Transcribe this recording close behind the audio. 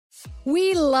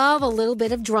We love a little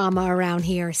bit of drama around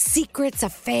here. Secrets,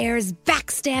 affairs,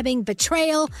 backstabbing,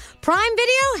 betrayal. Prime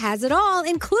Video has it all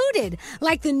included,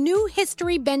 like the new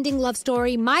history-bending love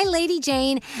story, My Lady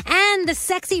Jane, and the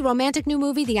sexy romantic new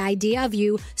movie, The Idea of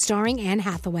You, starring Anne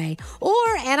Hathaway. Or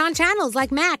add-on channels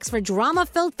like Max for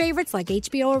drama-filled favorites like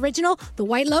HBO original, The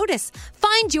White Lotus.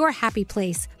 Find your happy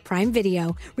place. Prime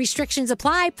Video. Restrictions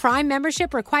apply. Prime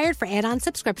membership required for add-on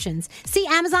subscriptions. See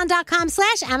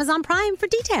Amazon.com/Amazon Prime for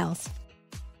details.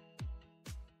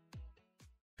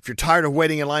 If you're tired of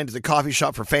waiting in line to the coffee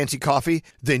shop for fancy coffee,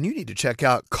 then you need to check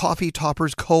out Coffee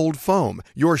Topper's Cold Foam,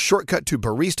 your shortcut to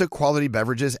barista quality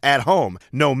beverages at home.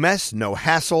 No mess, no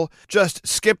hassle. Just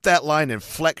skip that line and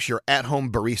flex your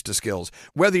at-home barista skills.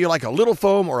 Whether you like a little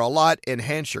foam or a lot,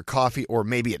 enhance your coffee, or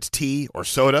maybe it's tea or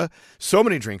soda. So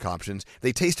many drink options.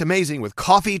 They taste amazing with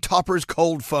Coffee Topper's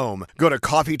Cold Foam. Go to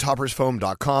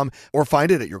coffeetoppersfoam.com or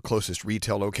find it at your closest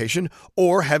retail location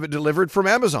or have it delivered from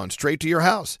Amazon straight to your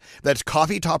house. That's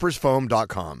coffeetoppersfoam.com.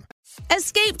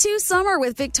 Escape to summer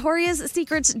with Victoria's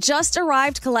Secret's just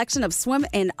arrived collection of swim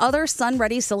and other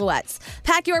sun-ready silhouettes.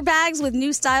 Pack your bags with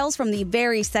new styles from the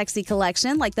Very Sexy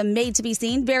collection, like the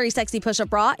made-to-be-seen Very Sexy push-up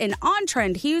bra, and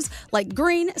on-trend hues like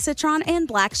green, citron, and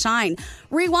black shine.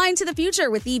 Rewind to the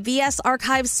future with the VS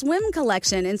Archive Swim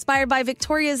collection, inspired by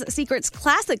Victoria's Secret's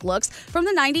classic looks from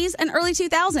the 90s and early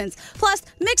 2000s. Plus,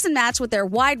 mix and match with their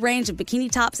wide range of bikini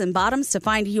tops and bottoms to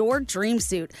find your dream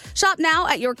suit. Shop now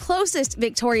at your closest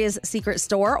Victoria's Secret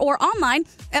store or online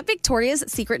at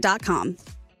victoriassecret.com.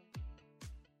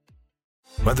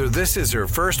 Whether this is her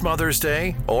first Mother's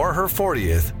Day or her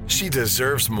 40th, she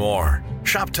deserves more.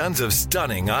 Shop tons of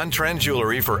stunning on-trend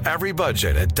jewelry for every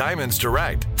budget at Diamonds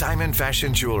Direct. Diamond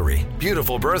fashion jewelry,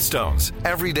 beautiful birthstones,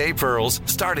 everyday pearls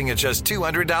starting at just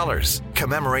 $200.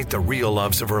 Commemorate the real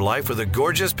loves of her life with a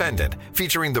gorgeous pendant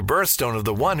featuring the birthstone of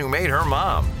the one who made her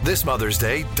mom. This Mother's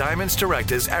Day, Diamonds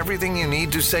Direct is everything you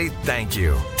need to say thank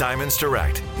you. Diamonds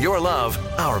Direct. Your love,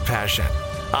 our passion.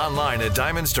 Online at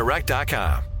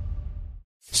diamondsdirect.com.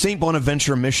 St.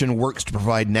 Bonaventure Mission works to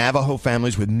provide Navajo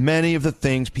families with many of the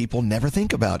things people never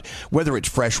think about. Whether it's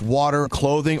fresh water,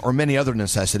 clothing, or many other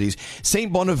necessities,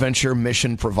 St. Bonaventure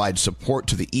Mission provides support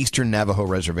to the Eastern Navajo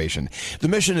Reservation. The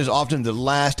mission is often the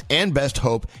last and best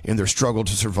hope in their struggle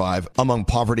to survive among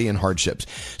poverty and hardships.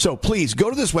 So please go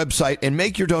to this website and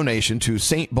make your donation to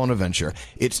St. Bonaventure.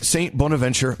 It's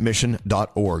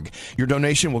stbonaventuremission.org. Your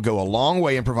donation will go a long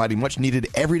way in providing much needed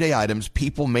everyday items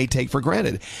people may take for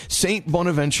granted. St.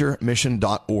 Bonaventuremission.org. If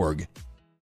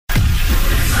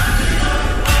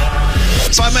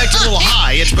I'm acting a little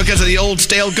high, it's because of the old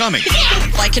stale gummy.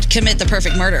 I could commit the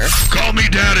perfect murder. Call me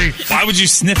daddy. Why would you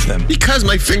sniff them? Because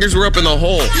my fingers were up in the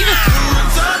hole.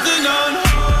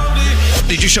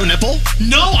 Did you show nipple?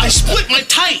 No, I split my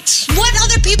tights. What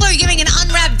other people are you giving an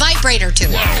unwrapped vibrator to?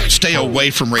 Whoa. Stay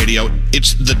away from radio.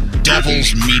 It's the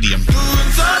devil's medium.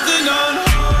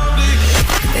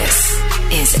 This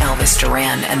is Elvis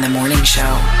Duran and the Morning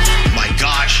Show. My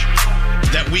gosh,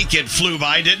 that weekend flew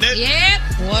by, didn't it? Yep.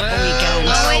 What a weekend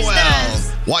always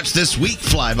does. Watch this week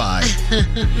fly by.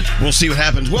 We'll see what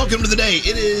happens. Welcome to the day.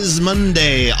 It is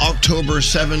Monday, October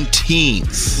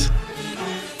 17th.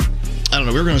 I don't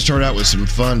know, we were going to start out with some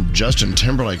fun Justin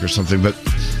Timberlake or something, but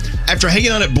after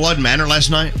hanging out at Blood Manor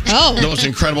last night, the most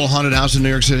incredible haunted house in New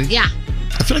York City. Yeah.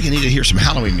 I feel like I need to hear some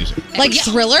Halloween music. Like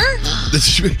Thriller?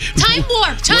 Time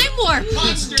Warp. Time Warp.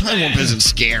 Time Warp isn't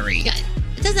scary. It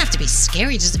doesn't have to be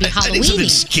scary just to be Halloween. I need something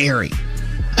scary.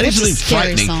 I need something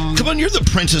frightening. Song? Come on, you're the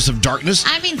Princess of Darkness.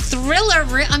 I mean, Thriller.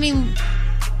 I don't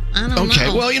know. Okay,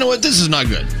 well, you know what? This is not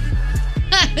good. All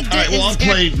right, well, I'll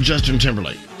play Justin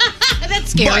Timberlake.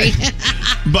 That's scary.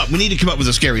 But we need to come up with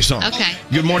a scary song. Okay.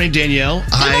 Good morning, Danielle.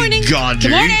 Good morning. Hi, Gandhi.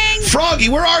 Good morning. Froggy,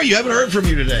 where are you? I haven't heard from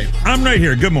you today. I'm right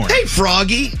here. Good morning. Hey,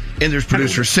 Froggy. And there's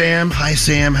producer Sam. Hi,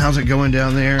 Sam. How's it going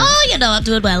down there? Oh, I'm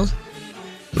doing well.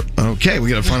 Okay, we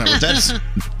got to find out what that's.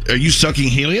 Are you sucking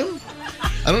helium? I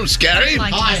don't know. Scary.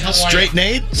 Hi, how are Straight you?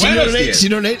 Nate. Senior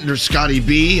Nate. And there's Scotty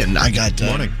B. And I got.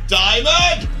 Morning.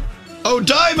 Diamond. Oh,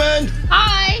 Diamond.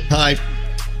 Hi. Hi.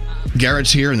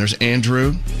 Garrett's here, and there's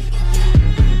Andrew.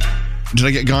 Did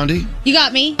I get Gandhi? You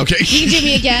got me. Okay. You can do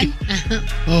me again.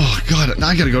 Oh, God. Now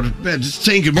I got to go to bed. Just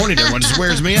saying good morning to everyone just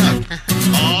wears me out.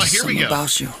 Oh, here we go.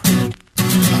 About you.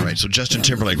 All right, so Justin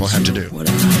Timberlake will have to do.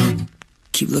 Whatever.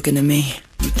 Keep looking at me.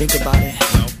 You think about it.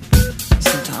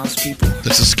 Sometimes people...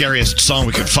 That's the scariest song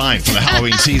we could find for the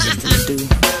Halloween season. They do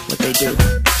what they do.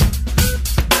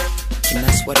 And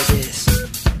that's what it is.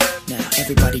 Now,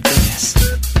 everybody dance.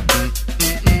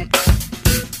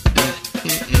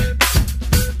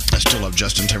 I still love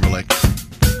Justin Timberlake.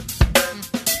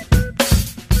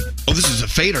 Oh, this is a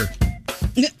fader.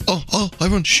 Oh,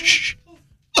 everyone, shh.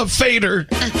 A fader.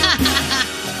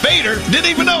 Fader, didn't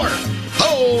even know her.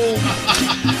 Oh.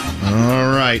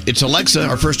 All right, it's Alexa,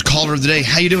 our first caller of the day.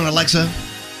 How you doing, Alexa?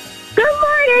 Good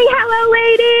morning. Hello,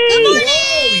 ladies. Good morning.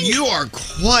 Whoa, you are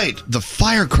quite the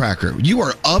firecracker. You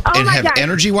are up and have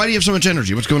energy. Why do you have so much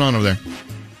energy? What's going on over there?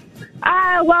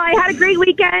 Well, I had a great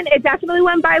weekend. It definitely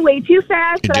went by way too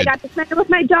fast, but I got to spend it with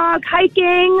my dog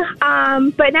hiking.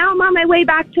 But now I'm on my way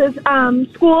back to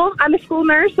school. I'm a school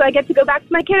nurse, so I get to go back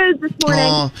to my kids this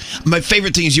morning. My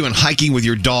favorite thing is you and hiking with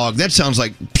your dog. That sounds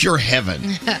like pure heaven.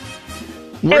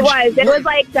 It was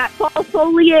like that fall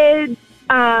foliage.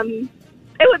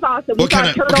 It was awesome. What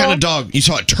kind of dog? You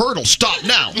saw a turtle. Stop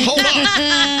now. Hold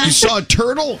on. You saw a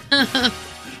turtle?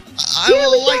 I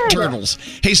like turtles.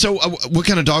 Hey, so what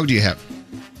kind of dog do you have?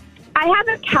 I have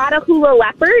a Catahoula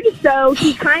leopard, so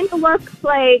he kind of looks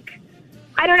like,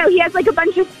 I don't know, he has like a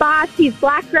bunch of spots. He's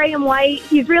black, gray, and white.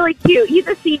 He's really cute. He's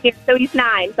a senior, so he's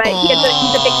 9, but he's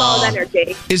a big ball of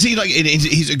energy. Is he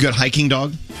he's a good hiking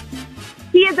dog?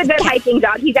 He is a good hiking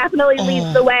dog. He definitely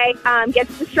leads the way,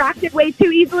 gets distracted way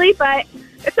too easily, but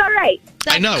it's all right.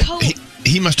 I know.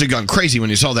 He must have gone crazy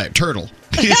when he saw that turtle.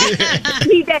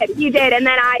 He did. And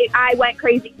then I went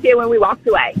crazy too when we walked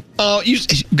away. Oh,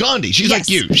 Gandhi, she's like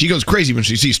you. She goes crazy when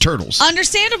she sees turtles.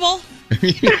 Understandable. I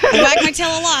wag my tail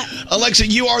a lot. Alexa,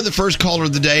 you are the first caller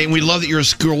of the day, and we love that you're a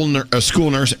school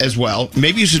nurse as well.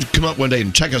 Maybe you should come up one day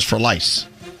and check us for lice.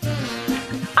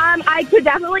 I could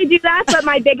definitely do that, but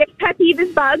my biggest pet peeve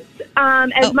is bugs.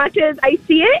 As much as I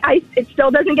see it, it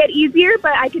still doesn't get easier,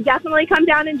 but I could definitely come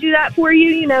down and do that for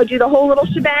you, do the whole little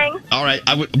shebang. All right,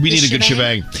 we need a good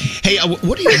shebang. Hey,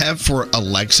 what do you have for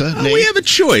Alexa, Nate? We have a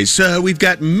choice. We've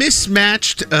got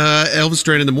mismatched Elvis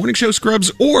Duran in the Morning Show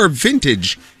scrubs or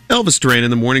vintage Elvis Duran in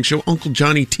the Morning Show Uncle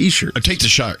Johnny t-shirt. Take the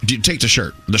shirt. Take the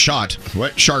shirt. The shot.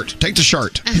 What? Shirt. Take the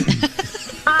shirt.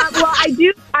 Well,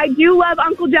 I do love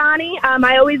Uncle Johnny.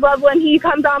 I always love when he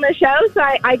comes on the show, so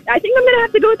I think I'm going to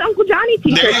have to go with Uncle Johnny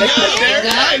t-shirt. There you go.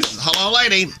 There it is. Hello,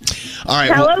 lady. All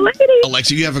right. Hello, lady.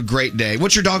 Alexa, you have a great day.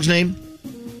 What's your dog's name?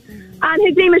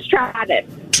 His name is Travis.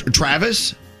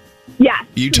 Travis? Yes.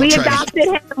 We adopted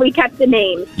him and we kept the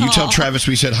name. You tell Travis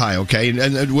we said hi, okay?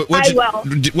 And I will.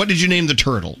 What did you name the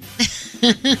turtle?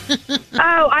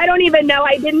 I don't even know.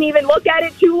 I didn't even look at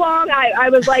it too long. I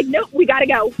was like, nope, we got to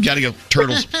go. Got to go.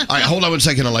 Turtles. All right, hold on 1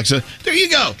 second, Alexa. There you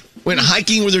go. Went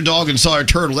hiking with her dog and saw a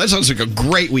turtle. That sounds like a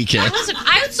great weekend.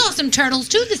 I saw some turtles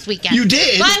too this weekend. You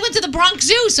did? Well, I went to the Bronx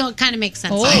Zoo, so it kind of makes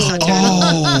sense.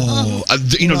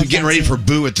 They're getting ready for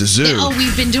Boo at the zoo.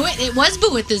 We've been doing it. It was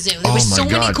Boo at the zoo. There was so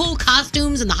many cool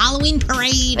costumes and the Halloween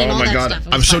parade and all that stuff.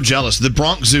 I'm so jealous. The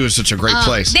Bronx Zoo is such a great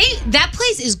place. That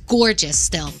place is gorgeous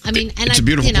still. I mean, it's a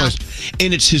beautiful place.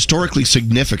 And it's historically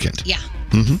significant. Yeah.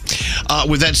 Mm-hmm.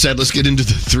 With that said, let's get into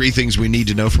the 3 things we need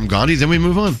to know from Gandhi. Then we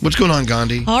move on. What's going on,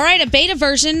 Gandhi? All right. A beta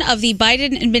version of the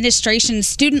Biden administration's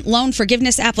student loan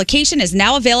forgiveness application is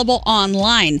now available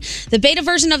online. The beta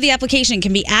version of the application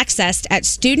can be accessed at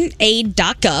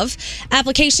studentaid.gov.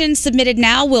 Applications submitted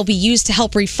now will be used to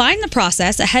help refine the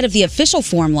process ahead of the official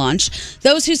form launch.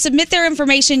 Those who submit their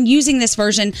information using this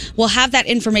version will have that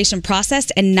information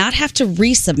processed and not have to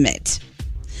resubmit.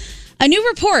 A new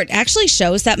report actually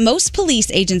shows that most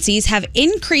police agencies have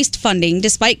increased funding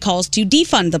despite calls to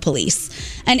defund the police.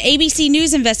 An ABC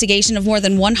News investigation of more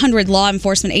than 100 law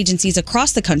enforcement agencies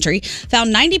across the country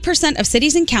found 90% of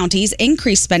cities and counties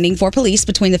increased spending for police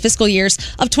between the fiscal years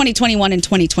of 2021 and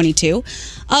 2022.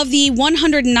 Of the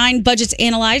 109 budgets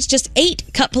analyzed, just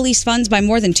 8 cut police funds by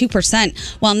more than 2%,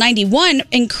 while 91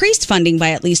 increased funding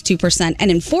by at least 2%, and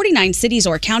in 49 cities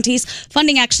or counties,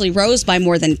 funding actually rose by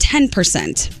more than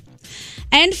 10%.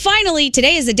 And finally,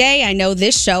 today is a day I know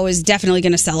this show is definitely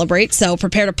going to celebrate, so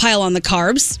prepare to pile on the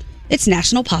carbs. It's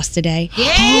National Pasta Day.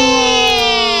 Yeah!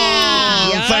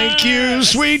 Oh, thank you,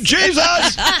 sweet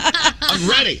Jesus. I'm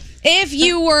ready. If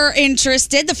you were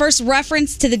interested, the first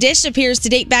reference to the dish appears to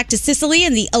date back to Sicily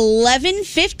in the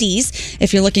 1150s.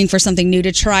 If you're looking for something new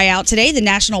to try out today, the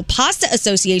National Pasta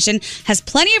Association has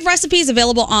plenty of recipes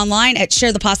available online at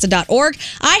sharethepasta.org.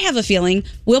 I have a feeling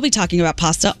we'll be talking about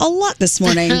pasta a lot this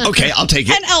morning. Okay, I'll take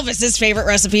it. And Elvis's favorite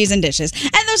recipes and dishes.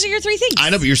 And those are your 3 things. I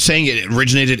know, but you're saying it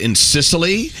originated in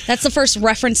Sicily? That's the first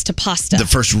reference to pasta. The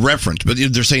first reference, but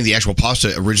they're saying the actual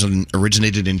pasta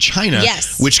originated in China,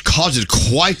 yes, which causes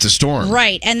quite the storm.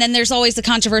 Right, and then there's always the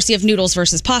controversy of noodles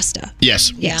versus pasta.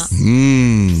 Yes. Yes.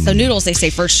 So noodles, they say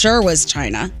for sure was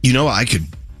China. You know, I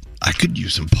could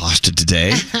use some pasta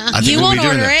today. I think You we'll won't be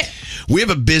doing order that. it. We have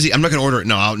a busy. I'm not going to order it.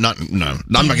 No, I'm not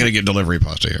going to get delivery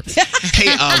pasta here.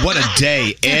 Hey, what a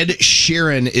day! Ed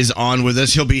Sheeran is on with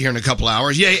us. He'll be here in a couple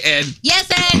hours. Yay, Ed!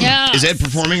 Yes, Ed. Yes. Is Ed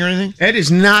performing or anything? Ed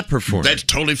is not performing. That's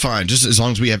totally fine. Just as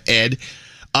long as we have Ed.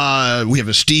 We have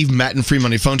a Steve Madden free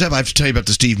money phone tap. I have to tell you about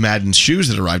the Steve Madden shoes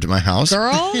that arrived at my house.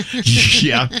 Girl?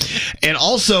 Yeah. And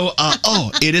also,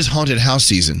 it is haunted house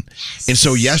season. Yes. And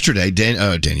so yesterday,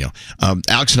 Danielle,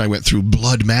 Alex and I went through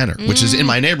Blood Manor, which is in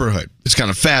my neighborhood. It's kind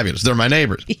of fabulous. They're my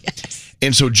neighbors. Yes.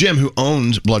 And so Jim, who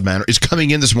owns Blood Manor, is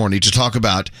coming in this morning to talk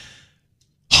about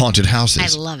haunted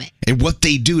houses. I love it. And what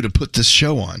they do to put this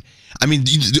show on. I mean,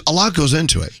 a lot goes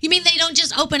into it. You mean they don't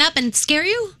just open up and scare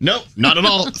you? No, not at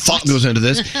all. Thought goes into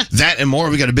this. That and more.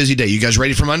 We got a busy day. You guys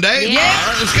ready for Monday? Yeah.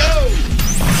 All right, let's go.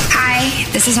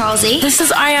 Hi, this is Halsey. This is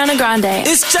Ariana Grande.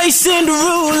 It's Jason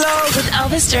Derulo. With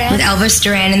Elvis Duran. With Elvis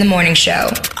Duran in the Morning Show.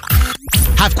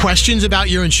 Have questions about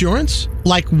your insurance?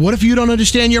 Like, what if you don't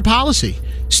understand your policy?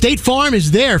 State Farm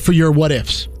is there for your what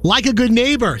ifs. Like a good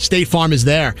neighbor, State Farm is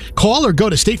there. Call or go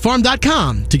to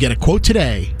statefarm.com to get a quote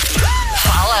today.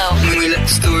 Follow. We let the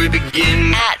story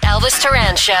begin. At Elvis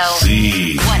Duran Show.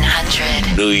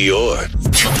 C100. New York.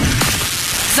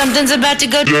 Something's about to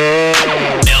go down.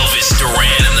 Elvis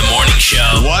Duran in the Morning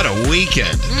Show. What a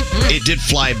weekend. It did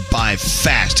fly by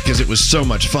fast because it was so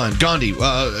much fun. Gandhi,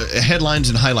 headlines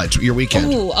and highlights, your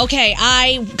weekend. Ooh, okay.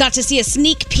 I got to see a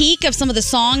sneak peek of some of the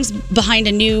songs behind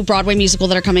a new Broadway musical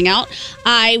that are coming out.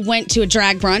 I went to a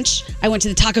drag brunch. I went to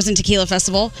the Tacos and Tequila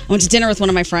Festival. I went to dinner with one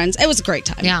of my friends. It was a great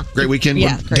time. Yeah. Great weekend.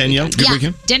 Yeah, great Danielle, weekend. good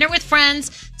weekend? Dinner with friends,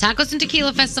 Tacos and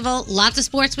Tequila Festival, lots of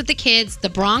sports with the kids, the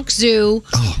Bronx Zoo.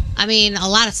 Oh. I mean, a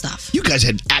lot of stuff. You guys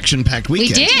had action-packed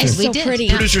weekend. We did. We so did. pretty.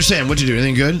 Producer Sam, what'd you do?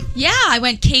 Anything good? Yeah, I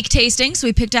went cake tasting, so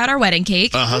we picked out our wedding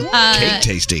cake. Cake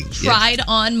tasting. Tried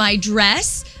on my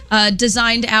dress,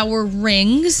 designed our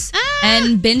rings,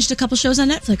 and binged a couple shows on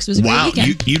Netflix. It was a great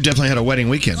weekend. You definitely had a wedding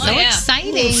weekend. So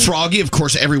exciting. Froggy, of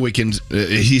course, every weekend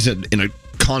he's in a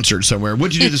concert somewhere.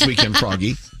 What'd you do this weekend,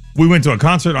 Froggy? We went to a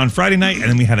concert on Friday night, and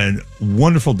then we had a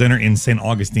wonderful dinner in St.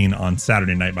 Augustine on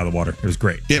Saturday night by the water. It was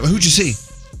great. Yeah, who'd you see?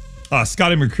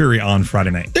 Scotty Mercury on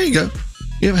Friday night. There you go.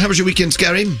 Yeah, how was your weekend,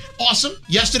 Scotty? Awesome.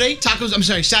 Saturday,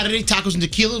 tacos and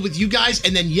tequila with you guys.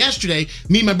 And then yesterday,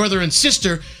 me, my brother, and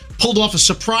sister pulled off a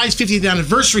surprise 50th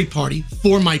anniversary party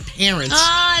for my parents.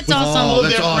 It's awesome. All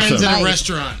that's their awesome. friends at a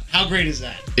restaurant. How great is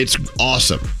that? It's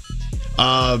awesome.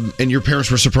 And your parents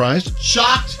were surprised?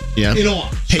 Shocked. Yeah. In awe.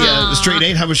 Hey, Straight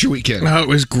Eight, how was your weekend? Oh, it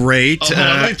was great. Oh, hold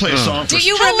on, let me play a song. Do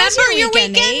you remember your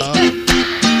weekend?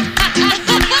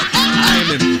 I'm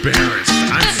embarrassed.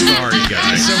 I'm sorry,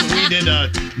 guys. So we did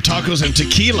tacos and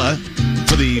tequila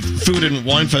for the Food and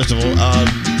Wine Festival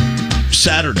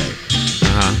Saturday.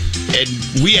 And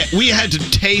we had to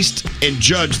taste and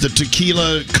judge the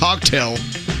tequila cocktail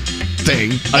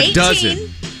thing. 18. Dozen.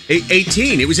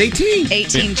 18. It was 18.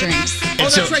 18 drinks. Oh,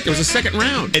 that's right. There was a second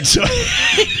round. And so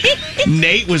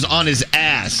Nate was on his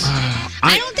ass.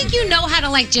 I don't think you know how to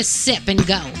like just sip and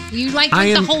go. You like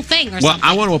the whole thing or something. Well,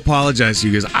 I want to apologize to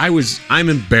you because I'm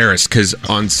embarrassed because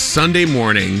on Sunday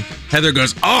morning, Heather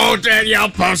goes, "Oh, Danielle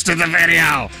posted the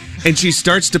video." And she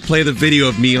starts to play the video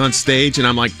of me on stage, and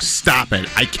I'm like, "Stop it.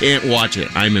 I can't watch it.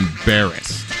 I'm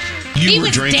embarrassed." He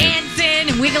was dancing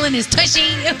and wiggling his tushy.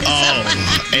 And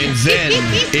then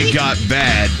it got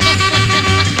bad.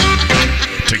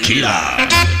 Tequila.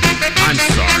 I'm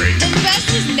sorry. The best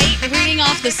is Nate reading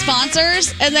off the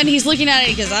sponsors, and then he's looking at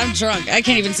it because I'm drunk. I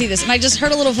can't even see this. And I just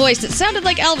heard a little voice that sounded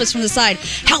like Elvis from the side.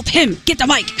 Help him. Get the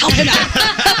mic. Help him out.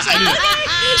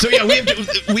 So, yeah, we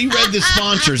read the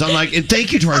sponsors. I'm like, and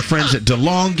thank you to our friends at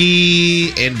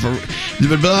DeLonghi and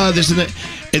blah, blah, this and that.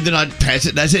 And then I'd pass it,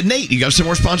 and I said, Nate, you got some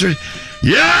more sponsors?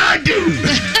 Yeah, I do.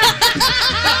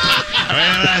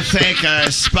 Well, I think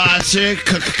our sponsor,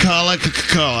 Coca-Cola.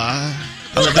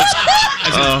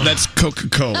 That's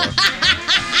Coca-Cola.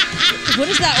 What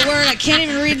is that word? I can't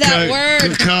even read that word.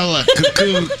 Coca-Cola.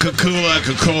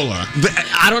 Coca-Cola.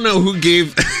 I don't know who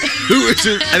gave... I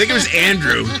think it was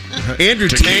Andrew. Andrew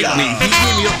tagged me. He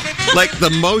gave me like the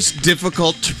most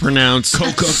difficult to pronounce...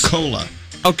 Coca-Cola.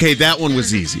 Okay, that one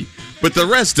was easy. But the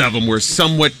rest of them were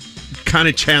somewhat kind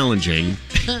of challenging.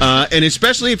 And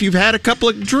especially if you've had a couple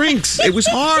of drinks. It was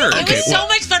hard. It was so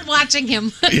much fun watching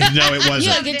him. No, it wasn't. You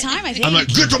had a good time, I think. I'm like,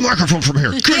 get the microphone from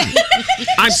here.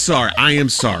 I'm sorry. I am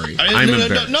sorry. I'm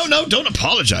embarrassed. No, don't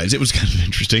apologize. It was kind of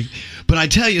interesting. But I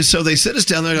tell you, so they sit us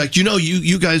down there like,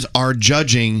 you guys are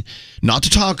judging not the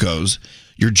tacos.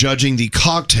 You're judging the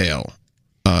cocktail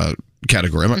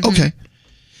category. I'm like, okay.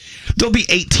 There'll be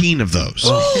 18 of those.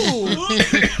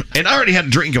 And I already had a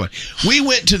drink going. We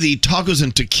went to the tacos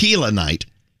and tequila night,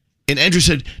 and Andrew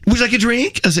said, would you like a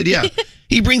drink? I said, yeah.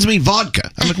 He brings me vodka.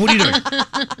 I'm like, what are you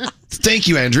doing? Thank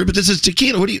you, Andrew, but this is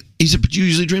tequila. What do you? He said, but you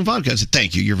usually drink vodka. I said,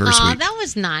 thank you. You're very Oh, sweet. that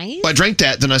was nice. Well, I drank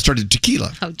that, then I started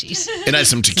tequila. Oh, jeez. And I had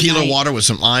some tequila water with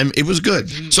some lime. It was good.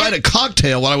 So I had a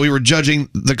cocktail while we were judging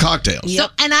the cocktails. So,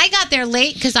 and I got there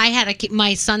late because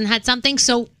my son had something.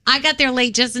 So I got there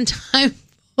late just in time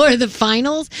for the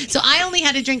finals. So I only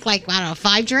had to drink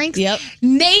 5 drinks. Yep.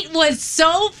 Nate was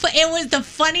it was the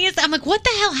funniest. I'm like, what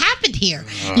the hell happened here?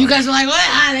 You guys were like, what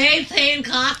are they playing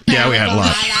cocktails? Yeah, we had a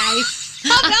lot.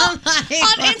 On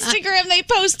Instagram, they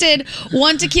posted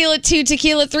 1 tequila, 2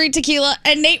 tequila, 3 tequila,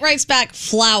 and Nate writes back,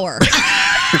 flour.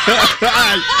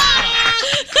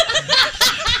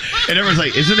 And everyone's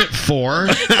like, isn't it 4?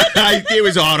 It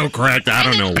was autocorrect. I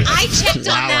don't know. I checked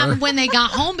on them when they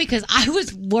got home because I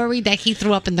was worried that he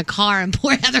threw up in the car and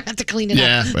poor Heather had to clean it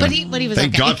up. well, But he was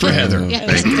thank okay. God for Heather. Yeah,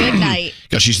 it was a good night.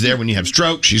 Because she's there when you have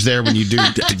stroke. She's there when you do,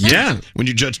 when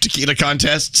you judge tequila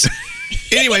contests.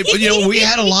 Anyway, but, we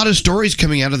had a lot of stories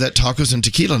coming out of that tacos and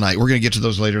tequila night. We're going to get to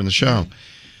those later in the show.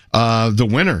 The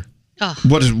winner. Oh.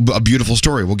 What is a beautiful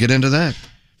story. We'll get into that.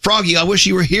 Froggy, I wish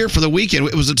you were here for the weekend.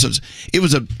 It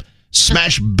was a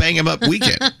smash bang 'em up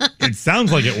weekend. It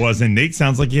sounds like it was, and Nate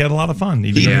sounds like he had a lot of fun.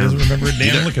 Even though he doesn't remember a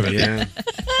damn look of it. Yeah.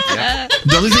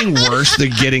 The only thing worse than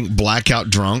getting blackout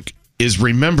drunk is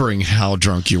remembering how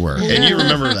drunk you were. And you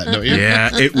remember that, don't you?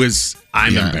 Yeah, it was.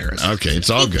 I'm embarrassed. Okay, it's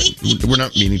all good. We're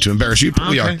not meaning to embarrass you, but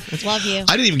we are. Love you.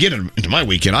 I didn't even get into my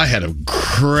weekend. I had a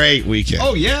great weekend.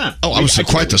 Oh, yeah. Oh, I was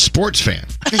quite the sports fan.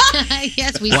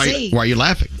 Yes, we Why, see. why are you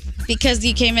laughing? Because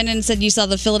you came in and said you saw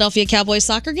the Philadelphia Cowboys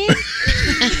soccer game? Something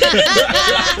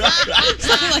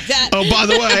like that. Oh, by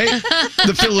the way,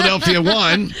 the Philadelphia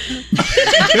won.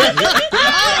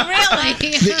 Oh, really?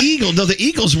 The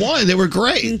Eagles won. They were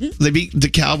great. They beat the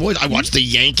Cowboys. I watched the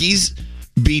Yankees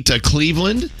beat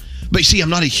Cleveland. But see, I'm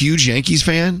not a huge Yankees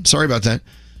fan. Sorry about that.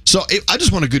 So I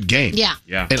just want a good game. Yeah.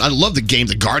 And I love the game.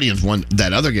 The Guardians won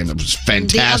that other game. That was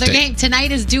fantastic. The other game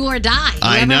tonight is do or die.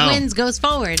 I Whoever know. wins goes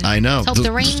forward. I know. Let's hope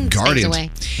the rain stays away.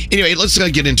 Anyway, let's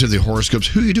get into the horoscopes.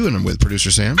 Who are you doing them with,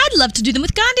 Producer Sam? I'd love to do them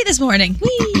with Gandhi this morning.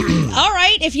 All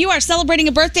right, if you are celebrating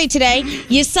a birthday today,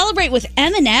 you celebrate with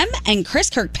Eminem and Chris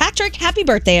Kirkpatrick. Happy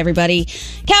birthday, everybody.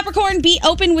 Capricorn, be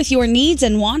open with your needs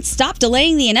and wants. Stop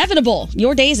delaying the inevitable.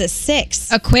 Your day is a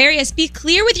 6. Aquarius, be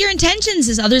clear with your intentions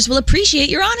as others will appreciate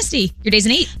your honesty. Your day's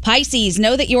an 8. Pisces,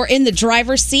 know that you're in the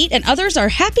driver's seat and others are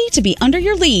happy to be under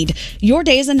your lead. Your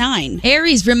day is a 9.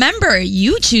 Aries, remember,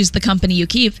 you choose the company you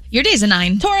keep. Your day's a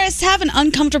 9. Taurus, have an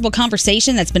uncomfortable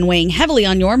conversation that's been weighing heavily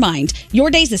on your mind. Your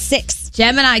day's a 6.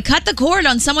 Gemini, cut the cord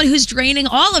on someone who's draining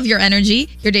all of your energy.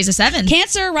 Your day's a 7.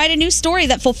 Cancer, write a new story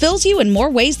that fulfills you in more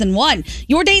ways than one.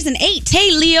 Your day's an 8.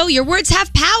 Hey, Leo, your words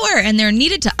have power and they're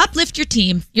needed to uplift your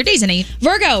team. Your day's an 8.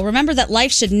 Virgo, remember that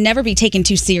life should never be taken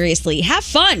too seriously. Have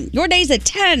fun. Your day's a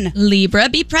 10. Libra,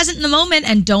 be present in the moment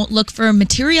and don't look for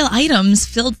material items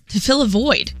to fill a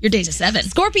void. Your day's a 7.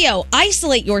 Scorpio,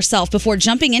 isolate yourself before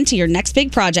jumping into your next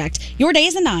big project. Your day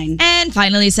is a 9. And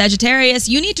finally, Sagittarius,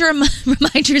 you need to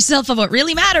remind yourself of what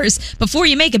really matters before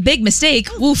you make a big mistake.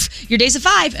 Oof, your day's a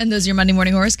 5, and those are your Monday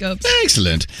morning horoscopes.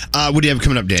 Excellent. What do you have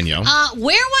coming up, Danielle?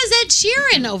 Where was Ed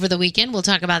Sheeran over the weekend? We'll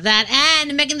talk about that.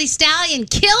 And Megan Thee Stallion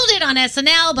killed it on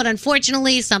SNL, but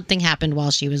unfortunately, something happened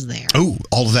while she was there. Oh,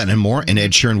 all of that and more. And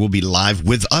Ed Sheeran will be live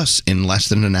with us in less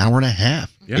than an hour and a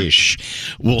half.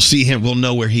 Ish. We'll see him. We'll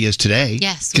know where he is today.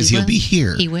 Yes, because he'll be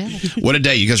here. He will. What a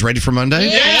day! You guys ready for Monday?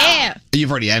 Yeah.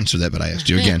 You've already answered that, but I asked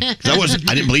you again. 'Cause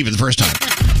I didn't believe it the first time.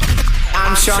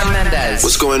 I'm Shawn Mendes.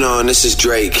 What's going on? This is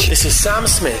Drake. This is Sam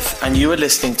Smith, and you are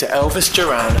listening to Elvis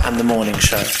Duran and the Morning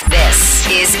Show. This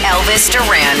is Elvis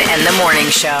Duran and the Morning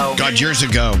Show. God, years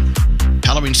ago,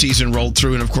 Halloween season rolled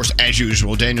through, and of course, as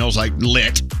usual, Danielle's like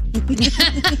lit.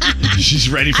 She's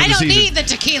ready for I the don't season. need the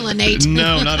tequila, Nate.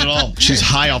 No, not at all. She's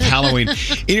high off Halloween.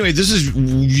 Anyway, this is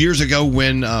years ago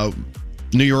when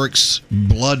New York's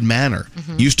Blood Manor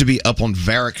used to be up on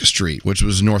Varick Street, which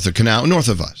was north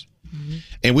of us.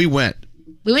 And we went.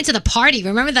 We went to the party.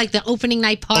 Remember, like the opening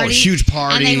night party? Oh, huge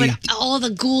party. And all the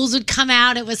ghouls would come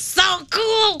out. It was so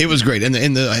cool. It was great, and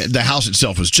the house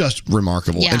itself was just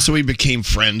remarkable. Yeah. And so we became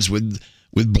friends with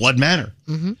Blood Manor.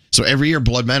 So every year,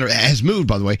 Blood Manor has moved.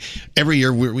 By the way, every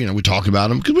year we talk about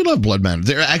them because we love Blood Manor.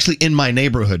 They're actually in my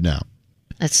neighborhood now.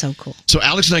 That's so cool. So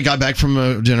Alex and I got back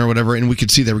from dinner or whatever, and we could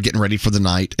see they were getting ready for the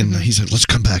night. And he said, "Let's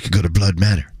come back and go to Blood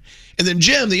Manor." And then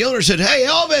Jim, the owner, said, "Hey,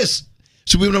 Elvis."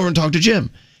 So we went over and talked to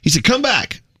Jim. He said, "Come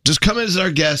back. just come in as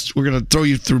our guest. We're going to throw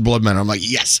you through Blood Manor. I'm like,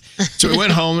 yes. So we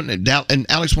went home, and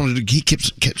Alex wanted to, he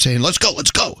kept saying, let's go. I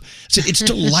said, it's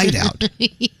still light out.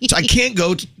 So I can't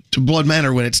go to Blood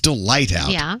Manor when it's still light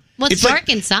out. Yeah. Well, it's dark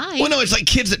inside. Well, no, it's like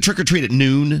kids that trick-or-treat at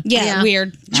noon. Yeah.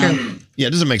 Weird. True. Yeah,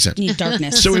 it doesn't make sense. Need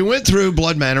darkness. So we went through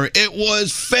Blood Manor. It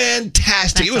was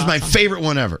fantastic. It was my favorite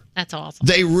one ever. That's awesome.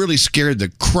 They really scared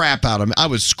the crap out of me. I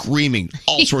was screaming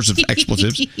all sorts of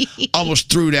expletives.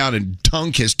 Almost threw down and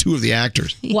tongue kissed 2 of the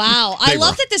actors. Wow. I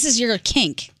love that this is your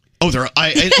kink. Oh,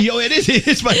 it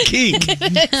is my kink.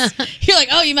 You're like,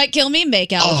 oh, you might kill me,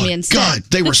 make out with me instead. God,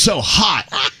 they were so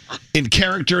hot in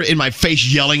character, in my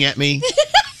face, yelling at me.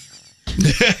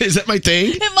 Is that my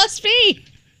thing? It must be.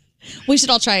 We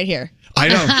should all try it here. I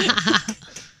know.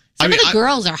 Some of the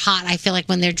girls are hot, I feel like,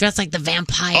 when they're dressed like the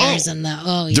vampires and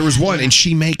the, There was one, and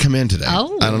she may come in today.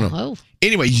 Oh. I don't know.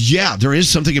 Anyway, yeah, there is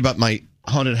something about my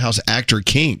haunted house actor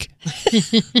kink.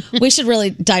 We should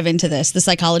really dive into this, the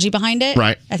psychology behind it.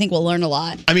 Right. I think we'll learn a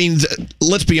lot. I mean,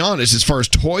 let's be honest, as far as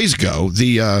toys go,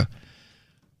 I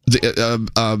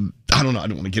don't know. I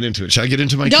don't want to get into it. Should I get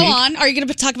into my Go kink? on. Are you going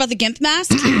to talk about the GIMP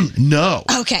mask? No.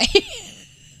 Okay.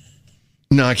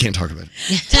 No, I can't talk about it.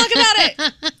 Talk about it.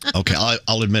 Okay,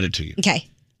 I'll admit it to you. Okay.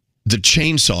 The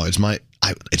chainsaw is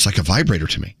it's like a vibrator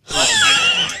to me.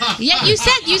 Yeah, you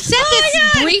said this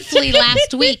briefly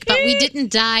last week, but we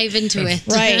didn't dive into it.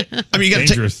 Right. I mean, you got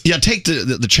to take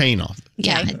the chain off.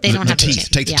 Yeah, they don't have the the teeth. chain.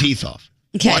 Take the Yeah. teeth off.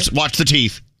 Okay. Watch the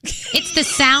teeth. It's the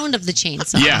sound of the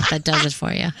chainsaw that does it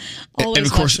for you. Always And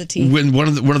of course, watch the teeth. when one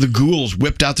of the ghouls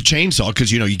whipped out the chainsaw,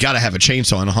 because you got to have a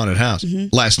chainsaw in a haunted house.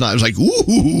 Mm-hmm. Last night, I was like,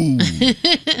 ooh.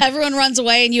 Everyone runs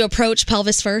away and you approach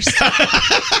pelvis first.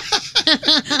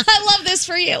 I love this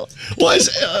for you. Why is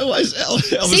Elvis?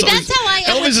 See, that's how I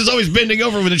Elvis is always bending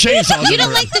over with a chainsaw. You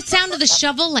don't like the sound of the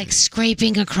shovel like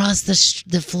scraping across the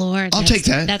floor? I'll take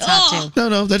that. That's hot too.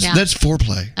 No, that's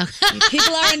foreplay.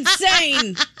 People are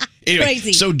insane. Anyway,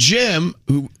 Crazy. so Jim,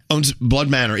 who owns Blood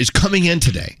Manor, is coming in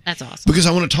today. That's awesome. Because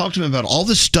I want to talk to him about all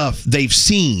the stuff they've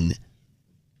seen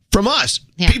from us.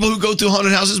 Yeah. People who go through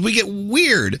haunted houses, we get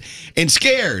weird and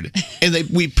scared, and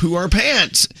we poo our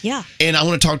pants. Yeah. And I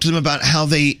want to talk to them about how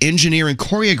they engineer and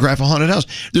choreograph a haunted house.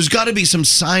 There's got to be some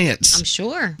science. I'm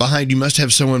sure. Behind you must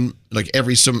have someone like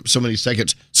every so many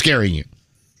seconds scaring you.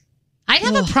 I'd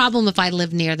have a problem if I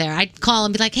lived near there. I'd call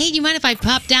and be like, hey, do you mind if I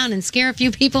pop down and scare a few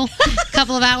people a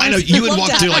couple of hours? I know, you would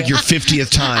walk through like your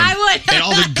 50th time. I would. And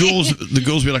all the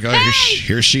ghouls be like, oh,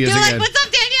 here she is They're again. like, what's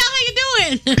up, Danielle? How you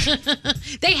doing?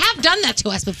 They have done that to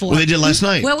us before. Well, they did last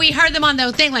night. Well, we heard them on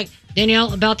the thing like,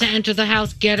 Danielle, about to enter the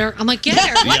house. Get her. I'm like, get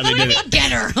her. Yeah, What they do you did mean, it. get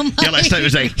her? I'm Yeah, last night it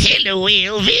was like, hello,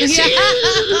 Elvis.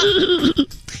 Yeah.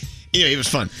 Yeah, it was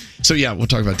fun. So yeah, we'll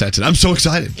talk about that today. I'm so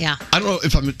excited. Yeah. I don't know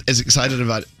if I'm as excited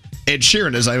about Ed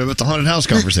Sheeran as I am about the haunted house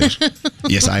conversation.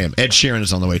 Yes, I am. Ed Sheeran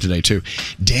is on the way today too.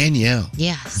 Danielle.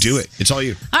 Yes. Do it. It's all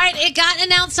you. All right, it got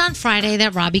announced on Friday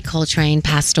that Robbie Coltrane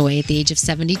passed away at the age of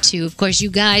 72. Of course,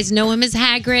 you guys know him as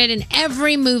Hagrid in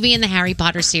every movie in the Harry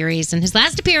Potter series. And his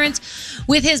last appearance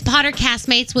with his Potter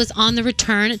castmates was on the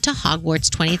Return to Hogwarts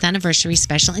 20th anniversary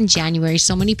special in January.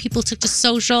 So many people took to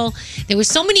social. There were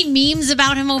so many memes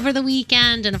about him over the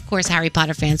weekend. And of course, Harry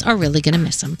Potter fans are really going to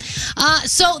miss him.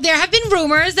 So there have been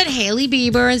rumors that Hailey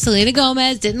Bieber and Selena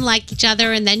Gomez didn't like each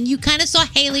other. And then you kind of saw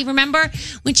Hailey, remember,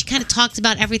 when she kind of talked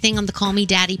about everything on the Call Me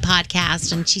Daddy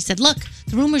podcast. And she said, look,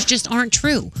 the rumors just aren't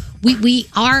true. We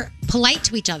are polite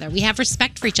to each other. We have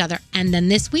respect for each other. And then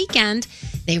this weekend,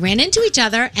 they ran into each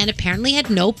other and apparently had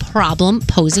no problem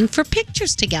posing for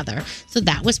pictures together. So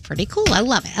that was pretty cool. I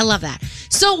love it. I love that.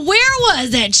 So where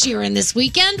was Ed Sheeran this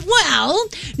weekend? Well,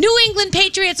 New England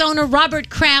Patriots owner Robert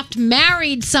Kraft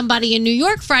married somebody in New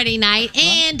York Friday night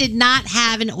and did not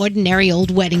have an ordinary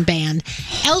old wedding band.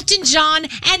 Elton John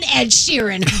and Ed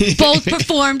Sheeran both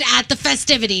performed at the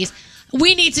festivities.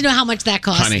 We need to know how much that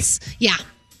costs. Honey. Yeah.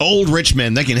 Old rich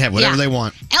men, they can have whatever they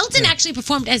want. Elton actually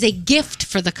performed as a gift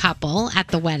for the couple at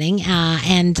the wedding.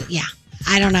 And yeah,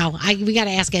 I don't know. We got to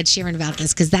ask Ed Sheeran about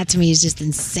this because that to me is just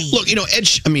insane. Look,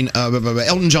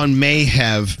 Elton John may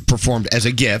have performed as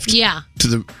a gift. Yeah.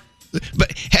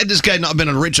 But had this guy not been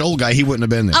a rich old guy, he wouldn't have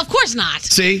been there. Of course not.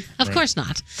 See? Of course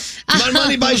not.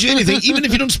 Money buys you anything, even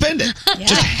if you don't spend it. Yeah.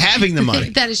 Just having the money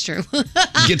That is true.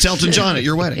 gets Elton John at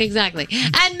your wedding. Exactly.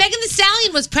 And Megan Thee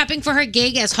Stallion was prepping for her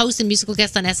gig as host and musical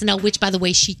guest on SNL, which, by the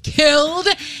way, she killed.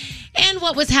 And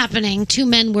what was happening? Two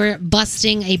men were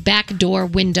busting a back door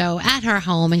window at her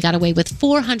home and got away with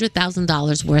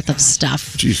 $400,000 worth of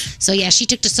stuff. Jeez. So, yeah, she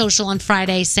took to social on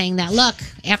Friday saying that, look,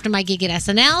 after my gig at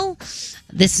SNL,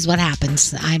 this is what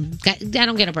happens. I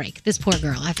don't get a break. This poor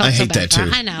girl. I felt I so hate bad that for her.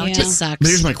 too. I know. It just sucks. But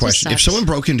here's my Just question. If sucks. someone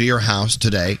broke into your house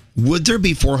today Would there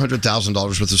be $400,000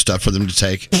 worth of stuff for them to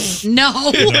take? No.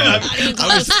 I'd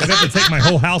have to take my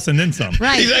whole house and then some.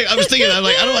 Right. Exactly. I was thinking, I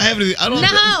don't have any. I don't.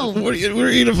 No. Where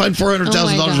are you going to find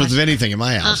 $400,000 worth of anything in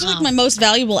my house? I feel like my most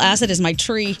valuable asset is my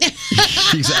tree.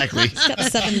 Exactly. It's got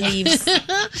 7 leaves.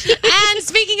 And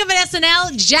speaking of an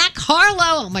SNL, Jack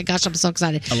Harlow. Oh my gosh, I'm so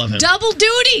excited. I love him. Double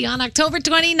duty on October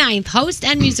 29th. Host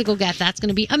and musical guest. That's going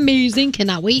to be amazing.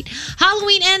 Cannot wait.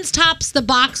 Halloween Ends tops the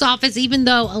box office, even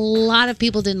though a lot of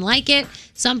people didn't like it.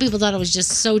 Some people thought it was just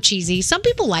so cheesy. Some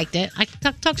people liked it. I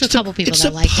talked to a couple people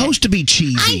that liked it. It's supposed to be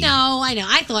cheesy. I know.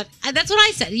 I thought, that's what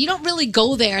I said. You don't really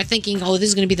go there thinking, oh, this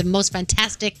is going to be the most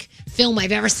fantastic film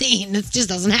I've ever seen. It just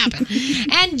doesn't happen.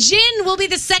 And Jin will be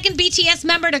the second BTS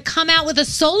member to come out with a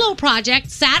solo project.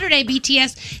 Saturday,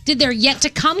 BTS did their Yet to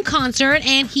Come concert,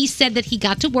 and he said that he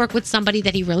got to work with somebody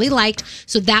that he really liked.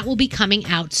 So that will be coming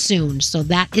out soon. So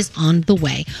that is on the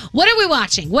way. What are we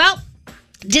watching? Well,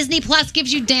 Disney Plus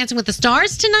gives you Dancing with the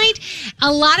Stars tonight.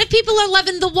 A lot of people are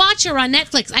loving The Watcher on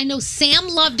Netflix. I know Sam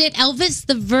loved it. Elvis,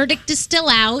 the verdict is still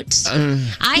out.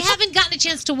 I haven't gotten a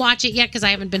chance to watch it yet because I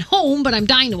haven't been home, but I'm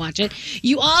dying to watch it.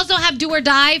 You also have Do or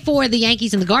Die for the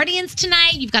Yankees and the Guardians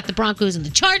tonight. You've got the Broncos and the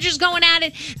Chargers going at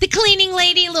it. The Cleaning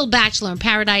Lady, a little Bachelor in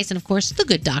Paradise, and of course, The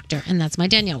Good Doctor. And that's my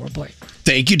Danielle report.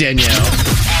 Thank you, Danielle.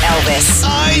 Elvis.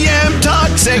 I am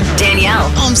toxic.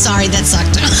 Danielle. Oh, I'm sorry. That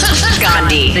sucked.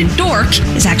 Gandhi. The dork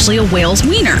is actually a whale's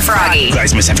wiener. Froggy. You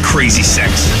guys must have crazy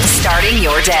sex. Starting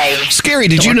your day. Scary,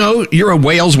 did you know you're a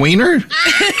whale's wiener?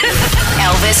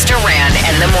 Elvis Duran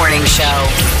and the Morning Show.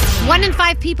 1 in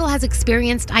 5 people has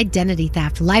experienced identity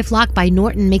theft. LifeLock by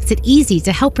Norton makes it easy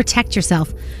to help protect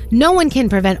yourself. No one can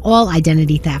prevent all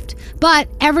identity theft, but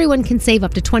everyone can save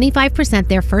up to 25%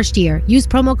 their first year. Use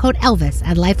promo code Elvis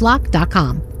at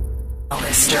LifeLock.com.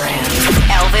 Elvis Duran.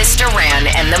 Elvis Duran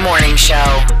and the Morning Show.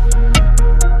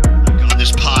 God,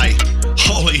 this pie.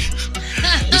 Holy,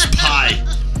 this pie.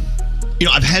 You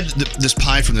know, I've had this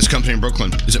pie from this company in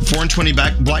Brooklyn. Is it 4 and 20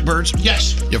 blackbirds?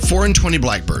 Yes. Yeah, 4 and 20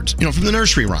 blackbirds. You know, from the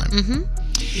nursery rhyme.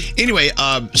 Mm-hmm. Anyway,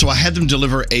 so I had them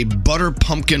deliver a butter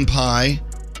pumpkin pie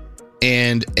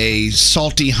and a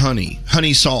salty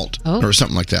honey salt, or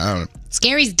something like that. I don't know.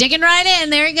 Scary's digging right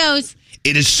in. There he goes.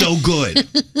 It is so good.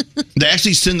 They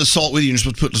actually send the salt with you. You're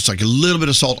supposed to put just like a little bit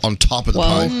of salt on top of the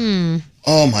pie.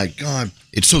 Oh my God.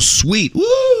 It's so sweet.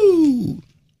 Woo!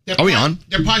 Are we on?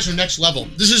 Their pies are next level.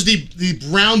 This is the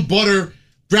brown butter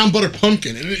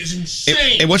pumpkin, and it is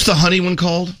insane. And what's the honey one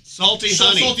called? Salty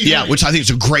honey. Yeah, which I think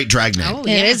is a great drag name. Oh,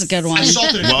 it is a good one. I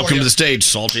salted it for Welcome you. to the stage,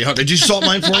 Salty Honey. Did you salt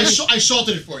mine for me? I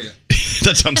salted it for you.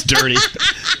 That sounds dirty.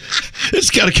 It's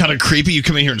kind of creepy. You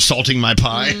come in here and salting my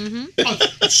pie. Oh,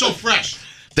 it's so fresh.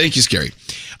 Thank you, Scary.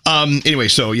 Anyway,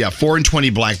 so yeah, 4 and 20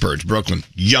 blackbirds, Brooklyn.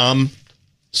 Yum.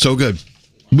 So good.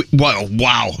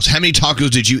 Wow. How many tacos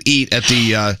did you eat at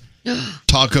the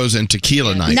tacos and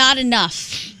tequila night? Not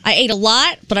enough. I ate a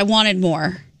lot, but I wanted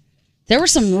more. There were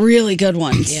some really good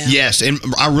ones. Yes, and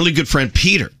our really good friend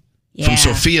Peter from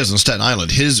Sophia's in Staten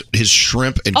Island, his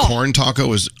shrimp and corn taco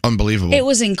was unbelievable. It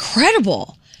was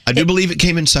incredible. I do believe it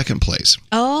came in second place.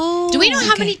 Oh. Do we know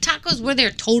how many tacos were there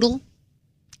total?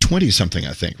 20-something,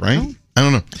 I think, right? I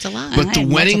don't know. That's a lot. But the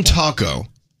winning taco,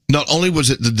 not only was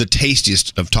it the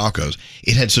tastiest of tacos,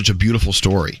 it had such a beautiful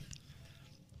story.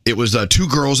 It was 2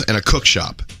 girls and a cook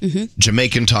shop.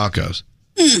 Jamaican tacos.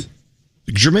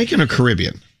 Jamaican or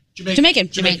Caribbean?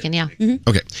 Jamaican, yeah.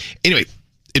 Okay. Anyway,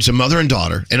 it's a mother and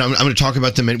daughter, and I'm going to talk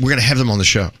about them, and we're going to have them on the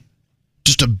show.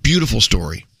 Just a beautiful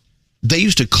story. They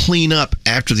used to clean up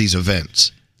after these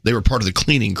events. They were part of the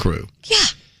cleaning crew. Yeah.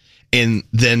 And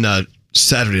then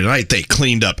Saturday night, they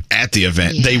cleaned up at the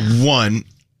event. Yeah. They won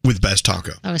with Best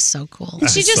Taco. That was so cool.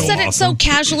 She just said it so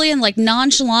casually and like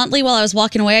nonchalantly while I was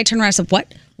walking away. I turned around and said,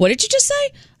 What? What did you just say?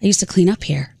 I used to clean up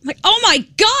here. I'm like, oh my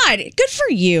God, good for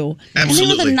you.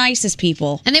 Absolutely. And they were the nicest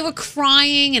people. And they were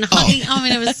crying and hugging. I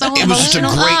mean, it was so It was just a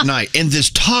emotional. great night. And this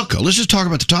taco, let's just talk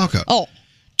about the taco. Oh.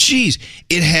 Jeez.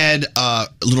 It had a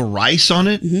little rice on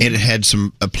it, and it had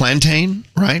some plantain,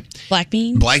 right? Black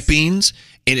beans.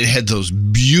 And it had those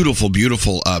beautiful,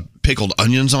 beautiful pickled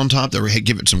onions on top that would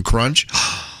give it some crunch.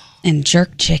 And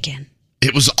jerk chicken.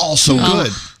 It was all so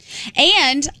good.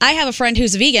 And I have a friend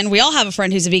who's a vegan. We all have a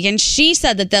friend who's a vegan. She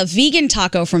said that the vegan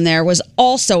taco from there was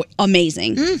also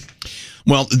amazing.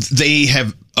 Well, they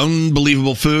have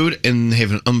unbelievable food and they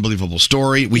have an unbelievable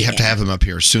story. We have to have them up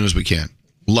here as soon as we can.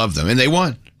 Love them. And they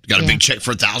won. Got a big check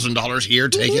for $1,000 here.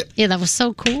 Take it. Yeah, that was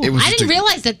so cool. It was I just didn't a-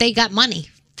 realize that they got money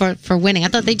for winning. I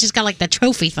thought they just got like the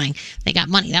trophy thing. They got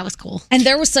money. That was cool. And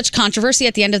there was such controversy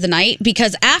at the end of the night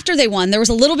because after they won, there was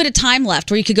a little bit of time left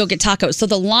where you could go get tacos. So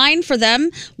the line for them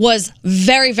was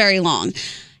very, very long.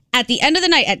 At the end of the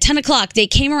night, at 10 o'clock, they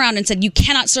came around and said, you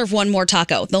cannot serve one more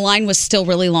taco. The line was still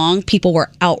really long. People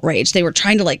were outraged. They were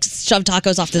trying to shove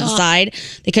tacos off to the side.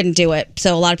 They couldn't do it.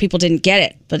 So a lot of people didn't get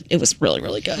it, but it was really,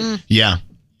 really good. Yeah.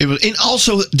 It was, and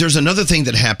also, there's another thing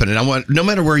that happened, and I want, no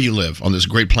matter where you live on this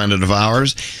great planet of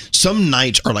ours, some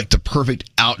nights are like the perfect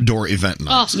outdoor event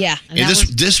nights. Oh, yeah. And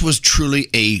this was truly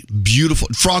a beautiful...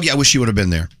 Froggy, I wish you would have been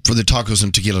there for the tacos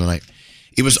and tequila night.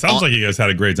 It was Sounds like you guys had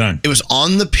a great time. It was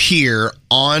on the pier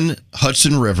on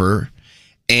Hudson River,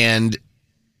 and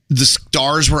the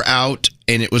stars were out,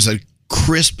 and it was a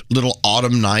crisp little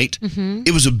autumn night. Mhm.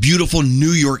 It was a beautiful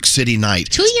New York City night.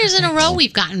 2 years in a row,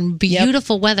 we've gotten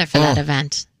beautiful weather for that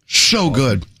event. So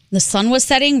good. The sun was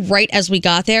setting right as we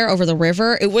got there over the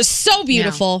river. It was so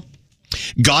beautiful.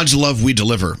 God's Love We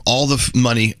Deliver. All the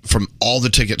money from all the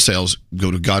ticket sales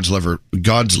go to God's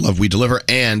Love We Deliver,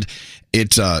 and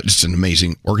it's just an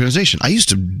amazing organization. I used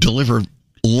to deliver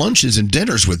lunches and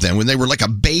dinners with them when they were like a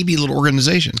baby little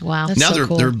organization. Wow. That's now so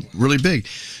cool. they're really big.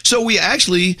 So we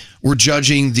actually were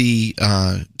judging the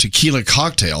tequila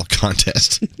cocktail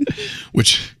contest,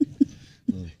 which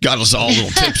got us all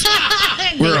little tips.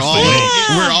 We're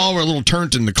all a little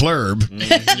turnt in the club.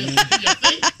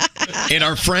 And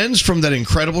our friends from that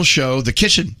incredible show, The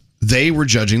Kitchen, they were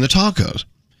judging the tacos.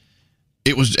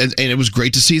 It was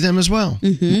great to see them as well.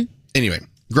 Mm-hmm. Anyway,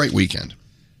 great weekend.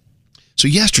 So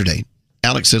yesterday,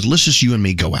 Alex says, let's just you and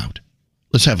me go out.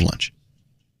 Let's have lunch.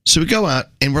 So we go out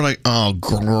and we're like, oh,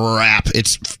 crap.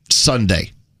 It's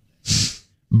Sunday.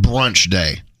 Brunch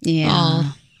day.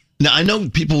 Yeah. Now, I know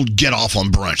people get off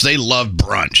on brunch. They love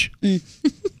brunch.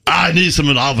 I need some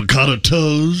avocado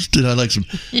toast, and I like some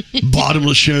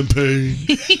bottomless champagne.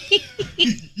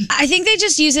 I think they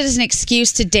just use it as an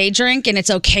excuse to day drink, and it's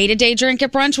okay to day drink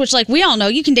at brunch, which, like, we all know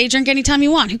you can day drink anytime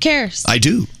you want. Who cares? I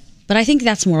do. But I think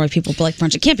that's more why people like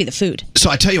brunch. It can't be the food.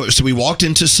 So I tell you what, so we walked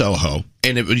into Soho,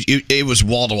 and it was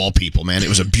wall-to-wall people, man. It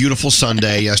was a beautiful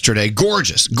Sunday yesterday.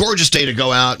 Gorgeous day to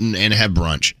go out and have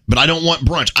brunch. But I don't want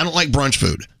brunch. I don't like brunch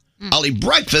food. I'll eat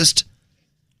breakfast,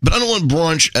 but I don't want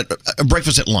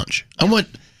breakfast at lunch. I want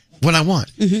what I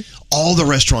want. All the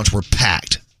restaurants were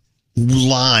packed.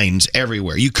 Lines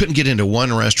everywhere. You couldn't get into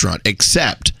one restaurant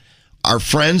except our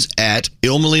friends at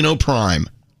Il Molino Prime,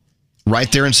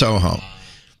 right there in Soho.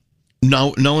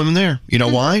 No one there. You know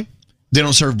why? They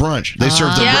don't serve brunch. They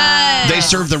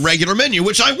serve the regular menu,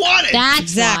 which I wanted. That's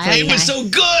exactly. It was so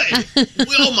good.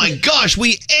 Oh my gosh,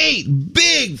 we ate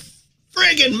big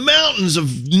friggin' mountains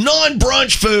of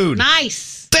non-brunch food.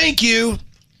 Nice. Thank you.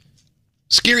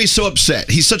 Scary's so upset.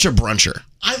 He's such a bruncher.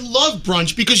 I love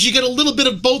brunch because you get a little bit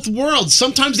of both worlds.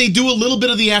 Sometimes they do a little bit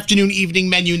of the afternoon, evening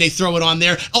menu and they throw it on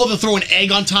there. Oh, they'll throw an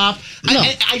egg on top. No.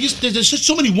 There's just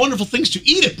so many wonderful things to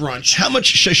eat at brunch. How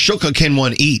much shashuka can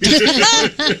one eat? And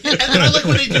then I like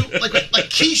when they do like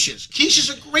quiches. Quiches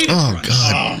are great at brunch.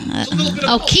 God. It's a little bit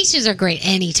of both. Quiches are great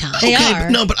anytime.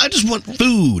 But I just want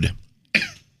food.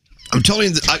 I'm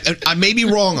telling you, I may be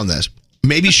wrong on this.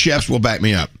 Maybe chefs will back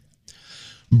me up.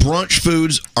 Brunch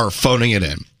foods are phoning it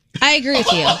in. I agree with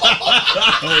you.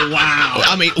 Oh, wow.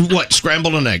 I mean, what?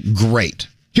 Scrambled an egg. Great.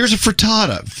 Here's a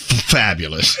frittata.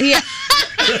 Fabulous. Yeah.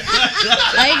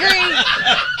 I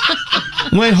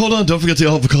agree. Wait, hold on. Don't forget the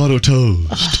avocado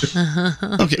toast.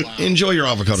 Okay, enjoy your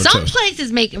avocado Some toast.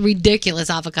 places make ridiculous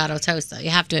avocado toast, though. You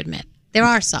have to admit. There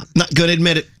are some. Not good,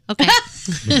 admit it. Okay.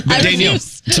 But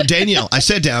Danielle, I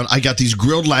sat down. I got these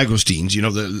grilled langoustines. You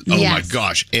know my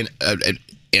gosh, and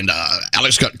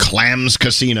Alex got clams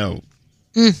casino,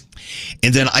 and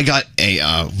then I got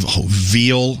a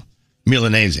veal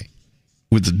Milanese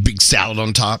with the big salad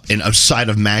on top and a side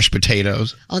of mashed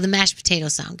potatoes. Oh, the mashed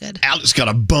potatoes sound good. Alex got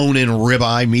a bone-in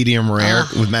ribeye, medium rare,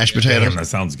 with mashed potatoes. Damn, that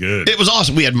sounds good. It was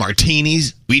awesome. We had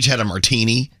martinis. We each had a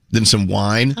martini, then some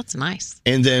wine. That's nice.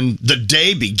 And then the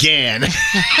day began.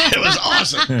 It was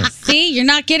awesome. See, you're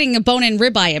not getting a bone-in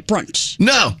ribeye at brunch.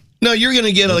 No, you're going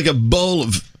to get like a bowl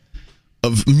of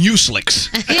muesliks.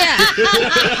 Yeah.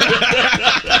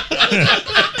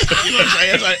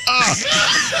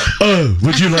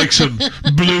 Would you like some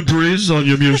blueberries on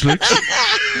your muesliks?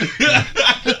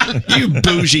 You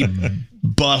bougie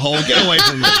butthole. Get away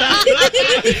from me.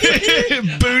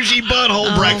 Bougie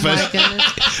butthole breakfast.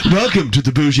 Welcome to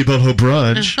the bougie butthole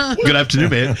brunch. Good afternoon,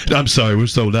 man. I'm sorry, we're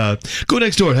sold out. Go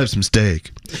next door and have some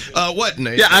steak. What,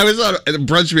 Nate? Yeah, I was on a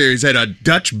brunch video. He said a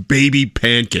Dutch baby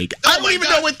pancake. I don't even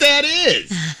know what that is.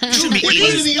 Should be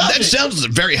eating, that sounds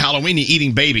very Halloweeny,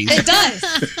 eating babies. It does.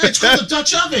 It's called a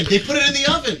Dutch oven. They put it in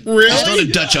the oven. Really? It's not a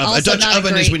Dutch oven. Also A Dutch not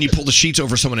oven great. is when you pull the sheets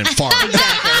over someone and fart.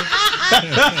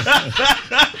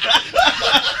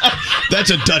 That's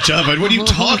a Dutch oven. What are you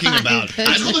talking about?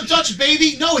 It's called a Dutch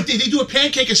baby. No, they do a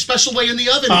pancake a special way in the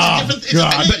oven. It's a different. It's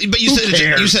a thing. But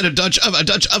you said a Dutch oven. A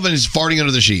Dutch oven is farting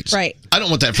under the sheets. Right. I don't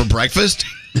want that for breakfast.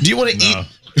 Do you want to eat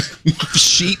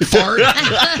sheet fart? I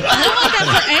don't want that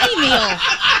for any meal.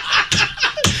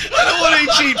 I don't want to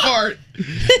eat sheet fart.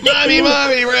 Mommy,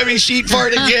 we're having sheet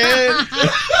fart again.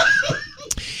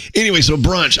 Anyway, so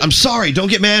brunch. I'm sorry. Don't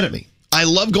get mad at me. I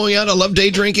love going out. I love day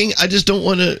drinking. I just don't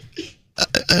want to.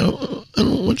 I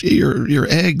don't want your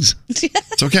eggs.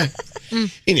 It's okay.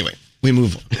 Anyway, we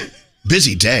move on.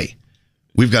 Busy day.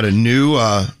 We've got a new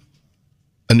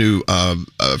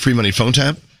free money phone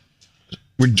tap.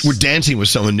 We're dancing with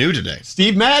someone new today.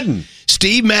 Steve Madden.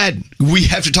 Steve Madden. We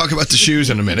have to talk about the shoes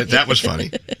in a minute. That was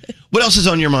funny. What else is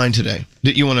on your mind today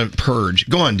that you want to purge?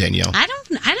 Go on, Danielle. I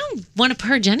don't want to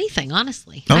purge anything,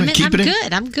 honestly. All I'm right, keep it in.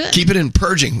 good. I'm good. Keep it in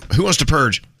purging. Who wants to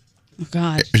purge? Oh,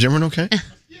 God. Is everyone okay?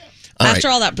 After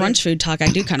all that brunch food talk, I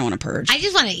do kind of want to purge. I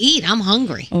just want to eat. I'm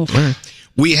hungry. All right.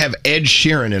 We have Ed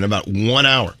Sheeran in about 1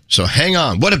 hour. So hang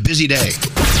on. What a busy day.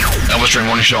 Elvis Duran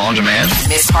Morning Show on demand.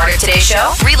 Miss part of today's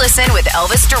show? Re-listen with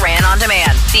Elvis Duran on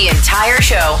demand. The entire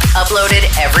show uploaded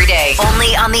every day.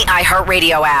 Only on the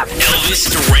iHeartRadio app.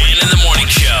 Elvis Duran in the Morning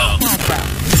Show.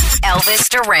 Elvis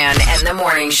Duran and the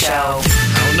Morning Show.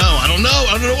 I don't know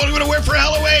what I'm going to wear for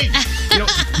Halloween.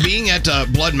 Being at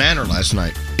Blood Manor last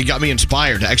night, it got me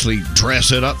inspired to actually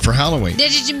dress it up for Halloween.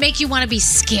 Did it make you want to be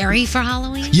scary for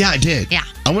Halloween? Yeah, I did. Yeah.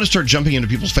 I want to start jumping into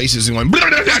people's faces and going, blah,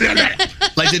 blah, blah, blah, blah,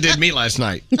 like they did me last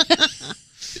night.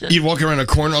 You'd walk around a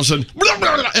corner, all of a sudden, blah,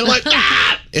 blah, blah, and like,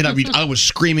 ah! And I was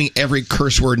screaming every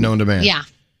curse word known to man. Yeah.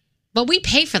 But we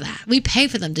pay for that. We pay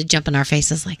for them to jump in our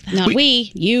faces like that. Not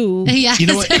you. Yeah. You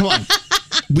know what? Come on.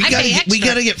 We got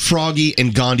to get Froggy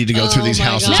and Gandhi to go through these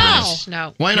houses with us.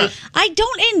 No. Why not? I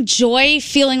don't enjoy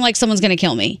feeling like someone's going to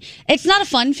kill me. It's not a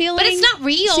fun feeling. But it's not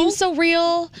real. Seems so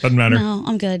real. Doesn't matter. No,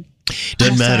 I'm good.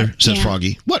 Doesn't matter, says Yeah.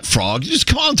 Froggy. What, Frog? Just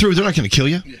come on through. They're not going to kill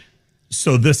you.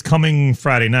 So this coming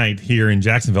Friday night here in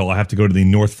Jacksonville, I have to go to the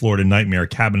North Florida Nightmare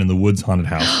Cabin in the Woods haunted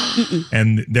house.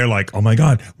 And they're like, oh my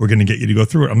God, we're going to get you to go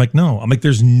through it. I'm like, no. I'm like,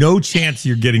 there's no chance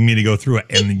you're getting me to go through it.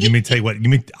 And let me tell you what,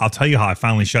 I'll tell you how I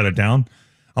finally shut it down.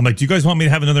 I'm like, do you guys want me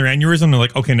to have another aneurysm? They're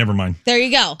like, okay, never mind. There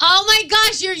you go. Oh my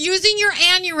gosh, you're using your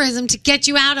aneurysm to get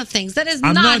you out of things. That is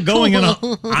I'm not going in a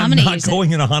cool. I'm not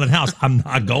going in a haunted house. I'm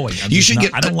not going.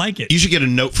 I don't like it. You should get a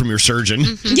note from your surgeon.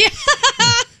 Yeah.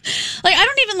 Like, I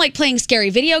don't even like playing scary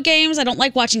video games. I don't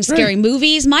like watching scary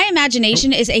movies. My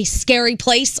imagination is a scary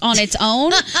place on its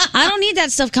own. I don't need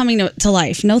that stuff coming to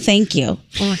life. No, thank you.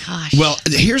 Oh my gosh. Well,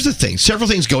 here's the thing. Several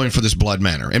things going for this Blood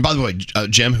Manor. And by the way,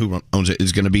 Jem, who owns it,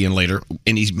 is going to be in later.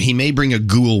 And he may bring a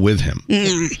ghoul with him.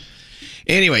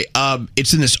 Anyway,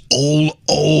 it's in this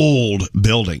old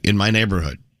building in my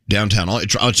neighborhood, downtown.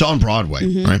 It's on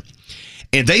Broadway, right?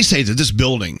 And they say that this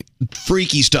building,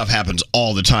 freaky stuff happens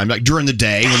all the time. Like during the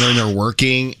day when they're in there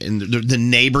working, and the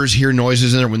neighbors hear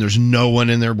noises in there when there's no one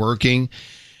in there working.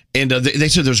 And they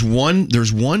said there's one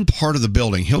part of the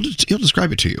building. He'll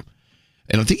describe it to you,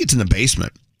 and I think it's in the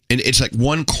basement. And it's like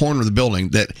one corner of the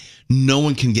building that no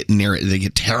one can get near it. They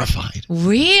get terrified.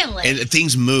 Really? And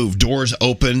things move. Doors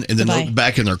open, and then look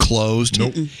back, and they're closed.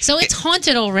 Nope. So it's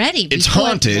haunted already. It's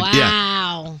haunted.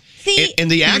 Wow. Yeah. And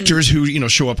the actors who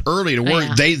show up early to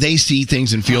work, they see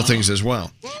things and feel things as well.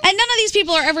 And none of these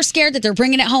people are ever scared that they're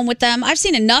bringing it home with them. I've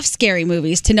seen enough scary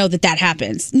movies to know that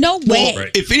happens. No way. Well,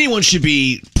 if anyone should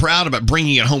be proud about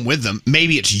bringing it home with them,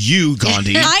 maybe it's you,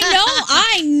 Gandhi.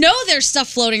 I know there's stuff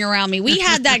floating around me. We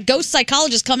had that ghost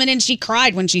psychologist come in and she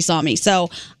cried when she saw me. So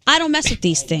I don't mess with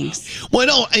these things. Well,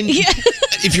 no, and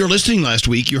if you're listening last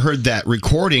week, you heard that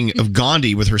recording of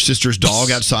Gandhi with her sister's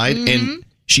dog outside, and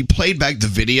she played back the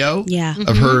video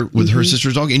of her with her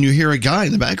sister's dog, and you hear a guy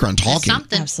in the background talking.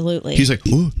 Absolutely. He's like,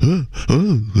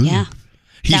 yeah.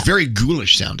 He's very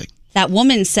ghoulish sounding. That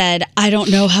woman said, I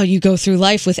don't know how you go through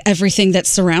life with everything that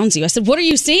surrounds you. I said, what are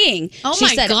you seeing? Oh, she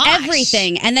my said, gosh.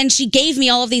 everything. And then she gave me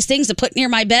all of these things to put near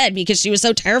my bed because she was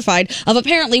so terrified of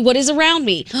apparently what is around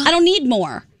me. I don't need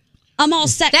more. I'm all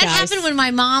set, That guys. happened when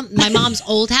my mom's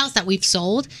old house that we've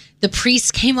sold. The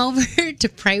priest came over to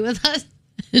pray with us.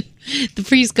 The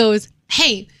priest goes,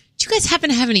 hey, do you guys happen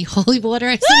to have any holy water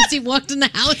as soon as he walked in the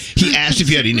house? He asked if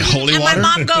you had any holy water. And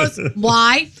my mom goes,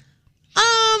 why?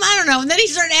 I don't know. And then he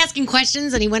started asking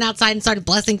questions, and he went outside and started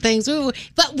blessing things. Ooh.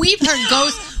 But we've heard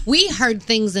ghosts. We heard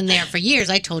things in there for years.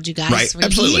 I told you guys. Right, For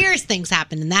absolutely. years, things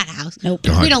happened in that house. Nope.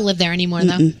 God. We don't live there anymore,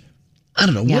 though. I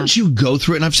don't know. Yeah. Once you go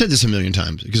through it, and I've said this a million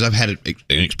times because I've had an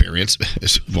experience,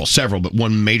 well, several, but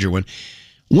one major one.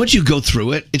 Once you go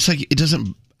through it, it's like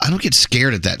I don't get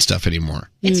scared at that stuff anymore.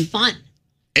 It's fun.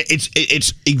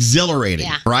 It's exhilarating,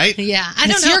 right? Yeah. I don't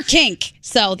know. It's your kink,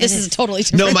 so this is totally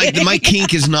different. No, my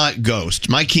kink is not ghost.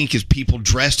 My kink is people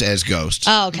dressed as ghosts.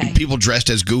 Oh, okay. People dressed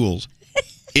as ghouls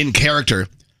in character.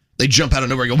 They jump out of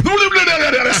nowhere and go.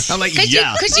 I'm like,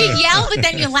 yeah. Because you yell, but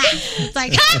then you laugh. It's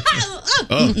like,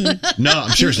 No, I'm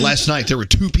serious. Last night there were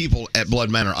 2 people at Blood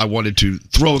Manor I wanted to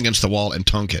throw against the wall and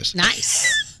tongue kiss.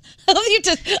 Nice. I love you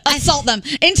to assault them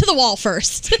into the wall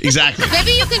first. Exactly.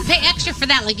 Maybe you can pay extra for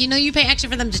that. Like, you pay extra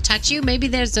for them to touch you. Maybe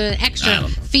there's an extra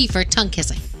fee for tongue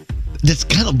kissing. That's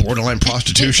kind of borderline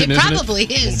prostitution, It isn't it? probably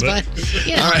is, but,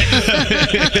 All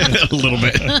right. A little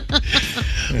bit.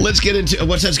 Let's get into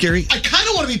what's that, Scary? I kind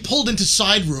of want to be pulled into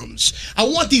side rooms. I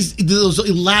want those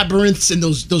labyrinths and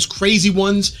those crazy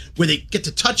ones where they get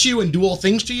to touch you and do all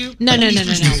things to you. No. I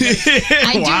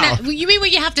do Wow. not. You mean where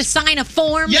you have to sign a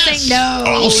form Yes. saying no?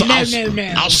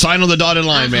 No. I'll sign on the dotted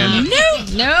line, man.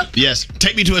 Nope. Yes.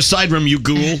 Take me to a side room, you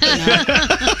ghoul.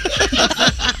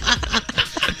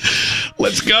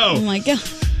 Let's go. Oh my God.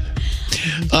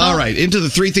 All right, into the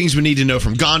 3 things we need to know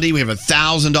from Gandhi. We have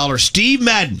 $1,000 Steve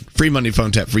Madden free money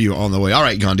phone tap for you on the way. All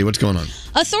right, Gandhi, what's going on?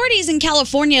 Authorities in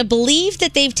California believe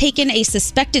that they've taken a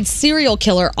suspected serial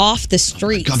killer off the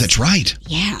streets. God, that's right.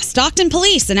 Yeah. Stockton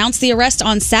police announced the arrest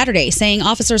on Saturday, saying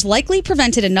officers likely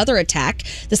prevented another attack.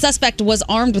 The suspect was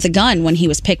armed with a gun when he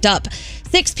was picked up.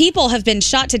 6 people have been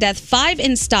shot to death, 5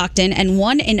 in Stockton and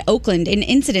 1 in Oakland, in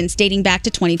incidents dating back to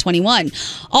 2021.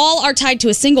 All are tied to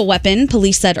a single weapon,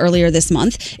 police said earlier this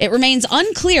month. It remains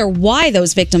unclear why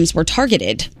those victims were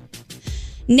targeted.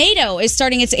 NATO is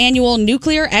starting its annual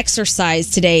nuclear exercise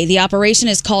today. The operation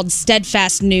is called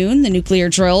Steadfast Noon. The nuclear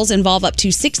drills involve up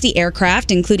to 60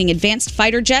 aircraft, including advanced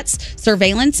fighter jets,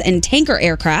 surveillance, and tanker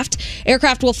aircraft.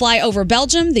 Aircraft will fly over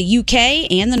Belgium, the UK,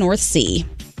 and the North Sea.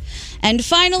 And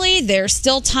finally, there's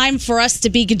still time for us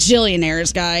to be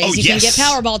gajillionaires, guys. Oh, you yes. can get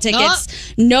Powerball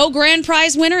tickets. No grand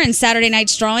prize winner in Saturday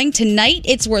night's drawing. Tonight,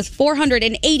 it's worth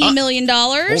 $480 million.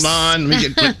 Hold on.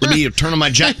 Let me turn on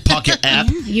my Jack Pocket app.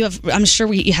 I'm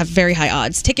sure you have very high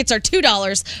odds. Tickets are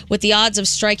 $2 with the odds of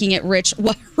striking it rich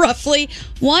roughly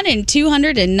 1 in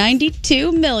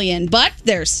 292 million. But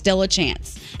there's still a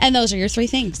chance. And those are your 3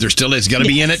 things. There still is. Got to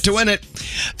be in it to win it.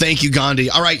 Thank you, Gandhi.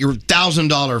 All right, your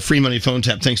 $1,000 free money phone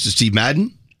tap thanks to Steve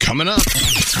Madden. Coming up.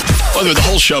 By the way, the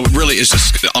whole show really is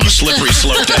just on a slippery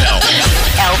slope to hell.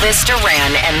 Elvis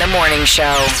Duran and the Morning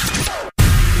Show.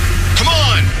 Come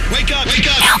on. Wake up.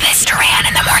 Elvis Duran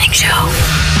and the Morning Show.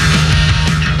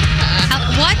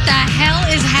 What the hell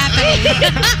is happening?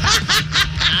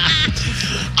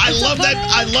 I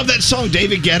love that song.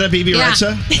 David Guetta, BB Yeah.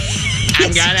 Rexa.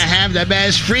 I'm gonna have the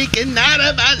best freaking night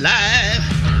of my life.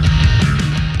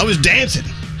 I was dancing.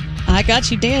 I got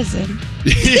you dancing.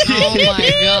 Oh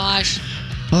my gosh.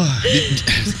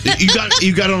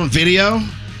 You got it on video?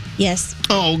 Yes.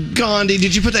 Oh, Gandhi,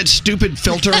 did you put that stupid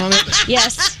filter on it?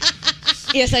 Yes.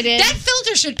 Yes, I did. That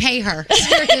filter should pay her.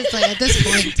 Seriously, at this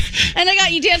point. And I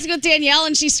got you dancing with Danielle,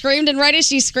 and she screamed, and right as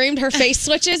she screamed, her face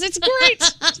switches. It's great.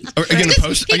 Are you going to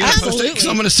post it? Because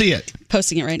I'm going to see it.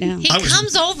 Posting it right now. He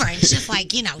comes over and it's just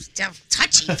like,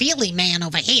 touchy-feely man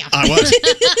over here. I was.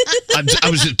 I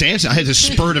was just dancing. I had this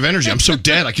spurt of energy. I'm so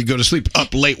dead I could go to sleep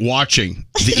up late watching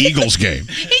the Eagles game.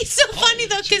 He's so funny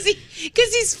though, because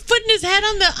he's putting his head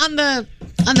on the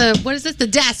what is this? The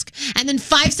desk, and then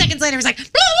 5 seconds later he's like,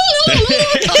 what are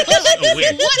you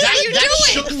doing? That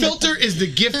shook filter is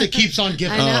the gift that keeps on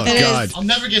giving. I know. Oh, God. I'll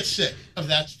never get sick of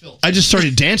that filter. I just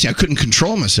started dancing. I couldn't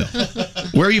control myself.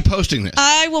 Where are you posting this?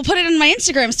 I will put it in my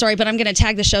Instagram story, but I'm going to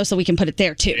tag the show so we can put it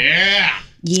there too. Yeah.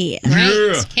 Yeah.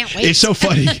 Yeah. Can't wait. It's so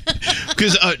funny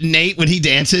because Nate, when he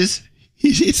dances,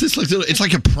 it's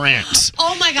like a prance.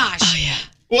 Oh my gosh. Oh yeah.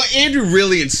 Well, Andrew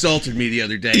really insulted me the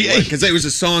other day because there was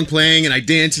a song playing and I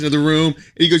danced into the room.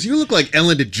 And he goes, "You look like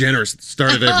Ellen DeGeneres at the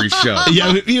start of every show."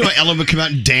 Yeah, Ellen would come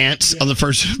out and dance on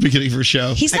the beginning of her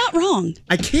show. He's not wrong.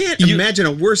 I can't imagine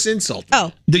a worse insult.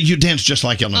 Oh. You dance just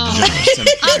like Ellen DeGeneres.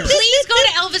 Please go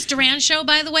to Elvis Duran show,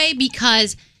 by the way,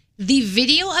 because the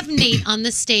video of Nate on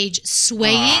the stage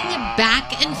swaying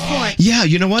back and forth. Yeah,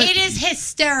 you know what? It is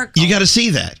hysterical. You got to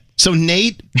see that. So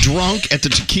Nate drunk at the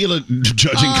tequila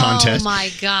judging contest. Oh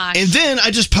my gosh. And then I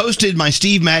just posted my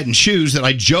Steve Madden shoes that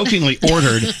I jokingly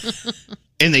ordered.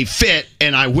 And they fit,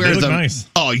 and I wear They look them. nice.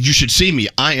 Oh, you should see me.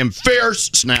 I am fierce.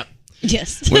 Snap.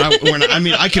 Yes.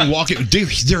 I can walk it. Dude,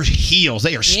 they're heels.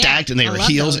 They are stacked and they I are love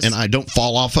heels, those. and I don't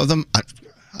fall off of them.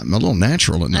 I'm a little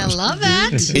natural in those. I love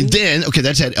that. And then, okay,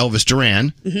 that's at Elvis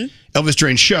Duran. Elvis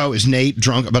Duran show is Nate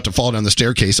drunk, about to fall down the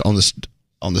staircase on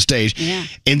the stage. Yeah.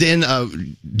 And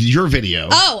then your video.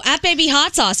 Oh, at Baby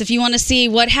Hot Sauce, if you want to see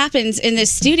what happens in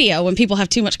this studio when people have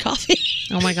too much coffee.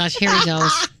 Oh my gosh, here he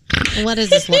goes. What does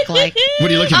this look like? What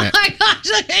are you looking at? Oh my gosh,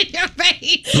 look at your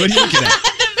face. What are you looking at?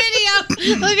 The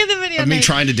video. Look at the video. Of me Nate.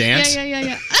 trying to dance?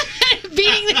 Yeah.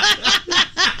 Beating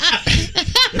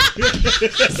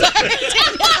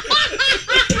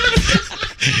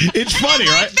It's funny,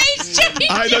 right? face changed.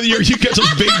 I know you got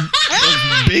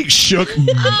those big shook,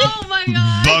 Oh my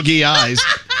god. buggy eyes.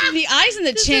 The eyes and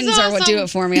the chins are what do it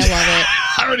for me. I love it.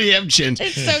 I already have chins.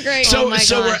 It's so great. So, Oh my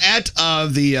so we're gosh. at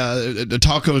the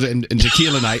tacos and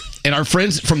tequila night, and our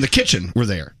friends from the kitchen were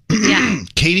there. Yeah.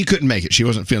 Katie couldn't make it; she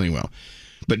wasn't feeling well.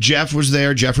 But Jeff was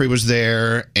there, Jeffrey was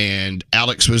there, and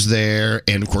Alex was there,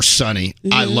 and of course Sunny.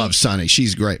 I love Sunny;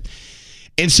 she's great.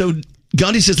 And so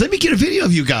Gandhi says, "Let me get a video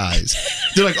of you guys."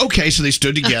 They're like, "Okay." So they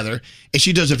stood together, and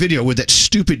she does a video with that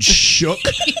stupid shook,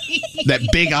 that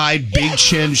big-eyed,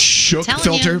 big-chin shook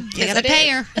filter. You gotta pay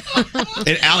her.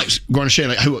 And Alex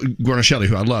Guarnaschelli,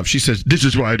 who I love, she says, "This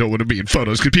is why I don't want to be in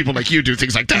photos, because people like you do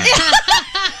things like that."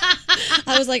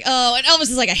 I was like, oh, and Elvis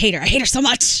is like, I hate her. I hate her so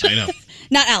much. I know.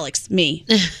 Not Alex, me.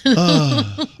 All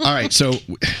right, so,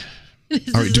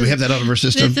 do we have that out of our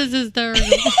system? This is hysterical.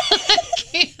 I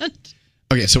can't.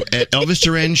 Okay, so at Elvis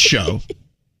Duran show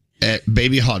at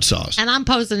Baby Hot Sauce, And I'm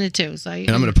posting it too. So and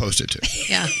I'm going to post it too.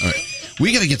 Yeah. All right,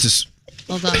 we got to get this.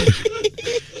 Hold on.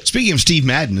 Speaking of Steve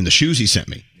Madden and the shoes he sent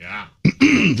me,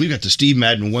 we've got the Steve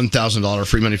Madden $1,000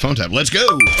 free money phone tap. Let's go.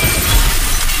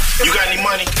 You got any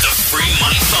money? The free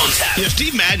money phone tap. You know,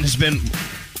 Steve Madden has been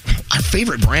our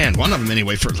favorite brand, one of them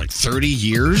anyway, for like 30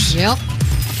 years. Yep.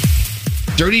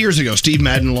 30 years ago, Steve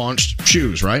Madden launched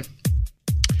shoes, right?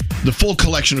 The full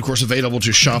collection, of course, available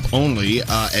to shop only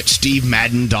at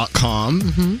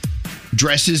stevemadden.com.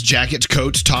 Dresses, jackets,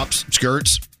 coats, tops,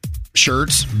 skirts,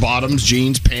 shirts, bottoms,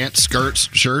 jeans, pants, skirts,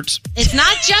 shirts. It's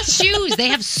not just shoes. They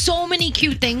have so many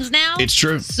cute things now. It's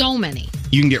true. So many.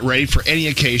 You can get ready for any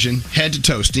occasion, head to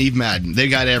toe, Steve Madden. They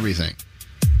got everything.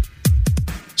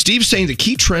 Steve's saying the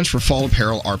key trends for fall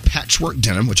apparel are patchwork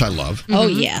denim, which I love. Oh,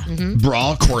 yeah.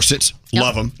 Bra, corsets,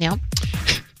 love them. Yep.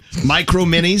 Micro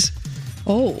minis.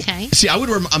 Oh. Okay. See, I would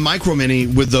wear a micro mini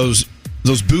with those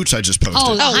boots I just posted.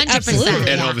 Oh, 100%.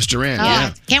 At Yeah. Elvis Duran. Oh,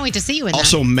 Yeah. Can't wait to see you in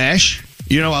Also, mesh.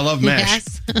 You know, I love that. mesh.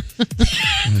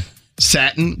 Yes.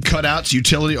 Satin, cutouts,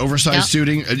 utility, oversized Yep.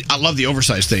 suiting. I love the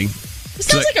oversized thing. This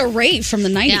sounds like a rave from the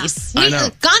 90s. I know.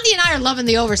 Gandhi and I are loving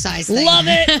the oversized thing. Love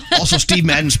it. Also, Steve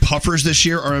Madden's puffers this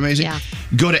year are amazing. Yeah.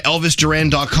 Go to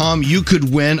ElvisDuran.com. You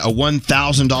could win a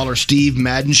 $1,000 Steve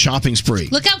Madden shopping spree.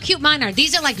 Look how cute mine are.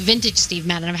 These are like vintage Steve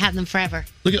Madden. I've had them forever.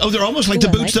 Look at, they're almost like the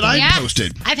boots that I Yes.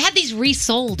 posted. I've had these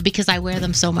resold because I wear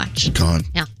them so much. God.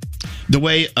 Yeah. The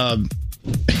way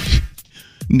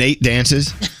Nate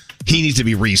dances, he needs to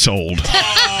be resold.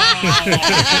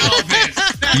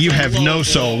 You have no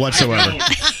soul whatsoever.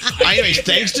 Anyways,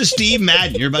 thanks to Steve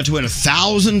Madden, you're about to win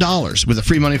 $1,000 with a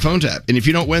free money phone tap. And if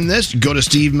you don't win this, go to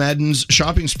Steve Madden's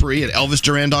shopping spree at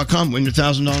ElvisDuran.com. Win your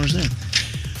 $1,000 there.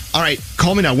 All right,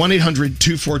 call me now,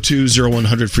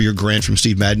 1-800-242-0100 for your grant from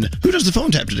Steve Madden. Who does the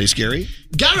phone tap today, Scary?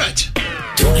 Garrett.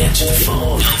 Don't answer the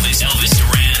phone. Elvis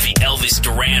Duran, the Elvis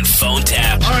Duran phone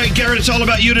tap. All right, Garrett, it's all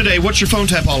about you today. What's your phone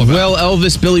tap all about? Well,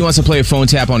 Elvis, Billy wants to play a phone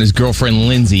tap on his girlfriend,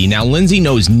 Lindsay. Now, Lindsay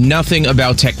knows nothing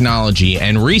about technology,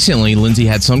 and recently, Lindsay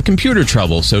had some computer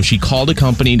trouble, so she called a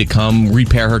company to come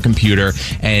repair her computer,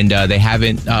 and they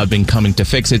haven't been coming to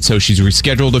fix it, so she's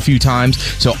rescheduled a few times.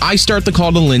 So I start the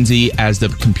call to Lindsay as the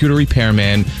computer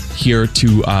repairman here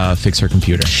to fix her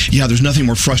computer. Yeah, there's nothing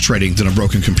more frustrating than a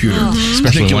broken computer.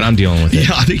 Especially when I'm dealing with it.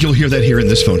 Yeah, I think you'll hear that here in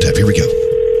this phone tap. Here we go.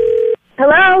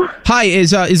 Hello? Hi,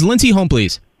 is Lindsay home,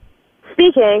 please?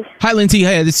 Speaking. Hi, Lindsay.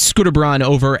 Hey, this is Scooter Braun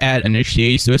over at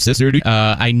Initiate.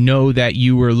 I know that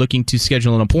you were looking to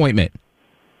schedule an appointment.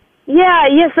 Yeah,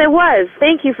 yes, I was.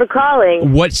 Thank you for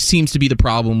calling. What seems to be the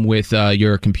problem with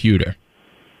your computer?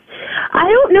 I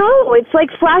don't know. It's like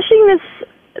flashing this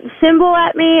symbol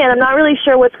at me, and I'm not really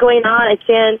sure what's going on.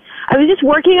 I was just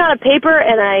working on a paper,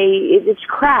 and it's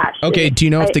crashed. Okay, do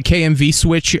you know if the KMV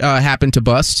switch happened to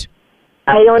bust?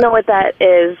 I don't know what that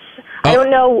is. I don't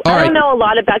know. all I don't right. know a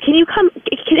lot about. Can you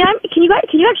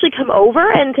actually come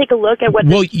over and take a look at what's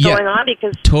going on?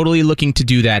 Because Totally looking to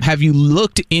do that. Have you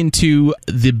looked into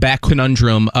the back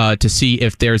conundrum to see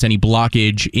if there's any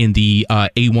blockage in the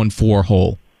A14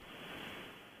 hole?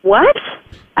 what?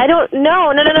 I don't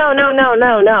know.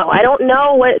 No. I don't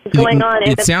know what's going on.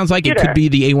 It sounds like it could be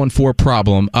the A14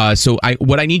 problem.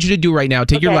 What I need you to do right now,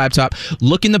 take your laptop,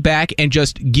 look in the back, and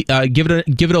just give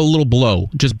it a little blow.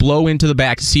 Just blow into the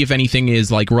back to see if anything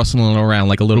is like rustling around,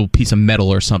 like a little piece of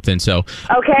metal or something. So.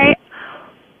 Okay.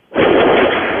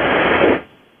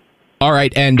 All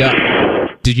right, and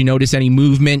did you notice any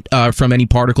movement from any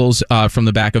particles from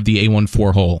the back of the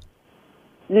A14 hole?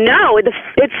 No, it's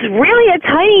really a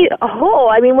tiny hole.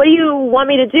 I mean, what do you want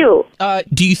me to do?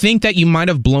 Do you think that you might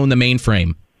have blown the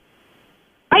mainframe?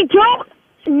 I don't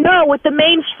know what the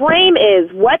main frame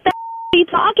is. What the are you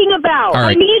talking about? All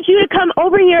right. I need you to come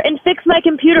over here and fix my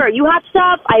computer. You have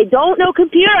stuff. I don't know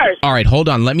computers. All right, hold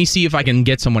on. Let me see if I can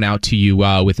get someone out to you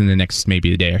within the next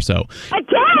maybe a day or so.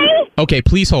 Again? Okay,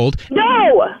 please hold.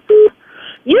 No.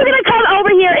 You're going to come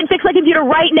over here and fix my computer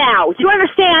right now. Do you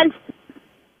understand?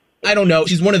 I don't know.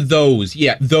 She's one of those.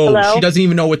 Yeah, those. Hello? She doesn't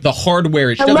even know what the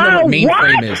hardware is. She doesn't know what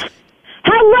mainframe is.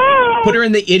 Hello? Put her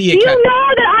in the idiot You category.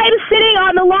 know that I am sitting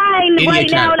on the line Idiot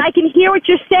right now, category. and I can hear what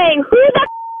you're saying. Who the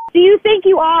do you think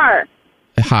you are?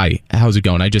 Hi, how's it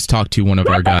going? I just talked to one of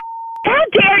our guys. How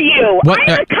dare you? What?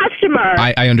 I'm a customer.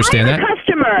 I understand I'm that. a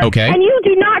customer. Okay. And you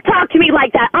do not talk to me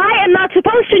like that. I am not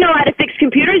supposed to know how to fix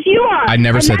computers. You are. I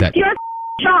never and said that's that. your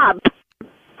job.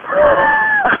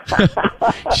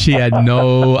 She had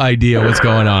no idea what's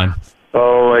going on.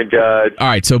 Oh, my God. All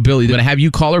right, so Billy, I'm going to have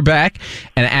you call her back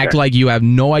and act like you have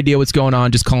no idea what's going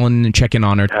on. Just call in and check in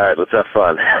on her. All right, let's have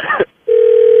fun.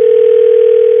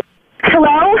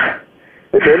 Hello?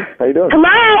 Hey, babe. How you doing?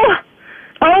 Hello?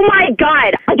 Oh, my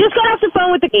God. I just got off the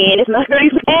phone with the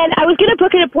and I was going to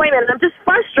book an appointment, and I'm just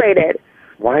frustrated.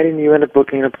 Why didn't you end up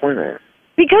booking an appointment?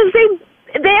 Because they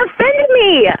offended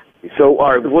me. So,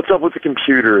 all right, what's up with the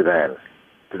computer, then?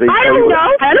 Did they I tell you don't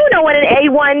know. I don't know what an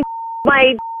A1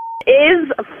 my is.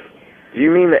 Do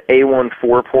you mean the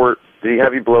A14 port? Did he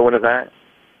have you blow into that?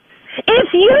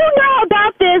 If you know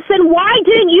about this, then why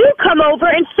didn't you come over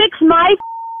and fix my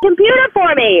computer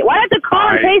for me? Why do I have to call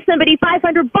and pay somebody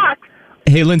 $500?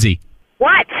 Hey, Lindsay.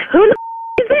 What? Who the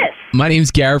is this? My name's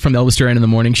Garrett from Elvis Duran in the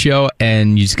Morning Show,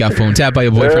 and you just got phone tapped by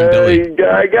your boyfriend, Billy.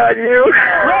 I got you.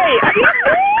 Wait, are you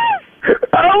serious?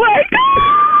 Oh, my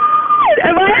God!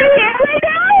 Am I here right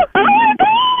now? Oh, my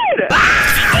God!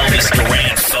 Elvis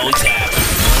Duran phone tap.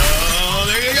 Oh,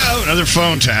 there you go. Another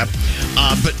phone tap.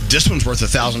 But this one's worth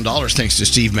 $1,000 thanks to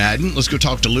Steve Madden. Let's go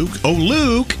talk to Luke. Oh,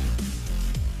 Luke.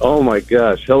 Oh, my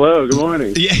gosh. Hello. Good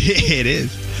morning. Yeah, it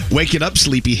is. Wake it up,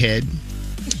 sleepyhead.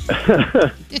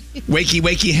 Wakey,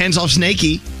 wakey, hands off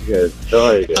snakey. Good. How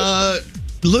are you guys?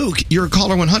 Luke, you're a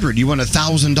caller 100. You won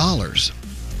 $1,000.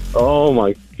 Oh,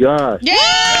 my gosh. Yeah!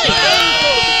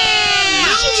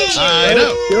 I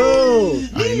know.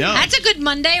 I know. That's a good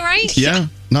Monday, right? Yeah,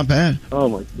 not bad. Oh,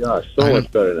 my gosh. So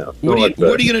much better now. What are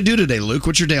you going to do today, Luke?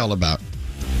 What's your day all about?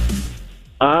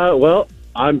 Well,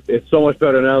 it's so much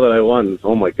better now that I won.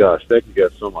 Oh, my gosh. Thank you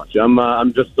guys so much.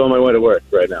 I'm just on my way to work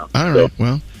right now. All right.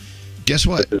 Well, guess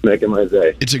what? This is making my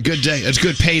day. It's a good day. It's a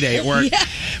good payday at work. Yeah.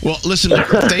 Well, listen,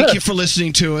 thank you for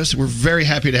listening to us. We're very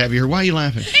happy to have you here. Why are you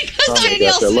laughing? Because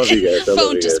Danielle's I love you guys. I love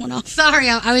phone you just guys. went off. Sorry,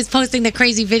 I was posting the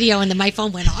crazy video and then my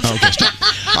phone went off. Okay, stop.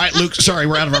 All right, Luke, sorry,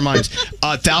 we're out of our minds.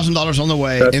 $1,000 on the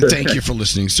way, and thank you for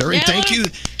listening, sir. And thank you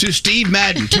to Steve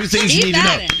Madden. Two things you need to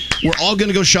know. We're all going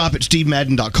to go shop at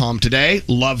stevemadden.com today.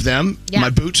 Love them. Yeah.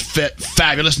 My boots fit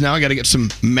fabulous now. I got to get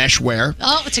some mesh wear.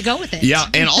 Oh, to go with it. Yeah,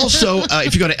 and also,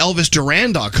 if you go to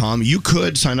elvisduran.com, you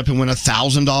could sign up and win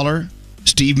 $1,000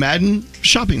 Steve Madden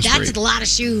shopping spree. That's a lot of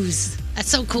shoes. That's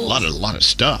so cool. A lot of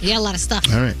stuff. Yeah, a lot of stuff.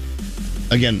 All right.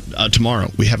 Again,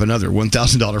 tomorrow we have another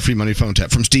 $1,000 free money phone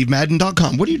tap from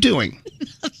stevemadden.com. What are you doing?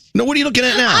 No, what are you looking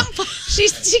at now? She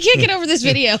can't get over this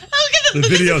video. Look at The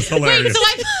video's hilarious. Wait, so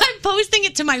I'm posting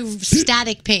it to my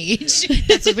static page.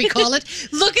 That's what we call it.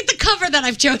 Look at the cover that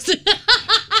I've chosen.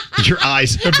 Your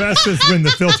eyes. The best is when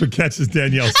the filter catches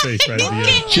Danielle's face right at the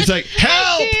end. She's like,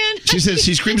 help! She says,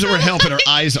 she screams the word help and her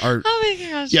eyes are... Oh my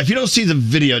gosh. Yeah, if you don't see the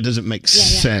video, it doesn't make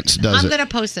sense, does I'm it? going to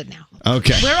post it now.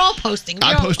 Okay. We're all posting.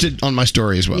 I posted on my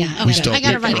story as well. Yeah, okay. I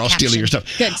gotta write we're a all stealing caption. your stuff.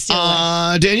 Good,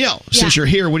 steal Danielle, since you're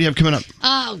here, what do you have coming up?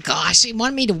 Oh, gosh. He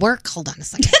wanted me to work. Hold on a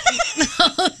second.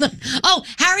 Oh,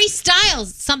 Harry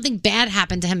Styles. Something bad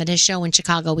happened to him at his show in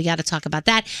Chicago. We got to talk about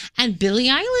that. And Billie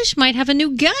Eilish might have a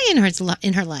new guy in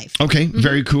her life. Okay,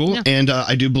 very cool. Yeah. And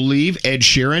I do believe Ed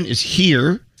Sheeran is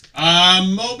here.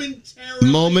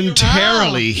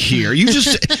 Momentarily here. You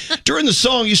just, during the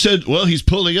song, you said, well, he's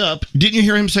pulling up. Didn't you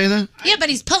hear him say that? Yeah, but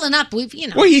he's pulling up.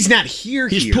 He's not here.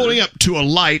 He's pulling up to a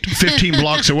light 15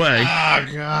 blocks away. Oh,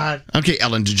 God. Okay,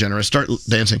 Ellen DeGeneres, start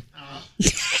dancing.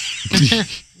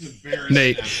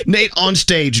 Nate on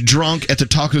stage, drunk at the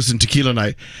tacos and tequila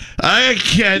night. I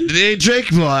can't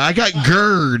drink more. I got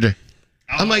GERD.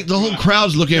 I'm like, the whole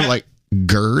crowd's looking at him like,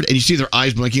 GERD? And you see their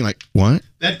eyes blinking like, what?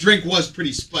 That drink was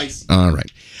pretty spicy. All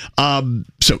right.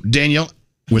 So Danielle,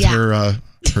 with her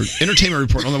entertainment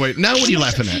report on the way. Now what are you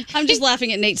laughing at? I'm just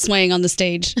laughing at Nate swaying on the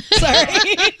stage. Sorry.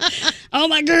 Oh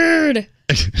my God.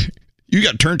 You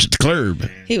got turned at the club.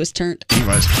 He was turned. He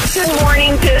was. Good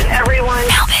morning to everyone.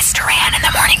 Elvis Duran in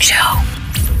the morning show.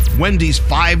 Wendy's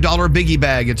 $5 biggie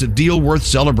bag. It's a deal worth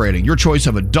celebrating. Your choice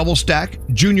of a double stack,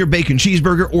 junior bacon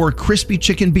cheeseburger, or crispy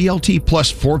chicken BLT,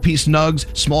 plus 4-piece nugs,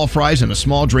 small fries, and a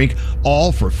small drink,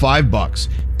 all for $5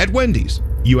 at Wendy's.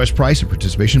 U.S. price and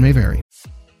participation may vary.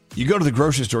 You go to the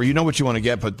grocery store, you know what you want to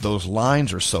get, but those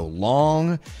lines are so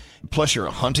long. Plus, you're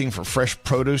hunting for fresh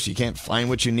produce. You can't find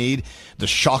what you need. The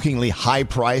shockingly high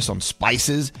price on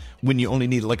spices when you only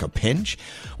need like a pinch.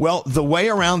 Well, the way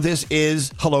around this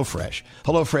is HelloFresh.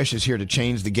 HelloFresh is here to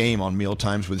change the game on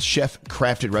mealtimes with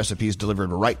chef-crafted recipes delivered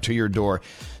right to your door.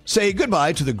 Say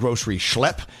goodbye to the grocery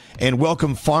schlep and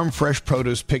welcome farm-fresh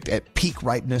produce picked at peak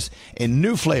ripeness and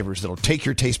new flavors that'll take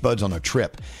your taste buds on a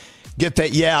trip. Get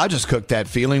that, I just cooked that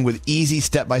feeling with easy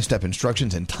step-by-step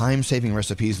instructions and time-saving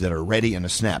recipes that are ready in a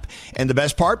snap. And the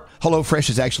best part? HelloFresh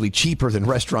is actually cheaper than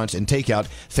restaurants and takeout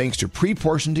thanks to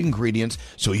pre-portioned ingredients,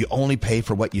 so you only pay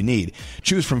for what you need.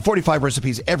 Choose from 45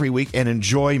 recipes every week and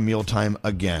enjoy mealtime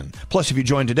again. Plus, if you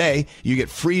join today, you get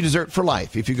free dessert for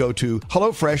life if you go to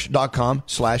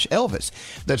HelloFresh.com/Elvis.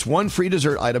 That's one free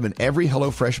dessert item in every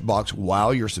HelloFresh box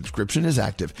while your subscription is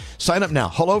active. Sign up now,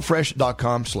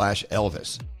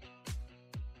 HelloFresh.com/Elvis.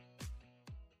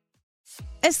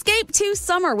 Escape to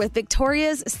summer with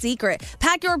Victoria's Secret.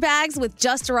 Pack your bags with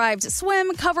just arrived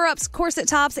swim, cover-ups, corset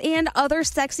tops, and other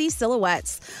sexy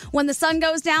silhouettes. When the sun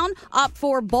goes down, opt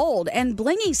for bold and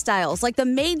blingy styles like the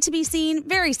made-to-be-seen,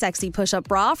 very sexy push-up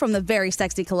bra from the Very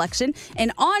Sexy collection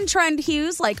and on-trend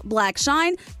hues like black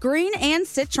shine, green, and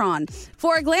citron.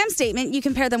 For a glam statement, you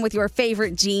can pair them with your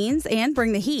favorite jeans and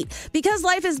bring the heat. Because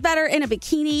life is better in a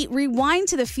bikini, rewind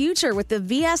to the future with the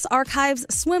VS Archives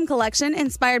swim collection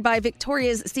inspired by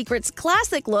Victoria's Secret's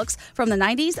classic looks from the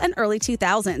 90s and early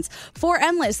 2000s. For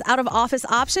endless out-of-office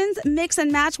options, mix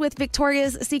and match with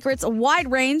Victoria's Secret's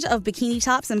wide range of bikini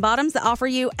tops and bottoms that offer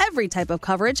you every type of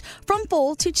coverage, from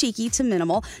full to cheeky to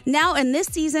minimal, now in this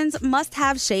season's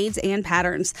must-have shades and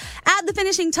patterns. Add the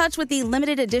finishing touch with the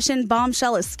limited edition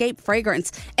Bombshell Escape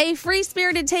fragrance, a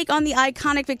free-spirited take on the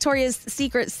iconic Victoria's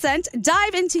Secret scent.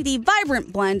 Dive into the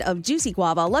vibrant blend of juicy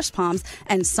guava, lush palms,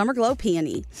 and summer glow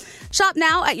peony. Shop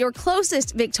now at your closest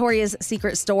Victoria's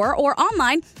Secret store or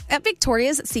online at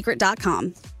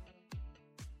victoriassecret.com.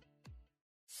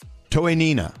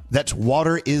 Toenina, that's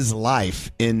water is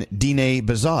life in Diné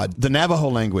Bizad, the Navajo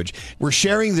language. We're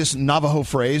sharing this Navajo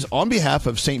phrase on behalf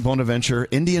of St. Bonaventure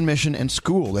Indian Mission and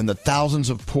School and the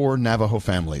thousands of poor Navajo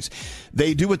families.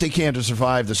 They do what they can to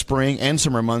survive the spring and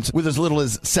summer months with as little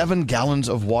as 7 gallons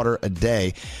of water a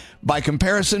day. By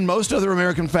comparison, most other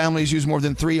American families use more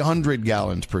than 300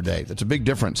 gallons per day. That's a big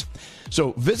difference.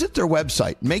 So visit their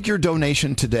website. Make your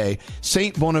donation today,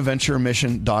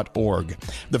 stbonaventuremission.org.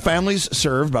 The families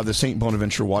served by the St.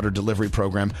 Bonaventure Water Delivery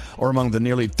Program are among the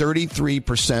nearly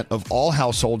 33% of all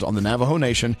households on the Navajo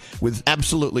Nation with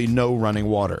absolutely no running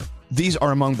water. These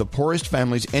are among the poorest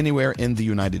families anywhere in the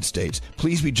United States.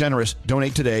 Please be generous.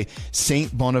 Donate today,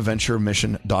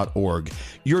 stbonaventuremission.org.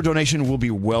 Your donation will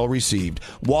be well received.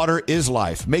 Water is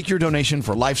life. Make your donation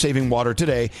for life-saving water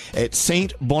today at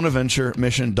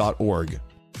stbonaventuremission.org.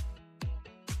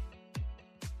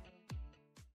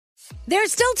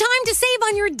 There's still time to save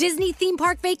on your Disney theme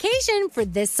park vacation for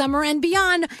this summer and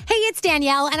beyond. Hey, it's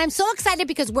Danielle, and I'm so excited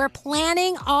because we're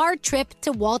planning our trip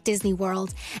to Walt Disney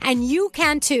World, and you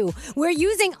can too. We're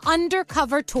using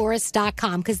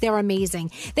undercovertourist.com because they're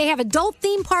amazing. They have adult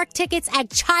theme park tickets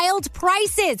at child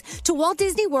prices to Walt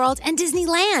Disney World and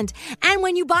Disneyland. And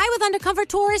when you buy with Undercover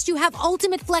Tourist, you have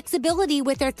ultimate flexibility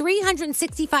with their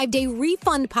 365-day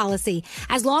refund policy.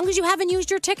 As long as you haven't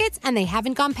used your tickets and they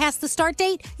haven't gone past the start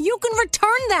date, you can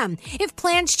return them. If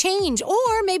plans change,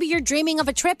 or maybe you're dreaming of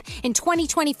a trip in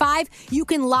 2025, you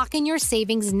can lock in your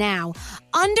savings now.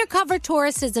 Undercover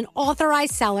Tourist is an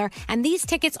authorized seller, and these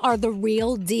tickets are the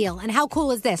real deal. And how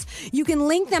cool is this? You can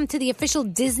link them to the official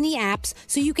Disney apps,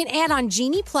 so you can add on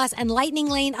Genie Plus and Lightning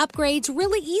Lane upgrades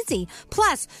really easy.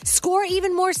 Plus, score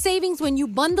even more savings when you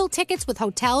bundle tickets with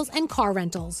hotels and car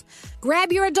rentals.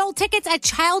 Grab your adult tickets at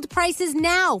child prices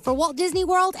now for Walt Disney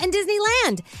World and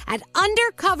Disneyland at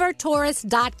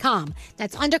undercovertourist.com.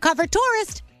 That's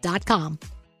undercovertourist.com.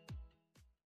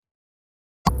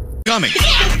 gummy?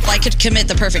 I could commit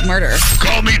the perfect murder.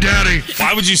 Call me daddy.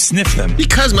 Why would you sniff them?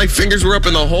 Because my fingers were up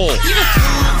in the hole.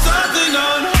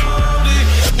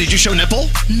 Did you show nipple?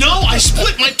 No, I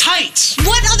split my tights.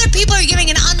 What other people are you giving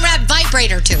an unwrapped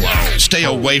vibrator to? Stay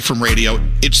away from radio.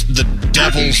 It's the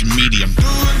devil's medium.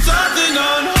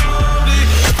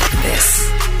 This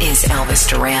is Elvis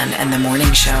Duran and the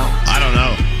Morning Show. I don't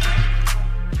know.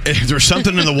 There's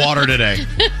something in the water today.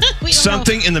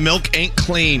 Something in the milk ain't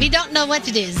clean. We don't know what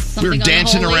it is. We're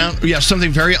dancing around. Yeah,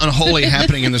 something very unholy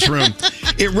happening in this room.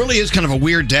 It really is kind of a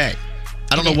weird day.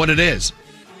 I don't know what it is.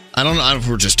 I don't know if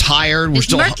we're just tired.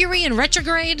 Is Mercury in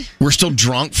retrograde? We're still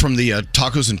drunk from the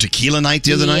tacos and tequila night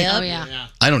the other night. Oh, yeah.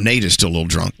 I know Nate is still a little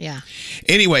drunk. Yeah.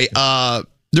 Anyway,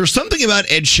 there's something about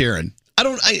Ed Sheeran.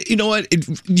 You know what?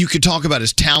 You could talk about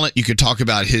his talent. You could talk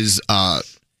about his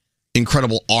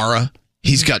incredible aura.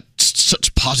 He's got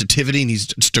such positivity, and he's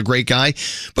just a great guy.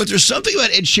 But there's something about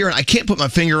Ed Sheeran I can't put my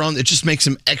finger on that just makes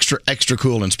him extra, extra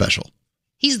cool and special.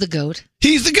 He's the GOAT.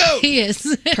 He's the GOAT. He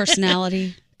is.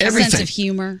 Personality. Everything. Sense of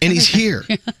humor. And he's here.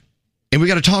 And we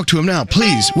got to talk to him now.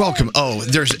 Please welcome. Oh,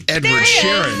 there's Edward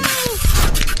Sheeran.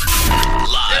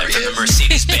 Live from the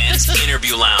Mercedes-Benz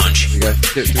Interview Lounge.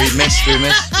 Do we miss?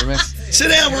 Sit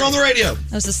down. We're on the radio.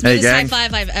 That was the smoothest high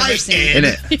five I've ever seen. In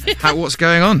it. What's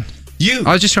going on?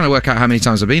 I was just trying to work out how many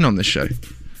times I've been on this show.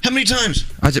 How many times?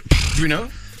 Do you know?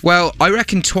 Well, I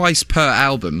reckon twice per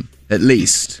album, at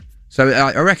least. So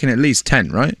I reckon at least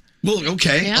 10, right? Well,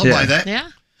 okay. I'll buy that. Yeah.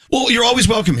 Well, you're always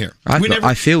welcome here.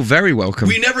 I feel very welcome.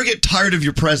 We never get tired of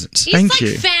your presence. He's Thank like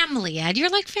you. family, Ed. You're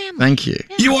like family. Thank you.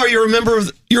 You are. You're a member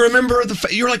of.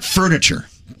 You're like furniture.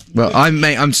 Well,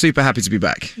 I'm super happy to be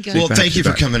back. Good. Well, thank you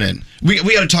for coming in. We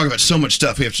got to talk about so much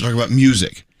stuff. We have to talk about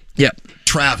music. Yep.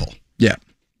 Travel. Yeah.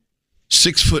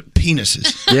 6-foot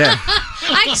penises. Yeah.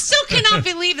 I still cannot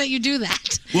believe that you do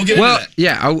that. We'll get into that.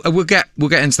 Yeah, we'll get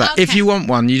into that. Okay. If you want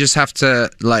one, you just have to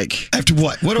Have to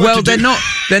what? What do I well, have to do?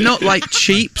 they're not like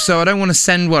cheap, so I don't want to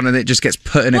send one and it just gets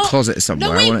put in a closet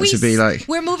somewhere. I want it to be like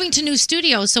we're moving to new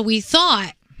studios, so we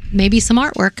thought maybe some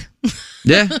artwork.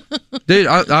 Yeah, dude,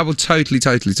 I will totally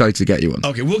get you one.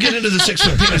 Okay, we'll get into the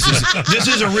 6-foot penises. This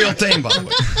is a real thing, by the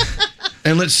way.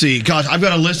 And let's see. Gosh, I've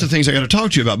got a list of things I got to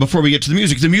talk to you about before we get to the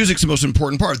music. The music's the most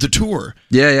important part. The tour.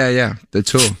 Yeah. The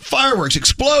tour. Fireworks,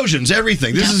 explosions,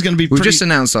 everything. This is going to be We've just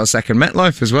announced our second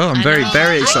MetLife as well. I'm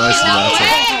very excited about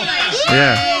it.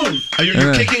 Yeah.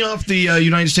 You're kicking off the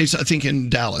United States, I think, in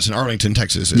Dallas, in Arlington,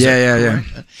 Texas. Yeah.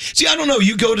 See, I don't know.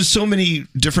 You go to so many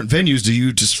different venues. Do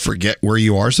you just forget where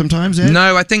you are sometimes, Ed?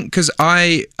 No, I think because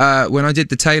when I did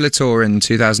the Taylor Tour in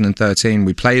 2013,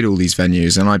 we played all these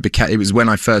venues, and it was when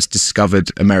I first discovered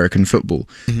American football.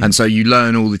 Mm-hmm. And so you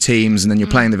learn all the teams, and then you're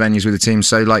playing the venues with the teams.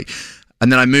 So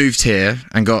and then I moved here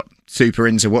and got super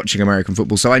into watching American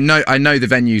football. So I know the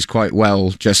venues quite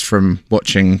well just from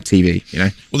watching TV, you know?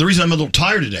 Well, the reason I'm a little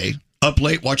tired today, up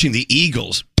late watching the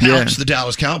Eagles pounce the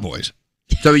Dallas Cowboys.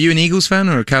 So are you an Eagles fan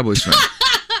or a Cowboys fan?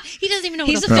 He doesn't even know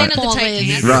He's what a a fan of football the Titans.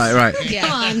 is. Right. Yeah.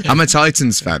 Come on. I'm a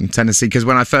Titans fan, Tennessee, because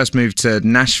when I first moved to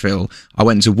Nashville, I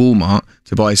went to Walmart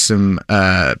to buy some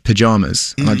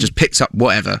pajamas, and I just picked up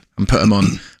whatever and put them on,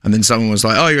 and then someone was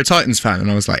like, "Oh, you're a Titans fan,"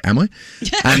 and I was like, "Am I?"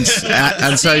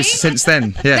 And so since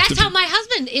then, yeah. That's how my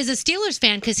husband is a Steelers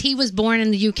fan because he was born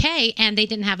in the UK and they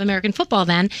didn't have American football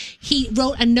then. He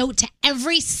wrote a note to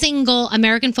every single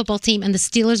American football team, and the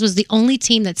Steelers was the only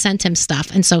team that sent him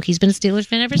stuff, and so he's been a Steelers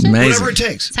fan ever since. Amazing. Whatever it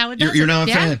takes. That's how it does. You're now a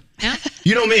fan. Yeah.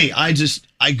 You know me. I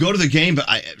go to the game, but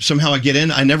somehow I get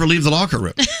in. I never leave the locker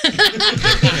room.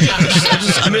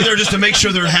 I'm in there just to make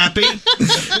sure they're happy.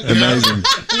 Amazing.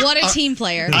 What a team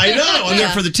player. I know. I'm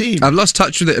there for the team. I've lost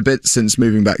touch with it a bit since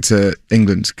moving back to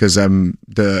England because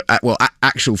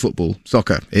actual football,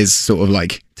 soccer, is sort of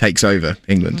like takes over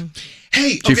England.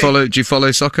 Hey, do you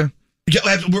follow soccer?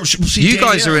 Yeah, we'll see. You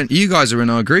guys are in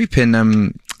our group in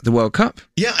the World Cup.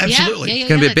 Yeah, absolutely. It's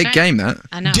going to be a big game, that.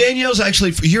 I know. Danielle's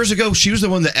actually, years ago, she was the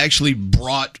one that actually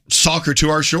brought soccer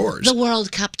to our shores. The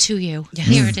World Cup to you. Yes.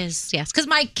 Here it is. Yes, because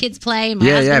my kids play. My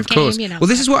Yeah, husband of course. came, you know. Well,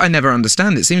 this is what I never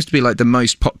understand. It seems to be like the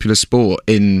most popular sport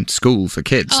in school for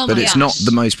kids, Oh but my it's gosh. not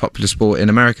the most popular sport in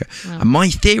America. And my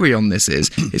theory on this is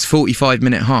it's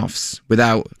 45-minute halves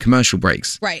without commercial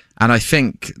breaks. Right. And I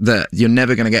think that you're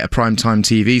never going to get a primetime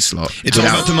TV slot. It's all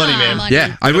about the money, man.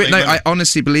 Yeah, I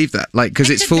honestly believe that. Like, because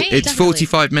it's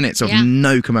 45 minutes of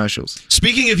no commercials.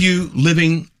 Speaking of you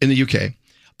living in the UK,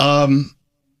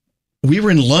 we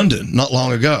were in London not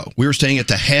long ago. We were staying at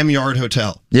the Ham Yard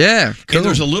Hotel. Yeah, cool. And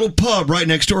there's a little pub right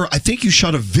next door. I think you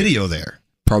shot a video there.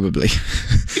 Probably.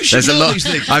 There's a lot.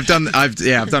 I've done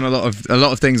a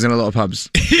lot of things in a lot of pubs.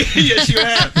 Yes, you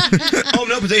have. Oh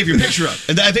no, but they have your picture up,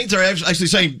 and I think they're actually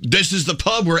saying this is the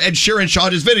pub where Ed Sheeran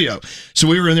shot his video. So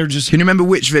we were in there just. Can you remember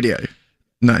which video?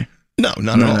 No. No,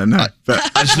 not at all. No. But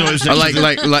I just know his name.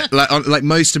 like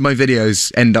most of my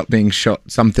videos end up being shot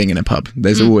something in a pub.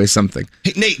 There's always something.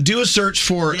 Hey, Nate, do a search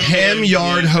for Ham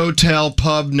Yard Hotel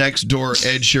Pub Next Door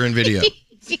Ed Sheeran video.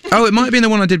 Oh, it might have been the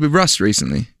one I did with Russ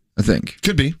recently. I think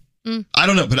could be. I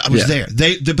don't know, but I was there.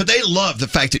 But they love the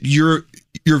fact that your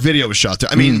video was shot there.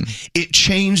 I mean, it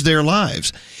changed their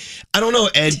lives. I don't know,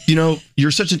 Ed. You know,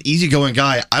 you're such an easygoing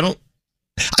guy. I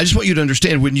just want you to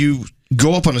understand when you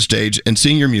go up on a stage and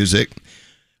sing your music,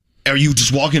 or you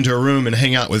just walk into a room and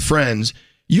hang out with friends,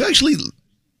 you actually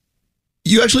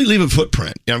leave a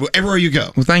footprint. You know, everywhere you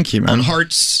go. Well, thank you, man. On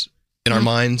hearts, in our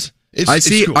minds. I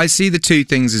see the two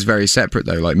things as very separate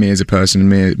though, like me as a person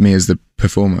and me as the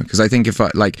performer. Because I think if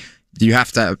you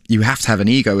have to have an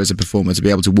ego as a performer to be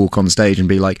able to walk on stage and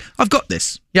be like, I've got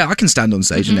this. Yeah, I can stand on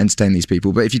stage and entertain these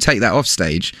people. But if you take that off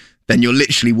stage, then you're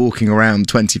literally walking around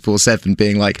 24/7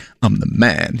 being like, I'm the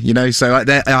man, you know? So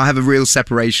I have a real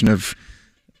separation of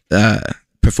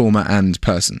performer and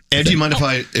person. Ed, do you mind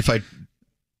if I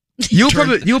You're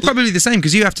probably the same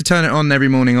because you have to turn it on every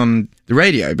morning on the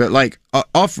radio, but like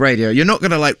off radio, you're not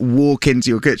going to like walk into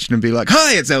your kitchen and be like,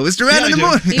 "Hi, it's Elvis Duran in the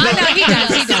morning." He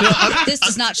does. This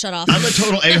does not shut off. I'm a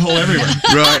total a-hole everywhere.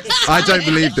 Right. I don't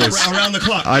believe this. Around the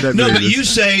clock. I don't No, believe but this. you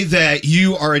say that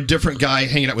you are a different guy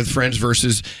hanging out with friends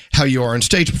versus how you are on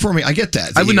stage performing. I get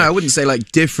that. I wouldn't say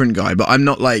like different guy, but I'm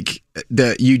not like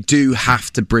that. You do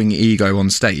have to bring ego on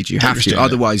stage. You have to,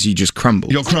 otherwise you just crumble.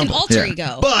 You'll crumble. Like an alter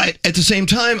ego. But at the same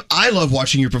time, I love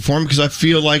watching you perform because I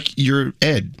feel like you're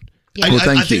Ed. Yeah. I, Well, I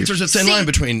thank think you. there's a thin line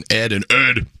between Ed and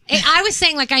Ed. I was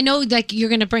saying, like, I know, like, you're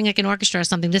going to bring, like, an orchestra or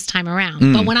something this time around.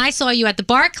 Mm. But when I saw you at the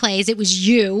Barclays, it was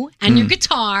you and your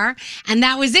guitar, and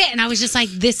that was it. And I was just like,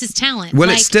 this is talent. Well,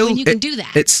 like, it's still when you can do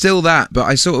that. It's still that, but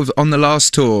I sort of on the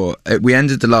last tour, we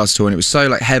ended the last tour, and it was so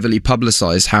like heavily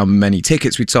publicised how many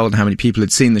tickets we'd sold and how many people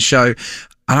had seen the show.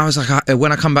 And I was like,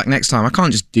 when I come back next time, I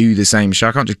can't just do the same show.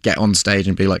 I can't just get on stage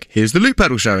and be like, here's the Loop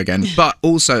Pedal show again. But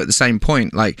also at the same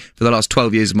point, like for the last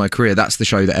 12 years of my career, that's the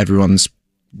show that everyone's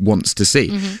wants to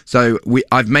see. So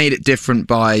I've made it different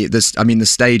by this. I mean, the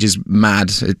stage is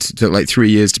mad. It took like 3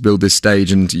 years to build this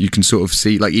stage, and you can sort of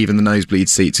see like even the nosebleed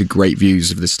seats are great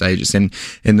views of the stage. It's in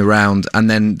the round, and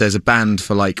then there's a band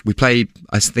for like we played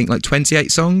I think like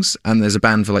 28 songs, and there's a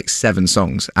band for like 7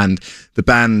 songs, and the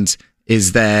band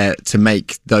is there to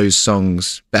make those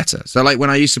songs better. So like when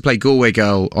I used to play Galway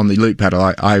Girl on the Loop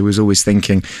Pedal, I was always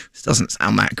thinking, this doesn't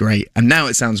sound that great. And now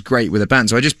it sounds great with a band.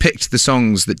 So I just picked the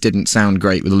songs that didn't sound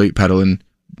great with the Loop Pedal and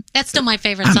That's still my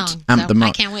favorite song. amped So them up.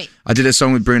 I can't wait. I did a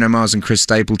song with Bruno Mars and Chris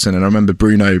Stapleton, and I remember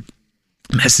Bruno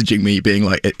messaging me being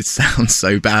like, it sounds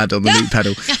so bad on the Loop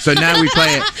Pedal. So now we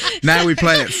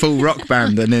play it full rock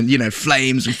band, and then, you know,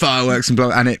 flames and fireworks and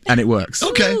blah, and it works.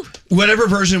 Okay. Whatever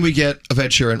version we get of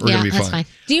Ed Sheeran, we're going to be fine.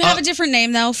 Do you have a different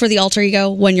name, though, for the alter ego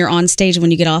when you're on stage and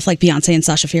when you get off, like Beyonce and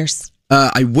Sasha Fierce?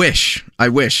 I wish.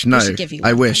 No, should give you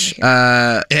I one wish.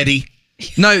 Eddie.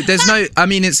 No, there's no. I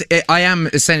mean, I am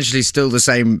essentially still the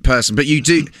same person, but you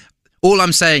do. All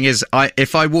I'm saying is,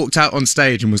 if I walked out on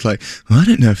stage and was like, well, I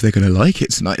don't know if they're going to like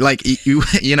it tonight. Like you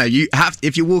know, you have.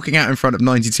 If you're walking out in front of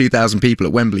 92,000 people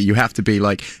at Wembley, you have to be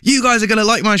like, you guys are going to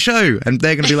like my show, and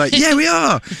they're going to be like, yeah, we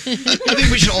are. I think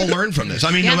we should all learn from this.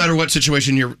 I mean, no matter what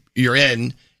situation you're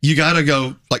in, you got to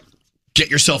go like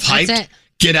get yourself hyped. That's it.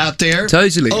 Get out there.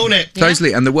 Totally. Own it.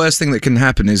 Totally. And the worst thing that can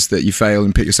happen is that you fail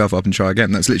and pick yourself up and try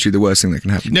again. That's literally the worst thing that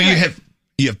can happen. Now you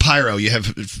have pyro, you have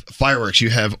fireworks, you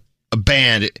have a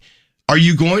band. Are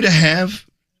you going to have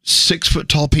 6 foot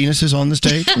tall penises on the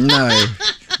stage? No.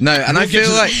 And I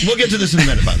feel like we'll get to this in a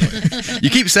minute. By the way,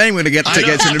 you keep saying we're going to get to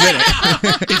it in a minute.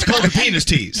 It's called the penis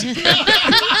tease.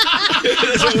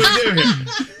 That's what we do here.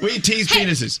 We tease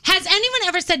penises. Has anyone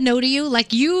ever said no to you?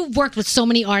 Like, you've worked with so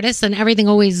many artists and everything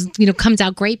always, you know, comes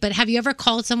out great. But have you ever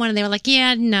called someone and they were like,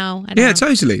 yeah, no, I don't know.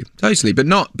 Totally. But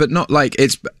not like,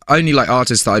 it's only like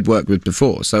artists that I'd worked with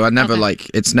before. So I never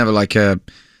it's never like a,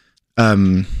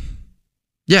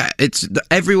 yeah,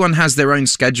 everyone has their own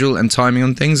schedule and timing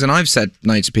on things, and I've said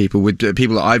no to people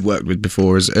that I've worked with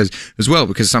before as well,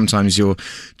 because sometimes you're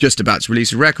just about to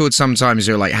release a record, sometimes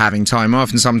you're like having time off,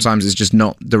 and sometimes it's just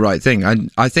not the right thing.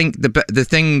 I think the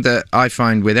thing that I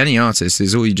find with any artist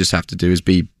is all you just have to do is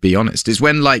be honest. It's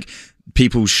when like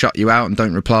people shut you out and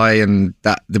don't reply, and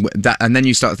that and then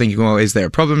you start thinking, well, is there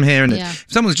a problem here? And if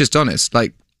someone's just honest,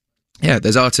 like, Yeah,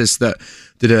 there's artists that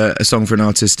did a song for an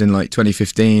artist in like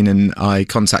 2015, and I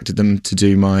contacted them to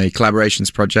do my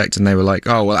collaborations project, and they were like,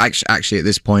 oh, well, actually at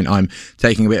this point I'm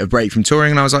taking a bit of break from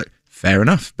touring, and I was like, fair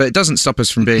enough. But it doesn't stop us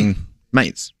from being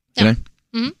mates, you know?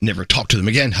 Mm-hmm. Never talk to them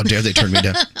again. How dare they turn me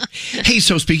down? Hey,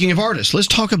 so speaking of artists, let's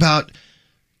talk about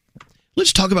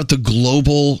the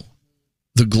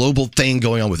global thing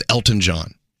going on with Elton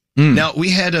John. Now, we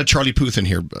had Charlie Puth in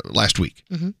here last week.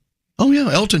 Mm-hmm. Oh,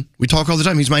 yeah, Elton. We talk all the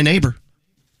time. He's my neighbor.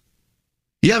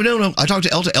 Yeah, no. I talk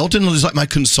to Elton. Elton is like my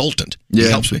consultant. Yeah. He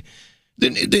helps me.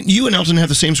 Then you and Elton have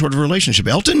the same sort of relationship.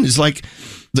 Elton is like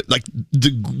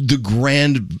the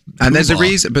grand. And there's a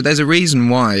reason, but there's a reason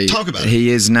why he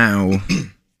is now.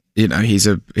 You know, he's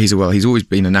always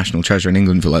been a national treasure in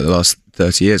England for like the last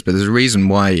 30 years. But there's a reason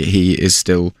why he is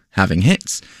still having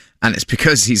hits. And it's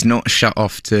because he's not shut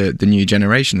off to the new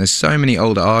generation. There's so many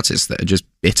older artists that are just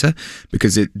bitter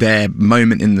because their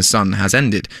moment in the sun has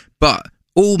ended. But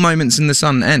all moments in the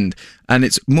sun end. And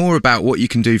it's more about what you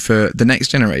can do for the next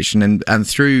generation. And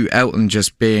through Elton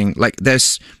just being like,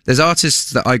 there's artists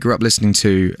that I grew up listening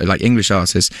to, like English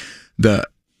artists, that,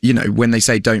 you know, when they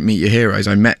say don't meet your heroes,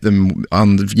 I met them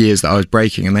on the years that I was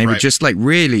breaking, and they were just like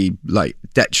really like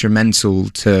detrimental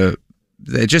to.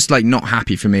 They're just like not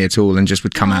happy for me at all, and just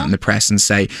would come out in the press and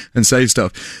say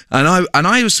stuff. And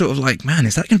I was sort of like, man,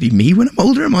 is that going to be me when I'm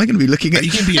older? Am I going to be looking at? You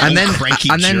can be cranky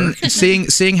and then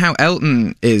seeing how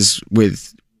Elton is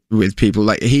with people,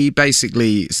 like he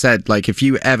basically said, like if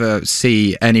you ever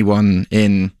see anyone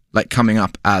in like coming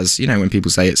up as, you know, when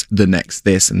people say it's the next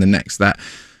this and the next that,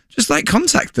 just like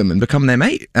contact them and become their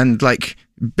mate and like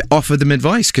offer them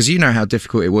advice, because you know how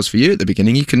difficult it was for you at the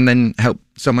beginning. You can then help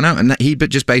someone out, and that he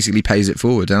just basically pays it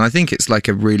forward. And I think it's like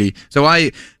a really so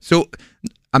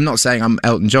I'm not saying I'm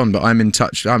Elton John, but I'm in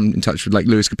touch with like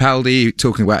Lewis Capaldi,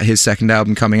 talking about his second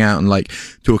album coming out and like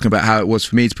talking about how it was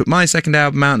for me to put my second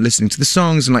album out and listening to the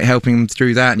songs and like helping him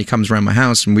through that. And he comes around my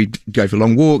house and we go for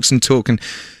long walks and talk. And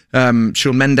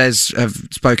Shawn Mendes, have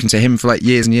spoken to him for like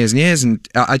years and years and years, and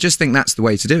I just think that's the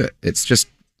way to do it. It's just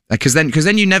because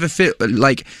then you never feel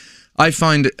like, I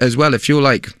find as well, if you're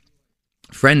like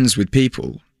friends with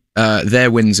people, their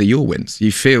wins are your wins.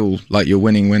 You feel like you're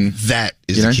winning when that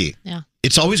is the key. Yeah,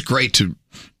 it's always great to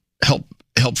help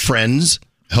friends,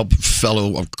 help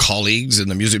fellow colleagues in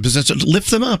the music business, to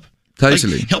lift them up.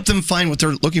 Totally. Like, help them find what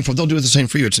they're looking for. They'll do the same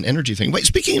for you. It's an energy thing. Wait,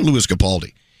 speaking of Lewis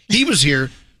Capaldi, he was here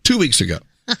 2 weeks ago,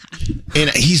 and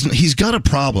he's got a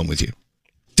problem with you.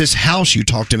 This house you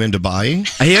talked him into buying.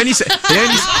 He only said. You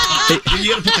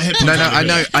gotta put the headphones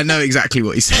on. I know exactly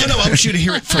what he said. No, I want you to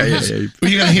hear it from his. Well,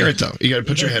 you gotta hear it though. You gotta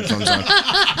put your headphones on.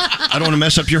 I don't want to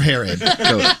mess up your hair, Ed.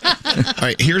 Cool. All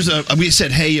right, we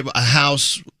said, hey, a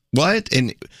house, what?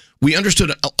 And we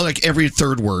understood like every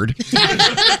third word.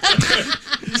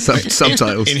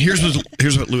 Subtitles. And here's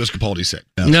what Lewis Capaldi said.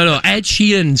 No, Ed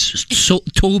Sheeran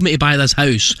told me to buy this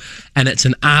house, and it's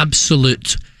an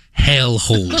absolute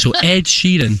hellhole. So Ed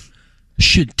Sheeran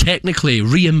should technically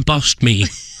reimburse me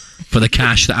for the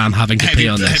cash that I'm having to pay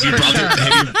on this.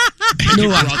 Have you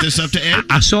brought this up to Ed?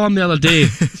 I saw him the other day,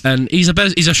 and he's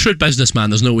a shrewd businessman.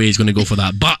 There's no way he's going to go for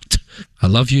that. But I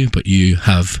love you, but you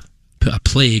have put a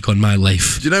plague on my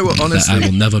life. Do you know what? Honestly, that I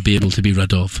will never be able to be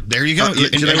rid of. There you go.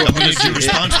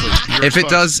 If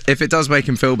it does make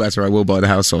him feel better, I will buy the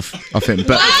house off him.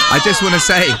 But I just want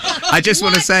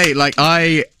to say, like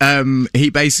he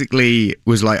basically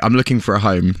was like, I'm looking for a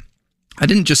home. I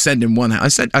didn't just send him one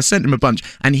house. I sent him a bunch,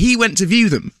 and he went to view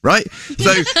them, right?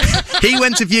 So he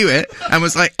went to view it and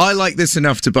was like, I like this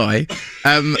enough to buy.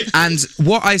 And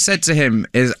what I said to him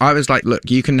is, I was like,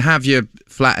 look, you can have your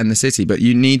flat in the city, but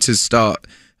you need to start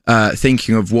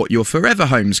thinking of what your forever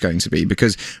home's going to be,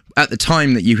 because at the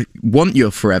time that you want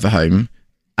your forever home,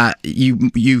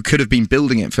 you could have been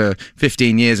building it for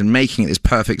 15 years and making it this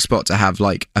perfect spot to have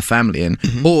like a family in,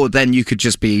 or then you could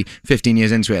just be 15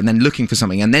 years into it and then looking for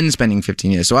something and then spending 15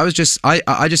 years. So I just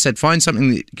said, find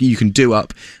something that you can do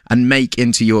up and make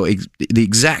into the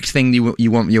exact thing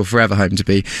you want your forever home to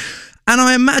be. And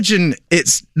I imagine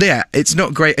it's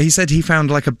not great. He said he found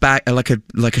like a bag, like a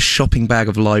shopping bag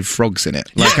of live frogs in it.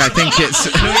 Like I think it's.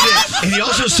 And he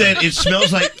also said it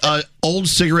smells like old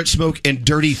cigarette smoke and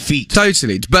dirty feet.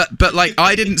 Totally, but like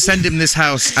I didn't send him this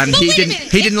house, and he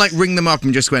didn't like ring them up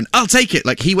and just went, I'll take it.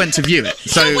 Like he went to view it.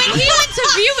 So when he went to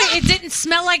view it didn't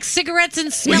smell like cigarettes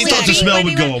and smell. He thought the smell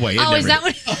would go away. Oh, is that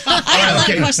what? I have a lot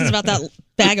of questions about that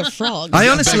bag of frogs. I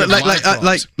honestly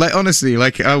honestly,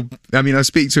 I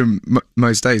speak to him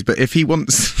most days, but if he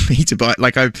wants me to buy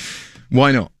it,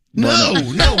 why not? No,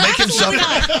 make him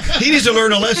suffer. He needs to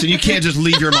learn a lesson. You can't just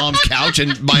leave your mom's couch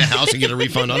and buy a house and get a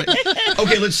refund on it.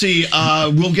 Okay, let's see.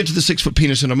 We'll get to the 6-foot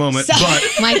penis in a moment. But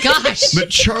my gosh. But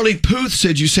Charlie Puth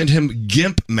said you sent him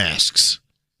GIMP masks.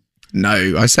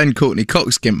 No, I send Courtney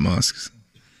Cox GIMP masks.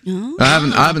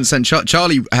 I haven't sent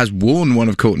Charlie has worn one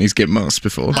of Courtney's GIMP masks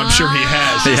before. I'm sure he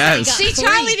has. He has. See,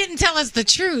 Charlie didn't tell us the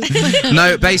truth.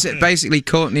 No, basically,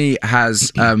 Courtney has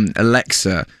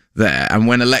Alexa there, and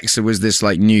when Alexa was this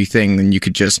like new thing, then you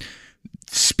could just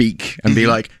speak and be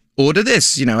like, order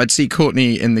this. You know, I'd see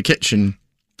Courtney in the kitchen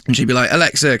and she'd be like,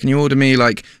 Alexa, can you order me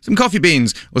like some coffee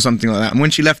beans or something like that? And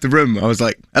when she left the room, I was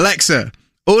like, Alexa,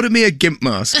 order me a GIMP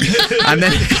mask.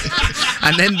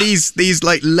 And then these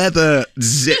like leather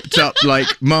zipped up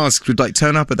like masks would like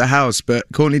turn up at the house, but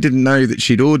Courtney didn't know that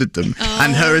she'd ordered them.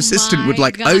 And her assistant would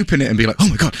like open it and be like, oh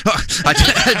my God,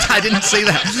 I didn't see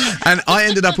that. And I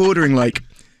ended up ordering like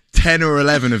 10 or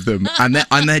 11 of them, and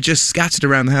they're just scattered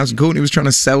around the house. And Courtney was trying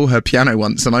to sell her piano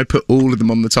once, and I put all of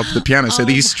them on the top of the piano. So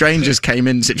these strangers came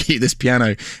in to view this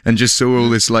piano and just saw all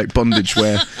this like bondage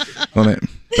wear on it.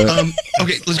 But,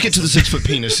 okay, let's get to the 6-foot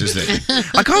penises then.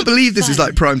 I can't believe this is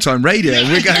like primetime radio.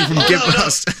 We're going from GIMP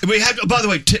masks. We have. By the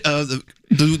way,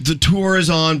 the tour is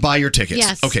on. Buy your tickets.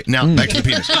 Yes. Okay, now back to the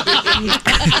penis.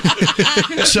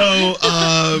 So.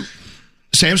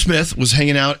 Sam Smith was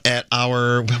hanging out at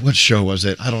what show was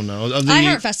it? I don't know.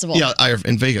 iHeart Festival. Yeah, iHeart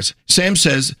in Vegas. Sam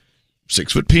says,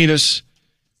 6-foot penis,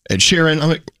 Ed Sheeran. I'm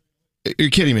like, you're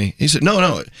kidding me. He said,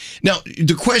 no. Now,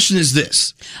 the question is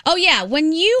this. Oh, yeah.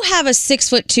 When you have a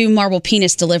 6'2" marble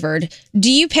penis delivered, do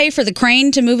you pay for the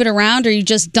crane to move it around, or you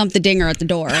just dump the dinger at the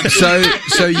door? So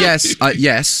yes, I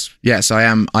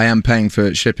am paying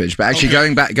for shippage. But actually,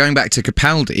 going back to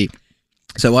Capaldi.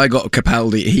 So I got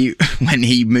Capaldi when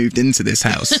he moved into this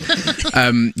house.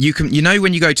 You know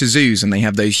when you go to zoos and they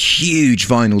have those huge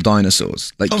vinyl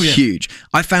dinosaurs, huge.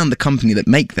 I found the company that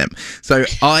make them. So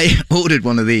I ordered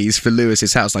one of these for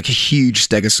Lewis's house, like a huge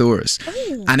Stegosaurus.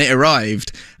 Ooh. And it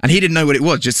arrived, and he didn't know what it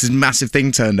was. Just this massive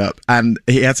thing turned up, and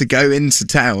he had to go into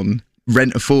town,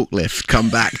 rent a forklift, come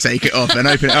back, take it off, and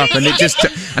open it up, and it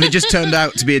just turned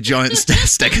out to be a giant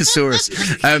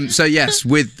Stegosaurus. So yes,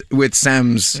 with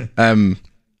Sam's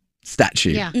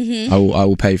statue, I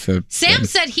will pay for. Sam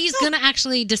said he's going to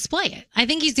actually display it. I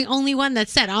think he's the only one that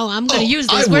said, "Oh, I'm going to use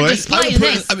this. We're displaying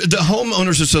this." The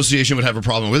homeowners association would have a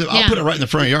problem with it. I'll put it right in the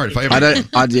front yard if I ever.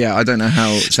 I don't know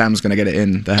how Sam's going to get it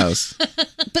in the house.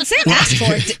 But Sam asked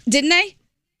for it, didn't they?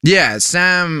 Yeah,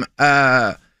 Sam.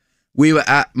 We were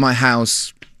at my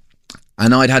house,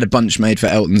 and I'd had a bunch made for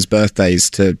Elton's birthdays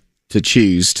to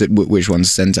choose which ones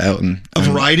to send to Elton. A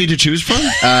variety to choose from?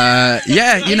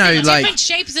 Yeah, you know, like different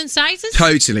shapes and sizes.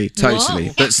 Totally. Whoa.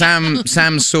 But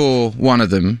Sam saw one of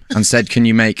them and said, "Can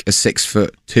you make a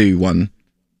 6'2" one?"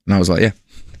 And I was like, "Yeah."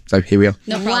 So here we are.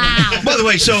 No problem. Wow. By the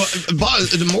way, so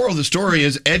the moral of the story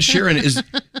is Ed Sheeran is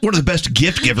one of the best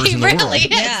gift givers in the world. He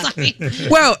really is. Yeah.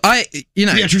 Well, The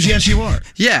answer is yes, you are.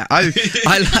 Yeah,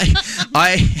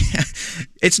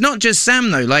 it's not just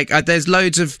Sam though. Like, there's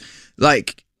loads of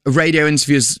like radio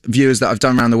viewers that I've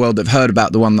done around the world that have heard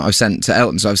about the one that I've sent to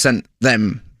Elton. So I've sent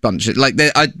them bunch of, like,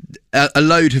 a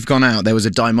load have gone out. There was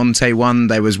a Diamante one.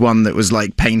 There was one that was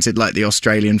like painted like the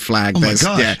Australian flag. Oh my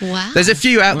gosh. Yeah, wow. There's a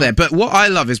few out there. But what I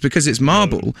love is because it's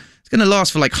marble, it's going to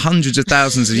last for like hundreds of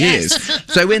thousands of years.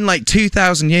 So in like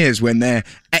 2,000 years, when they're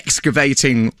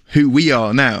excavating who we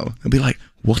are now, they'll be like,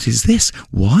 what is this?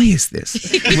 Why is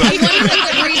this? I wonder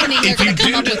what the reasoning they're going to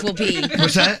come up with will be.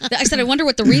 What's that? I said, I wonder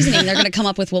what the reasoning they're going to come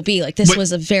up with will be. Like, this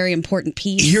was a very important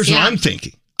piece. Here's what I'm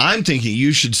thinking. I'm thinking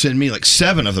you should send me like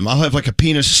 7 of them. I'll have like a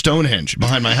penis Stonehenge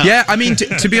behind my house. Yeah, I mean,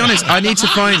 to be honest, I need to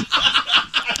find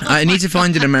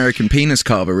an American penis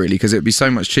carver, really, because it would be so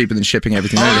much cheaper than shipping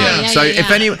everything over here. So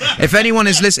if anyone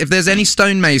is listening, if there's any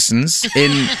stonemasons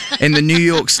in the New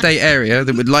York State area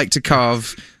that would like to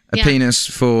carve a penis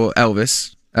for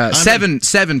Elvis. 7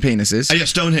 penises. Yeah,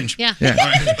 Stonehenge. Yeah. All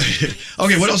right.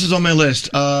 Okay, what else is on my list?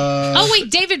 Oh wait,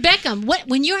 David Beckham.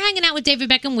 When you're hanging out with David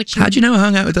Beckham, which how'd you know I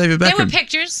hung out with David Beckham? There were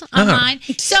pictures online.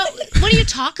 So what do you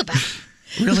talk about?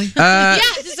 Really? Yeah,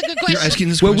 this is a good question. You're asking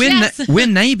this well, question? we're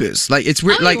neighbours. Like it's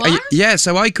like you are? yeah.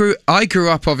 So I grew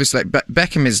up obviously. Like,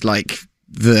 Beckham is like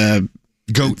the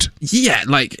GOAT. Yeah,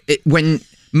 like when.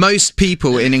 Most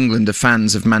people in England are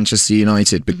fans of Manchester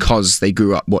United because they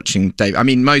grew up watching David. I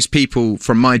mean, most people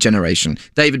from my generation,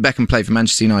 David Beckham played for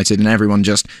Manchester United and everyone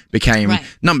just became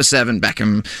number 7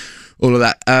 Beckham, all of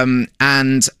that.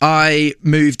 And I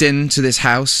moved into this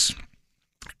house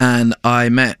and I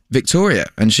met Victoria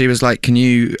and she was like, can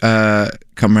you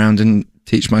come around and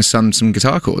teach my son some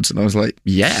guitar chords? And I was like,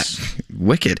 yeah,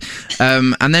 wicked.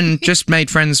 And then just made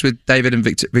friends with David and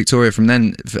Victoria from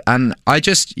then. And I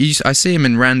see him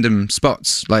in random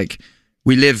spots. Like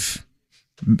we live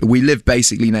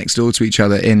basically next door to each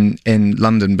other in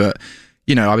London, but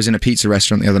you know, I was in a pizza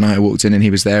restaurant the other night. I walked in and he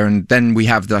was there, and then we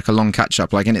have like a long catch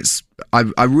up. Like, and I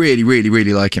really, really,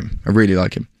 really like him. I really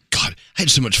like him. God, I had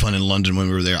so much fun in London when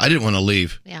we were there. I didn't want to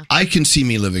leave. Yeah. I can see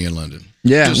me living in London.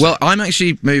 Yeah. Well, I'm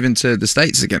actually moving to the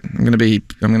States again. I'm gonna be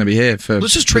here for.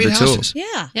 Let's just for trade the tour. houses.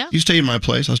 Yeah. You stay in my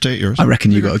place. I'll stay at yours. I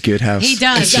reckon you got a good house. He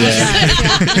does.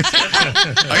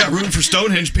 I got room for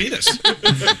Stonehenge penis.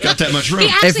 Got that much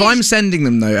room. If I'm sending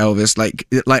them though, Elvis, like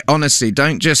honestly,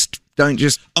 don't just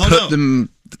put them.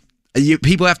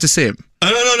 People have to see them.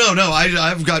 No.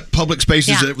 I've got public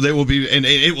spaces that they will be, and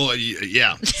it will.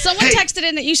 Yeah. Someone texted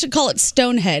in that you should call it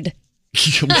Stonehead.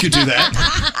 We could do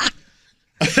that.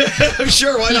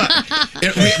 Sure, why not?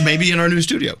 Maybe in our new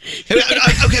studio.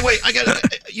 Okay, wait.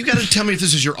 You got to tell me if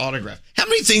this is your autograph. How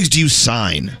many things do you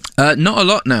sign? Not a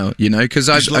lot now, you know, because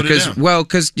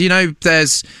you know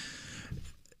there's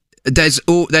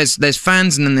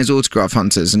fans and then there's autograph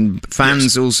hunters, and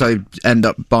fans also end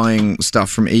up buying stuff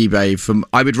from eBay.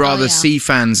 I would rather see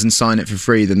fans and sign it for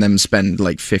free than them spend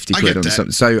like 50 quid on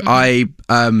something. So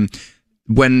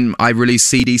when I release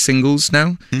CD singles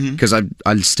now, because I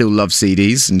still love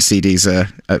CDs, and CDs are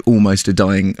almost a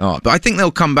dying art, but I think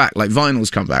they'll come back. Like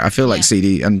vinyls come back. I feel like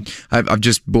CD, and I've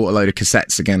just bought a load of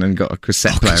cassettes again and got a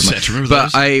cassette player.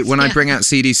 But when I bring out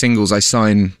CD singles, I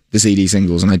sign the CD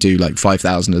singles, and I do like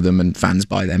 5,000 of them, and fans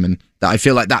buy them, and I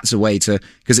feel like that's a way to,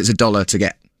 because it's $1 to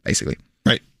get, basically.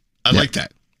 Right. I like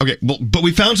that. Okay, well, but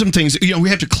we found some things. You know, we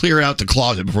have to clear out the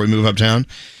closet before we move uptown.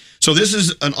 So this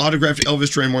is an autographed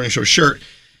Elvis Duran Morning Show shirt.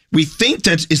 We think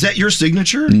is that your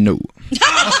signature? No.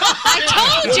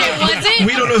 I told you it wasn't.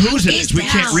 We don't know whose it is. We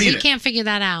can't read it. We can't figure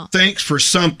that out. Thanks for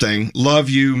something.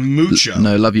 Love you, Mucho.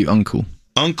 No, love you, Uncle.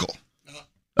 Uncle.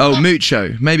 Oh,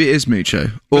 Mucho. Maybe it is Mucho.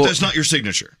 But that's not your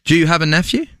signature. Do you have a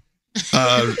nephew?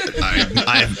 Uncle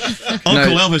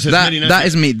Elvis has many nephews. That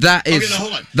is me. That is okay,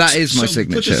 hold on. That is my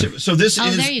signature. So this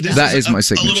is my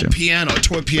signature. A little piano, a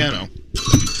toy piano.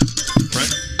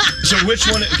 Right? So which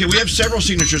one? Okay, we have several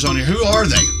signatures on here. Who are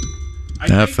they?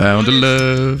 I found a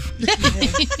love.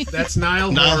 That's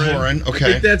Niall Horan. Okay.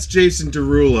 I think that's Jason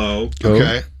Derulo.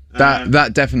 Okay.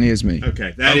 That definitely is me.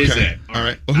 Okay, that is it. All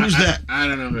right. Well, who's that? I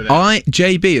don't know who that is.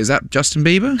 JB, is that Justin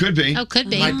Bieber? Could be. Oh, could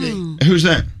be. Might be. Who's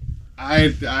that? I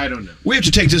don't know. We have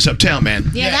to take this uptown, man.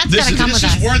 Yeah, that's gotta come with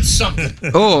us. This is worth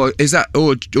something. Or is that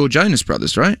or Jonas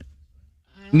Brothers, right?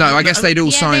 No, I guess they'd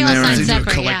all sign their own.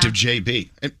 Separate, collective JB.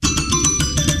 And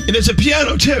it's a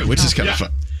piano too, which is kind of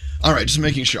fun. All right, just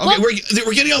making sure. Okay,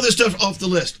 we're getting all this stuff off the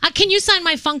list. Can you sign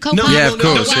my Funko No, Pop? Yeah, of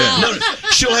course. No,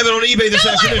 she'll have it on eBay this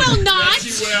afternoon. I will not.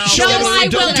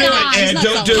 Don't do it, Ed.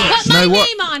 Don't do it. Put my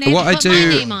name on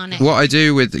it. What I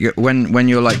do with when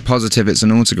you're like positive it's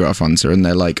an autograph hunter, and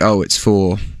they're like, oh, it's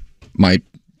for my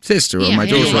sister or my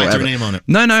daughter or write whatever. their name on it.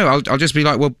 No, I'll just be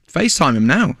like, well, FaceTime him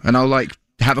now, and I'll like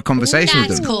have a conversation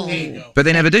with them. Cool. But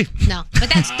they never do. No,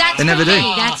 but that's They never do.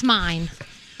 That's mine.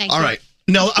 Thank All you. right.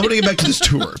 Now, I want to get back to this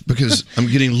tour because I'm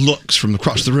getting looks from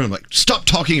across the room like, stop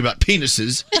talking about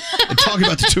penises and talk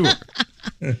about the tour.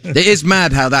 It is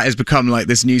mad how that has become like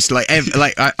this new,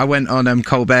 I went on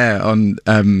Colbert on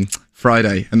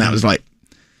Friday, and that was like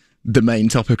the main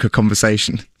topic of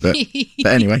conversation. But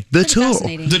anyway, the tour.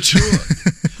 The tour.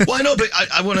 Well, I know, but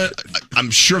I want to, I'm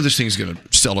sure this thing's going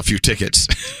to sell a few tickets.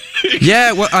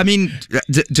 Yeah, well, I mean,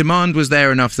 demand was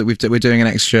there enough that we're doing an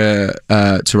extra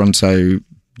Toronto,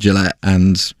 Gillette,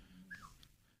 and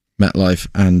MetLife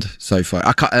and SoFi.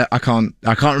 I can't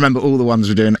remember all the ones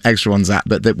we're doing extra ones at,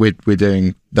 but that we're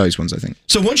doing those ones, I think.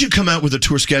 So once you come out with a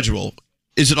tour schedule,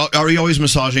 are you always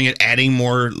massaging it, adding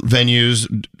more venues?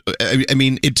 I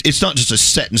mean, it's not just a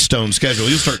set in stone schedule.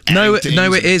 You start adding things.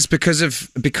 No, it is because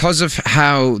of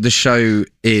how the show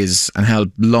is and how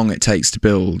long it takes to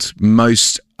build.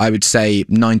 I would say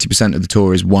 90% of the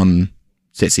tour is one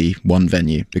city, one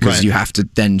venue, because you have to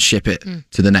then ship it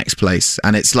to the next place,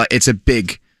 and it's a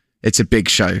big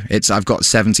show. I've got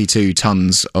 72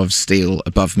 tons of steel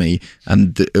above me,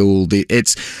 and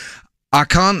I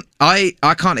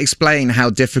can't explain how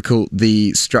difficult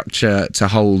the structure to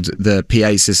hold the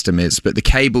PA system is, but the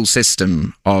cable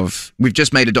system we've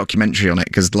just made a documentary on it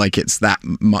because like it's that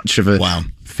much of a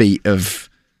feat of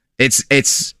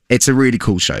it's a really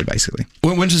cool show basically.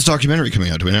 When's this documentary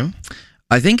coming out? Do we know?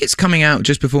 I think it's coming out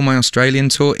just before my Australian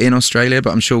tour in Australia,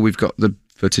 but I'm sure we've got the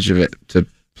footage of it to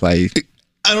play.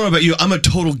 I don't know about you. I'm a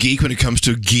total geek when it comes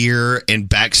to gear and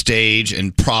backstage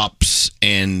and props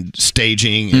and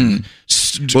staging and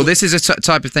Well, this is a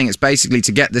type of thing. It's basically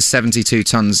to get the 72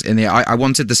 tons in the air. I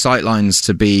wanted the sight lines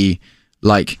to be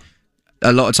like,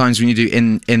 a lot of times when you do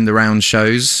in the round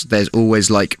shows, there's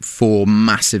always like 4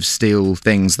 massive steel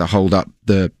things that hold up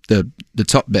the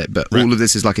top bit, but all of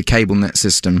this is like a cable net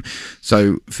system.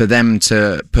 So for them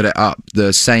to put it up,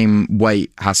 the same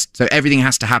weight so everything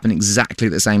has to happen exactly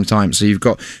at the same time. So you've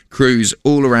got crews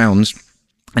all around,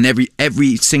 and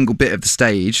every single bit of the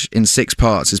stage in 6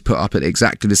 parts is put up at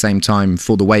exactly the same time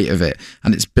for the weight of it,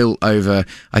 and it's built over,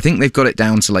 I think they've got it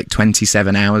down to like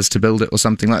 27 hours to build it or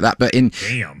something like that. But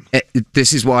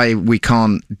this is why we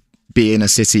can't be in a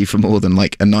city for more than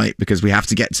like a night, because we have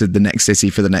to get to the next city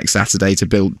for the next Saturday to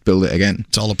build it again.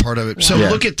 It's all a part of it. So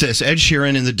look at this. Ed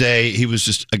Sheeran in the day, he was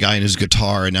just a guy in his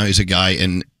guitar, and now he's a guy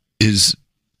in his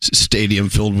stadium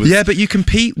filled with... Yeah, but you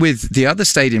compete with the other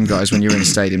stadium guys when you're in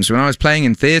stadiums. When I was playing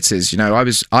in theatres,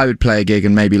 I would play a gig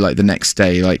and maybe like the next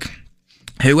day, like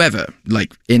whoever,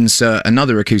 like insert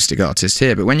another acoustic artist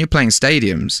here. But when you're playing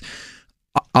stadiums,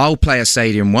 I'll play a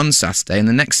stadium one Saturday, and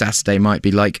the next Saturday might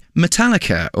be like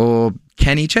Metallica or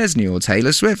Kenny Chesney or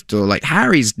Taylor Swift or like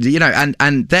Harry's,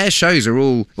 and their shows are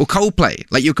all, or Coldplay.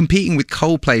 Like, you're competing with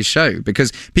Coldplay's show,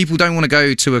 because people don't want to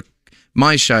go to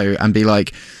my show and be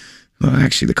like, well,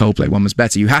 actually, the Coldplay one was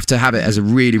better. You have to have it as a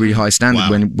really, really high standard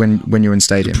when you're in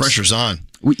stadiums. The pressure's on.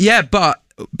 Yeah, but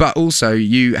also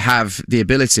you have the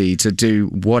ability to do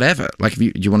whatever. Like,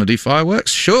 do you want to do fireworks?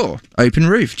 Sure. Open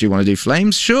roof. Do you want to do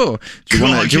flames? Sure. Do you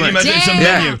want to imagine some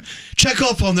menu? Check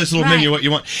off on this little menu what you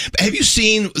want. Have you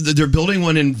seen they're building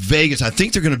one in Vegas? I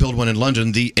think they're going to build one in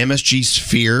London. The MSG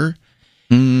Sphere.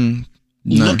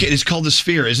 No. Look, it's called the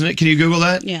Sphere, isn't it? Can you Google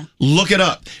that? Yeah. Look it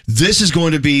up. This is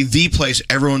going to be the place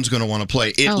everyone's going to want to play.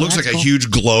 It looks like a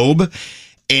huge globe,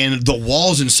 and the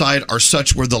walls inside are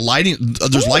such where the lighting,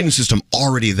 there's lighting system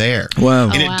already there.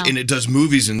 Wow. And it does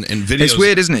movies and videos. It's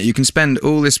weird, isn't it? You can spend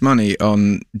all this money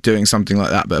on doing something like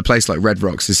that, but a place like Red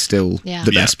Rocks is still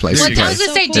the best place to play. I was going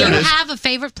to say, do you have a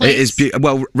favorite place? It is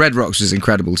well, Red Rocks is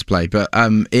incredible to play, but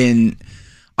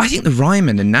I think the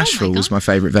Ryman in Nashville was my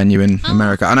favourite venue in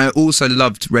America, and I also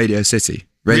loved Radio City.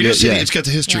 Radio City, it's got the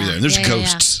history there. There's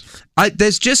ghosts.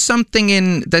 There's just something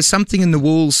in the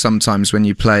walls sometimes when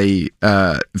you play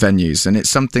venues, and it's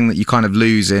something that you kind of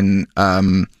lose in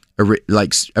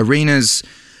like arenas,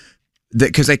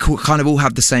 because they kind of all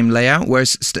have the same layout,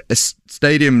 whereas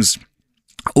stadiums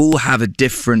all have a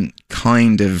different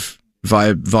kind of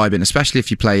vibe in, especially if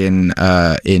you play in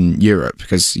Europe,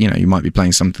 because you might be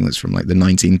playing something that's from like the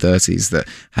 1930s that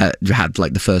had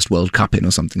like the first World Cup in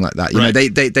or something like that. You know,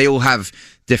 they all have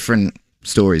different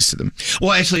stories to them.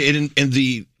 Well, actually, and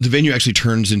the venue actually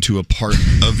turns into a part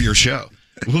of your show.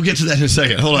 We'll get to that in a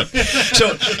second. Hold on. So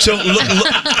look,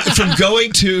 from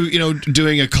going to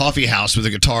doing a coffee house with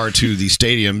a guitar to the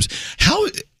stadiums, how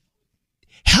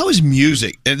is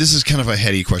music? And this is kind of a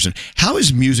heady question. How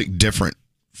is music different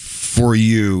for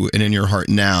you and in your heart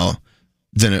now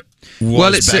than it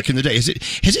was back in the day? Has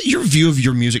it your view of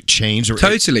your music changed? Or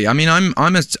totally. I mean,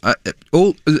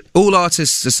 all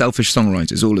artists are selfish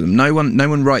songwriters, all of them. No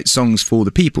one writes songs for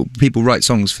the people. People write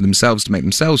songs for themselves to make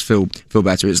themselves feel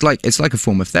better. It's like a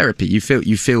form of therapy. You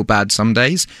feel bad some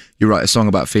days. You write a song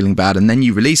about feeling bad, and then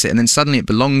you release it, and then suddenly it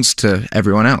belongs to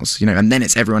everyone else. And then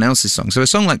it's everyone else's song. So a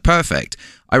song like Perfect,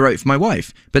 I wrote for my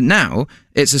wife, but now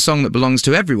it's a song that belongs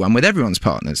to everyone, with everyone's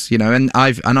partners, and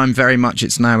I'm very much,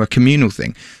 it's now a communal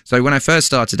thing. So when I first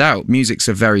started out, music's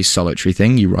a very solitary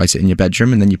thing. You write it in your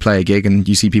bedroom, and then you play a gig and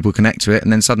you see people connect to it,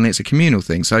 and then suddenly it's a communal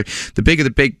thing. So the bigger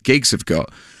the big gigs have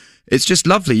got, it's just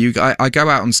lovely. I go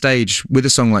out on stage with a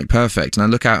song like Perfect, and I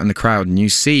look out in the crowd, and you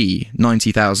see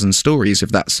 90,000 stories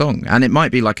of that song. And it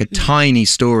might be like a tiny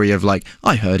story of like,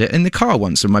 I heard it in the car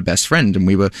once with my best friend, and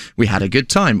we had a good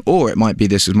time. Or it might be,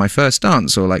 this was my first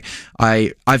dance. Or like,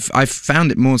 I've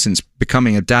found it more since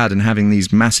becoming a dad and having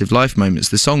these massive life moments.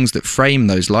 The songs that frame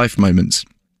those life moments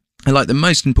are like the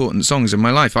most important songs in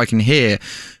my life. I can hear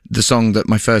the song that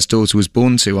my first daughter was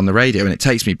born to on the radio, and it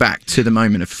takes me back to the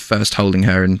moment of first holding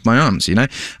her in my arms,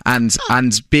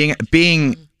 and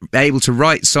being able to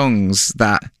write songs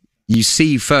that you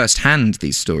see firsthand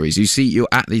these stories. You're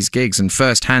at these gigs, and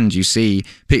firsthand you see,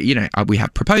 we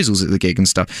have proposals at the gig and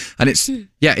stuff, and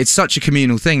it's such a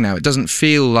communal thing now. It doesn't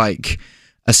feel like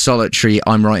a solitary,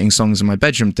 I'm writing songs in my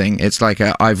bedroom thing. It's like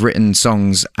I've written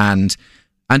songs, and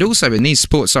also in these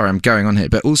sports, sorry, I'm going on here,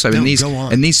 but also in these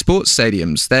sports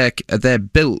stadiums, they're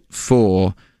built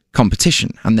for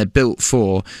competition, and they're built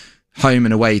for home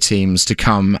and away teams to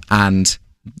come and,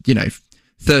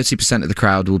 30% of the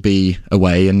crowd will be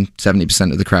away and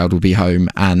 70% of the crowd will be home,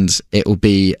 and it will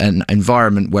be an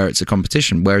environment where it's a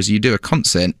competition. Whereas you do a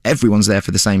concert and everyone's there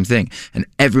for the same thing, and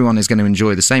everyone is going to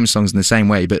enjoy the same songs in the same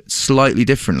way, but slightly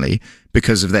differently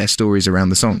because of their stories around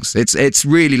the songs. It's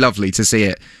really lovely to see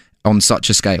it on such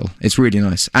a scale. It's really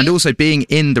nice. And also being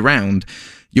in the round,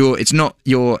 it's not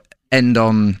your end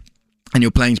on and you're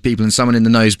playing to people and someone in the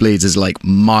nosebleeds is like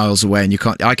miles away and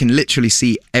I can literally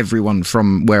see everyone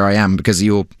from where I am because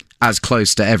you're as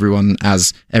close to everyone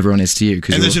as everyone is to you.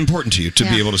 And it's important to you to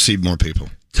be able to see more people.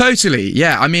 Totally,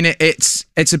 yeah. I mean, it's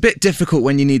a bit difficult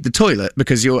when you need the toilet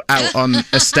because you're out on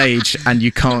a stage and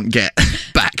you can't get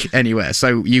back anywhere.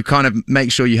 So you kind of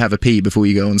make sure you have a pee before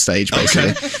you go on stage,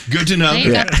 basically. Okay. Good to know.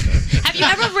 Yeah. Have you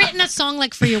ever written a song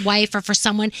like for your wife or for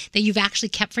someone that you've actually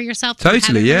kept for yourself?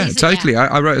 Totally, yeah, totally.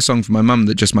 I wrote a song for my mum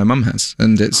that just my mum has,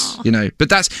 and it's but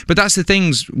that's the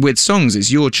things with songs.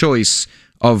 It's your choice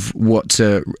of what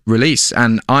to release,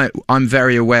 and I'm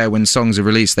very aware when songs are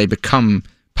released, they become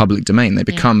public domain. They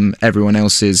become everyone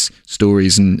else's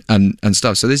stories and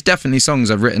stuff. So there's definitely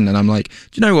songs I've written and I'm like,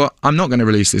 do you know what? I'm not going to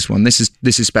release this one. This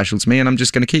is special to me and I'm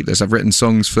just going to keep this. I've written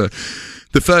songs for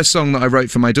the first song that I wrote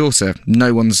for my daughter.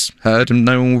 No one's heard and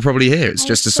no one will probably hear. It's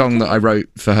just a song that I wrote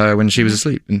for her when she was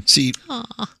asleep. And see,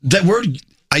 that word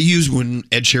I use when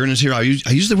Ed Sheeran is here, I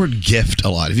use the word gift a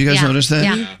lot. Have you guys noticed that?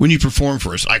 Yeah. When you perform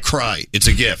for us, I cry. It's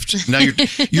a gift. Now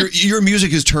your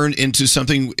music has turned into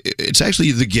something. It's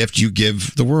actually the gift you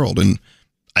give the world, and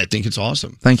I think it's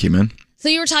awesome. Thank you, man. So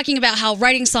you were talking about how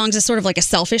writing songs is sort of like a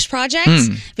selfish project,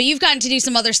 but you've gotten to do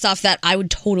some other stuff that I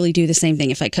would totally do the same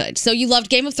thing if I could. So you loved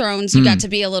Game of Thrones. You got to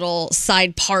be a little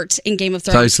side part in Game of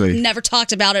Thrones. Totally. Never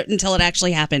talked about it until it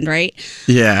actually happened, right?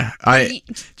 Yeah. Do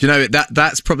you know,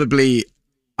 that's probably,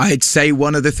 I'd say,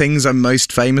 one of the things I'm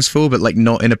most famous for, but like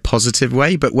not in a positive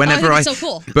way. But whenever I think it's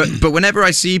so cool. but whenever I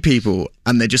see people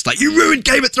and they're just like, "You ruined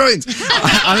Game of Thrones,"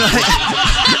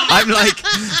 I'm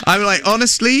like,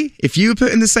 honestly, if you were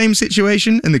put in the same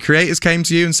situation and the creators came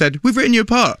to you and said, "We've written you a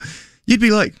part," you'd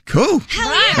be like, "Cool,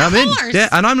 I'm in." Yeah,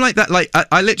 and I'm like that. Like,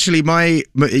 I literally,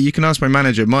 you can ask my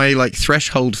manager. My like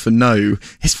threshold for no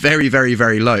is very, very,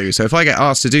 very low. So if I get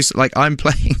asked to do, like, I'm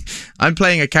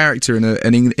playing a character in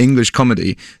an English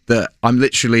comedy that I'm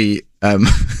literally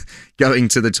going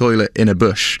to the toilet in a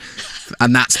bush,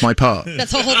 and that's my part.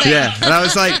 That's the whole thing. Yeah, and I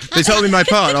was like, they told me my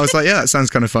part, and I was like, yeah, that sounds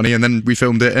kind of funny, and then we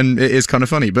filmed it, and it is kind of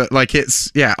funny. But like,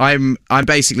 I'm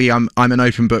basically I'm an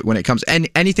open book when it comes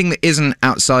to anything that isn't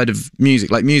outside of music.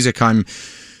 Like music,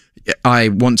 I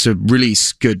want to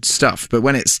release good stuff, but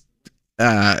when it's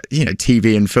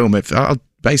TV and film, I'll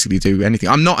basically do anything.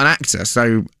 I'm not an actor,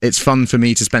 so it's fun for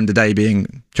me to spend a day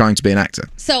trying to be an actor.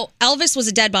 So Elvis was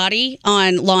a dead body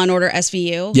on Law & Order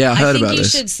SVU. Yeah, I heard about this. I think you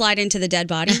should slide into the dead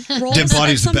body role. Dead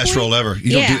body's the best role ever.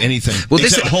 You don't do anything. Well,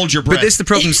 except hold your breath. But this is the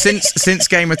problem. Since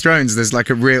Game of Thrones, there's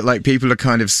like a real, like, people are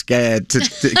kind of scared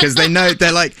because they know,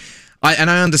 they're like, I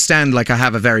understand, like, I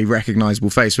have a very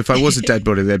recognizable face. If I was a dead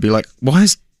body, they'd be like, why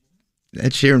is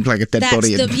Ed Sheeran playing a dead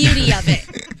body? That's the beauty of it.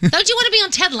 Don't you want to be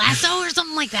on Ted Lasso or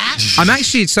something like that? I've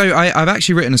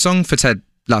actually written a song for Ted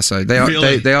Lasso. They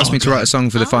asked me to write a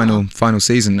song for the final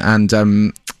season,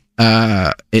 and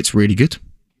it's really good.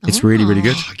 It's really, really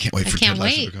good. I can't wait for Ted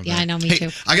Lasso to come back. Yeah, I know, me too.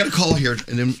 I got a call here,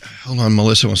 and then hold on,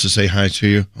 Melissa wants to say hi to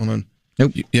you. Hold on.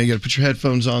 Nope. You got to put your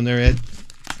headphones on there, Ed.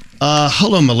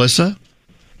 Hello, Melissa.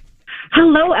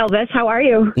 Hello, Elvis. How are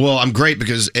you? Well, I'm great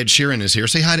because Ed Sheeran is here.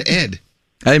 Say hi to Ed.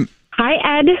 Hey.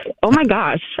 Hi, Ed. Oh my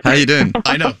gosh. How you doing?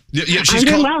 I know. Yeah, I'm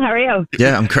doing well. How are you?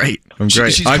 Yeah, I'm great. I'm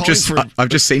great. She's I've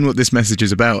just seen what this message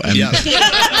is about. And yeah.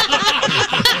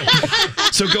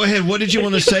 So go ahead. What did you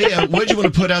want to say? What did you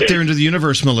want to put out there into the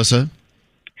universe, Melissa?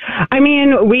 I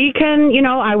mean, we can,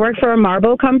 I work for a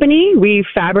marble company. We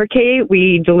fabricate,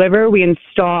 we deliver, we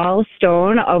install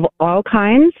stone of all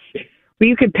kinds.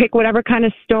 You could pick whatever kind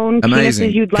of stone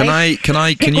penises you'd like.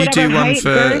 Can you do one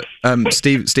for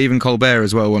Stephen Colbert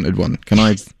as well? Wanted one. Can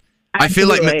I? Absolutely. I feel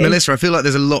like Melissa. I feel like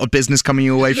there's a lot of business coming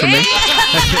your way from me.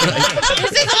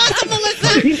 This is awesome,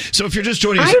 Melissa. So if you're just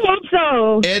joining us, I hope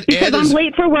so. Because I'm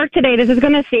late for work today. This is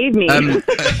going to save me.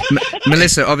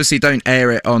 Melissa, obviously, don't air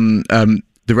it on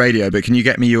the radio, but can you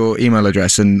get me your email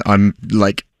address? And I'm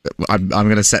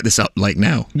going to set this up like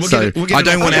now. I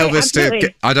don't want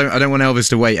Elvis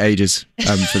to wait ages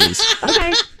for this.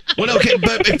 Okay. Well, okay,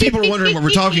 but if people are wondering what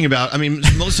we're talking about, I mean,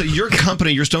 Melissa, your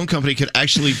company, your stone company, could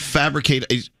actually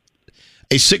fabricate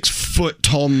a 6-foot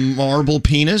tall marble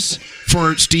penis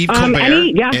for Steve Colbert.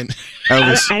 Any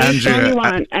Elvis, any phone you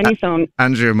want, any phone.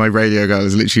 Andrea, my radio girl,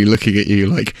 is literally looking at you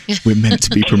like we're meant to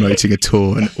be promoting a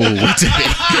tour, and all we're doing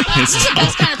is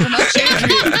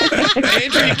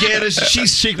Andrea Gaddis, she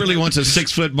secretly wants a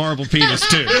 6-foot marble penis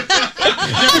too.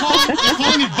 They're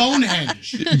calling me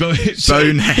Bonehenge.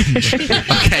 Bonehenge.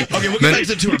 Okay, we'll get back to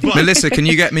the tour. But Melissa, can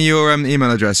you get me your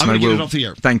email address? I'm and going to I get will. it off the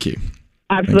air. Thank you.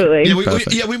 Absolutely.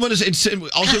 Yeah, we want to.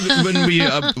 Also, when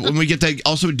we get that.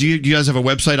 Also, do you guys have a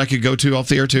website I could go to off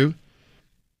the air too?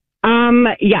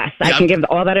 Yes, I can give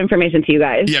all that information to you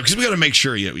guys. Yeah, because we got to make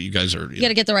sure you guys are. You got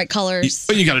to get the right colors.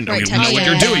 You got to know, right know what you're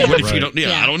texture. doing. What if you Right. don't?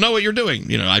 Yeah, I don't know what you're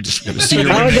doing. I just got to see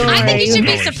your. I think it should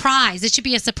be a surprise. It should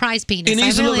be a surprise penis. It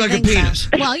needs I to look really like a think so.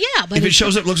 penis. Well, yeah, but If it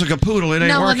shows up looks like a poodle, it ain't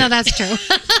no, working. no, that's true. All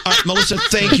right, Melissa,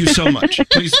 thank you so much.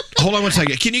 Please hold on one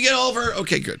second. Can you get over?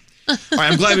 Okay, good. All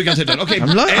right, I'm glad we got that done. Okay, I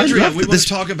Andrea, love we that want to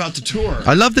talk about the tour.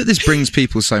 I love that this brings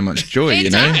people so much joy. It you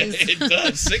know, It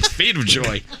does. 6 feet of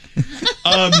joy.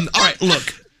 All right,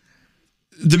 look.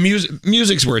 The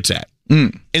music's where it's at,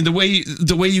 and the way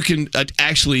you can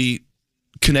actually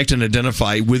connect and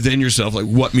identify within yourself, like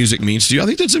what music means to you. I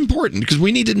think that's important because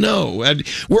we need to know. And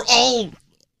we're all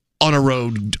on a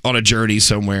road, on a journey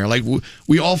somewhere. Like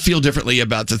we all feel differently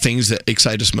about the things that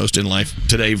excite us most in life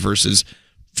today versus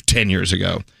 10 years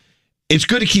ago. It's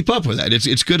good to keep up with that.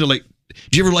 It's good to do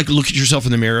you ever look at yourself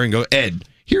in the mirror and go, Ed,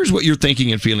 here's what you're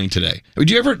thinking and feeling today?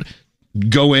 Do you ever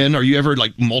go in? Are you ever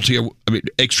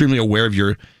extremely aware of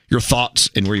your thoughts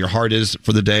and where your heart is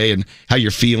for the day and how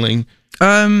you're feeling?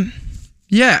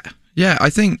 Yeah. I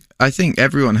think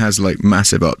everyone has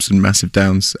massive ups and massive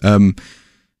downs. And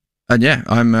yeah,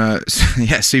 I'm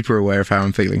super aware of how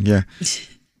I'm feeling. Yeah.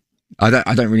 I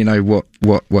don't really know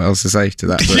what else to say to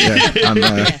that. But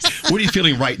yeah, What are you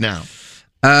feeling right now?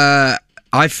 I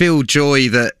feel joy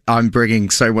that I'm bringing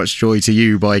so much joy to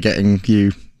you by getting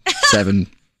you 7.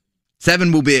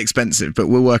 7 will be expensive, but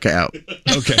we'll work it out.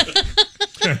 Okay.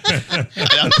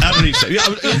 I don't need to.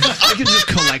 I can just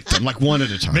collect them one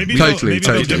at a time. Maybe Totally.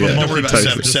 Don't worry about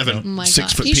Totally. seven Oh my 6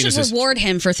 God. foot You should penises. reward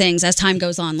him for things as time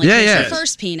goes on. Like Yeah, here's yeah. your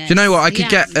first penis. Do you know what I could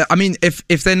get? I mean, if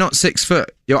they're not 6 foot,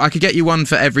 I could get you one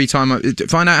for every time.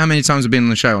 Find out how many times I've been on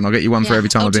the show, and I'll get you one for every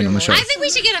time I've been on the show. I think we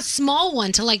should get a small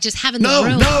one to just have in the No.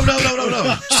 room.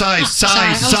 Size.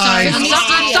 I'm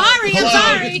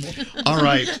sorry. All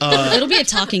right. It'll be a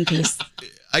talking piece.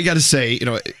 I got to say,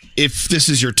 if this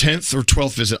is your 10th or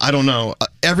 12th visit, I don't know.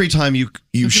 Every time you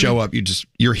show up,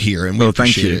 you're here, and we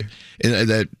appreciate it.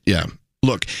 And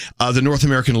Look, the North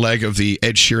American leg of the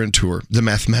Ed Sheeran tour, the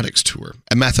Mathematics tour,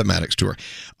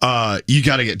 you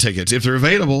got to get tickets if they're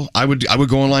available. I would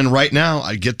go online right now.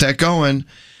 I'd get that going.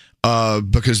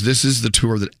 Because this is the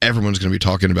tour that everyone's going to be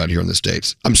talking about here in the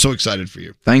States. I'm so excited for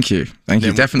you. Thank you.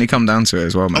 Definitely come down to it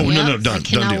as well, man. Oh, no, done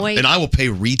deal. wait. And I will pay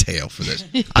retail for this.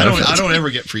 I don't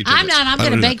ever get free tickets. I'm not. I'm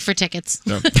going to beg for tickets.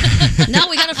 No. No,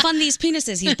 we got to fund these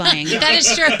penises he's buying. That is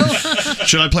true.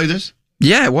 Should I play this?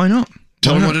 Yeah, why not?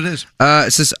 Tell them what it is.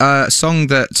 It's a song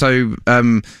that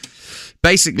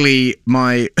basically,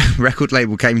 my record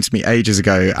label came to me ages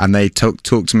ago and they talked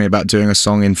to me about doing a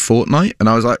song in Fortnite. And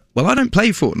I was like, well, I don't play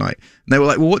Fortnite. And they were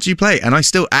like, well, what do you play? And I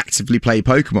still actively play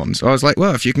Pokemon. So I was like,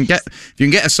 well, if you can get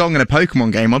a song in a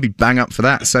Pokemon game, I'll be bang up for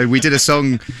that. So we did a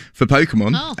song for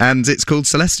Pokemon and it's called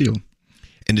Celestial.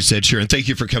 And it's Ed Sheeran. Thank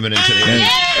you for coming in today.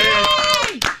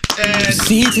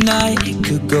 See tonight, it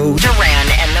could go. Duran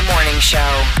and the Morning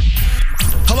Show.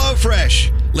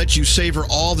 HelloFresh lets you savor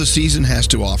all the season has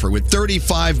to offer with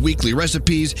 35 weekly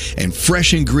recipes and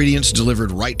fresh ingredients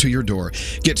delivered right to your door.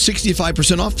 Get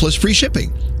 65% off plus free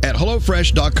shipping at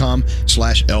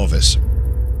HelloFresh.com/Elvis.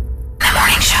 The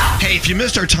Morning Show. Hey, if you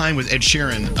missed our time with Ed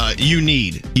Sheeran, you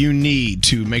need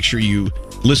to make sure you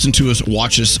listen to us,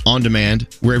 watch us on demand,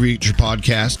 wherever you get your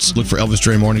podcasts. Look for Elvis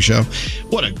Duran Morning Show.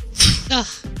 What a...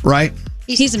 Right?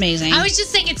 He's amazing. I was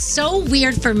just saying it's so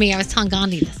weird for me. I was telling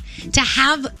Gandhi this. To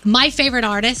have my favorite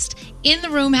artist in the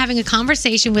room having a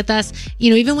conversation with us,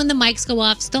 even when the mics go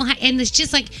off, and it's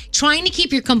just trying to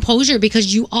keep your composure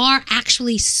because you are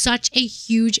actually such a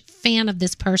huge fan of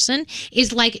this person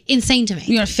is insane to me.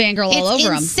 You want to fangirl all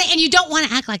over him. And you don't want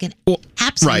to act like an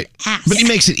absolute ass. But he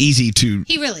makes it easy to...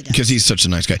 He really does. Because he's such a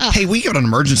nice guy. Hey, we got an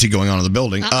emergency going on in the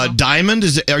building. Diamond,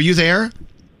 are you there?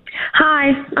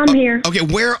 Hi, I'm here. Okay,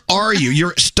 where are you?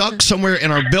 You're stuck somewhere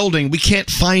in our building. We can't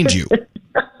find you.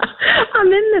 I'm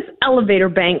in this elevator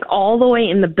bank all the way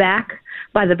in the back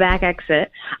by the back exit.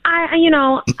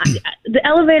 The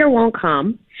elevator won't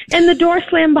come, and the door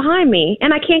slammed behind me,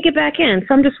 and I can't get back in.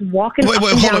 So I'm just walking. Wait,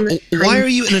 hold on. Why are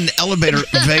you in an elevator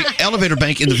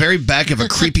bank in the very back of a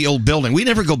creepy old building? We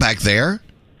never go back there.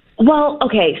 Well,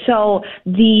 okay, so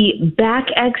the back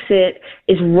exit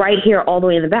is right here all the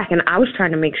way in the back, and I was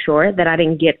trying to make sure that I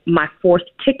didn't get my 4th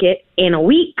ticket in a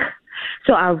week.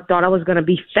 So I thought I was going to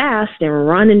be fast and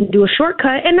run and do a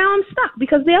shortcut, and now I'm stuck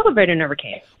because the elevator never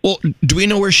came. Well, do we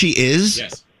know where she is?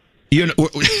 Yes. You know,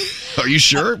 are you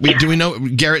sure? Do we know?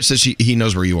 Garrett says he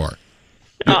knows where you are.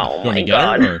 Oh, my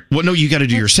God. Well, no, you got to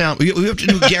do your sound. We have to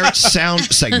do Garrett's sound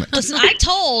segment. Listen, I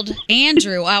told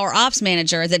Andrew, our ops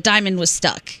manager, that Diamond was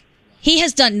stuck. He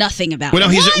has done nothing about Well,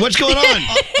 no, it. what's going on?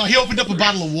 He opened up a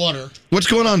bottle of water. What's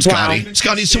going on, Scotty?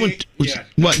 Scotty, someone.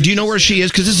 What? Do you know where she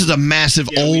is? Because this is a massive,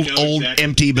 old,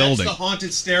 empty building. That's the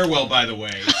haunted stairwell, by the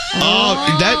way.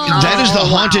 Oh, that is the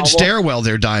haunted stairwell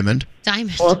there, Diamond.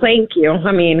 Diamond. Well, thank you.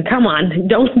 I mean, come on.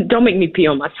 Don't make me pee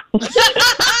on myself.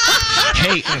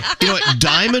 Hey, you know what?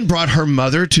 Diamond brought her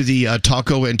mother to the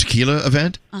taco and tequila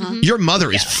event. Your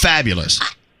mother is fabulous.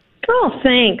 Oh,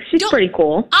 thanks. She's pretty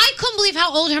cool. I couldn't believe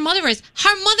how old her mother is.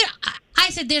 Her mother, I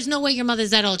said, there's no way your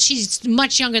mother's that old. She's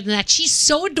much younger than that. She's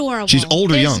so adorable. She's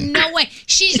old or There's young? no way.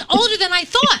 She's older than I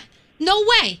thought. No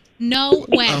way. No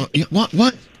way.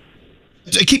 What?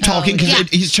 Keep talking because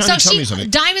he's trying to tell me something.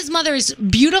 Diamond's mother is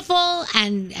beautiful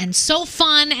and so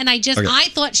fun, and I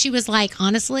thought she was like,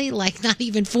 honestly, like not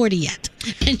even 40 yet,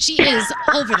 and she is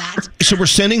over that. So we're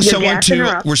sending someone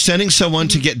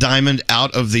to get Diamond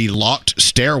out of the locked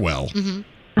stairwell. Mm-hmm.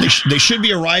 They should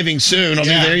be arriving soon. Are they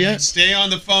there yet? Stay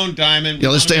on the phone, Diamond. Yeah,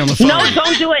 let's stay on the phone. No,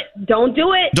 don't do it. Don't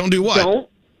do it. Don't do what?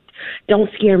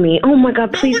 Don't scare me. Oh my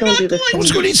God! Please don't do this.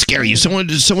 What's going to scare you?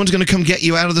 Someone's going to come get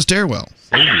you out of the stairwell.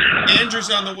 Andrew's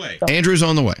on the way. Andrew's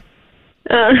on the way.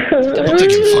 I don't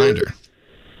think you can find her.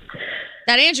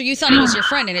 That Andrew, you thought he was your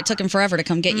friend, and it took him forever to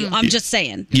come get you. I'm just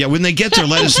saying. Yeah, when they get there,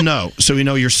 let us know so we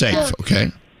know you're safe.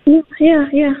 Okay.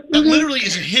 Yeah. That literally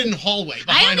is a hidden hallway I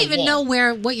behind don't even know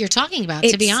what you're talking about,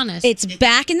 to be honest. It's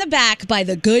back in the back by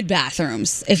the good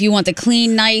bathrooms. If you want the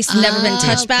clean, nice, never been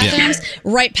touched bathrooms,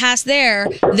 right past there,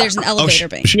 there's an elevator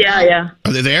bank. Yeah.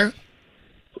 Are they there?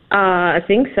 I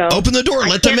think so. Open the door.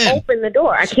 Let them in. Open the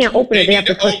door. I can't open it. They have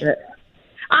to push it.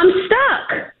 I'm stuck.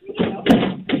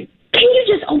 Can you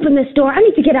just open this door? I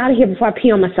need to get out of here before I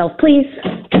pee on myself, please.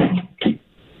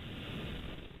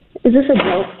 Is this a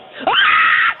joke?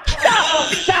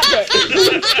 Stop it!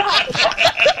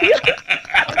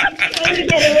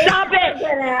 Stop it!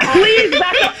 Please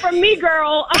back up from me,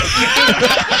 girl.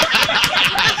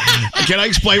 Can I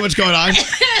explain what's going on?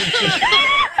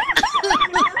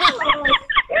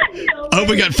 I hope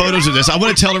we got photos of this. I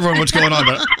want to tell everyone what's going on.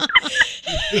 But...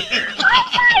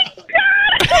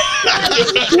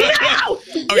 No!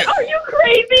 Are you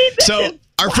crazy? So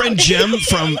our friend Jim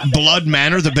from Blood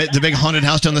Manor, the big haunted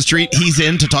house down the street, he's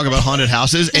in to talk about haunted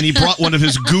houses, and he brought one of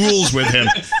his ghouls with him.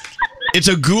 It's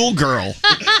a ghoul girl.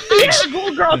 Yeah, a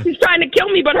ghoul girl. She's trying to kill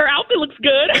me, but her outfit looks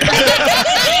good.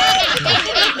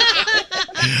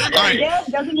 All right.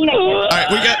 All right,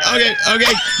 we got okay.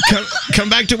 Come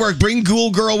back to work. Bring Ghoul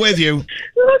Girl with you.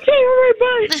 Okay, all right,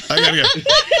 bye. I gotta go.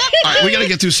 All right, we gotta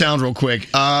get through sound real quick.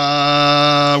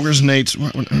 Where's Nate's?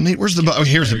 Nate, where's the button? Oh,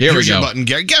 here's your button.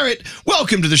 Garrett,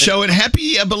 welcome to the show and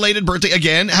happy belated birthday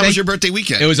again. How was your birthday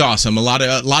weekend? It was awesome. A lot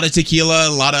of tequila.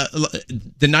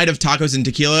 The night of tacos and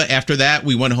tequila. After that,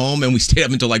 we went home and we stayed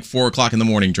up until like 4:00 in the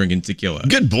morning drinking tequila.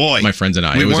 Good boy, my friends and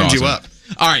I. We it was warmed awesome. you up.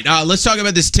 All right, let's talk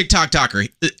about this TikTok talker.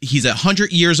 He's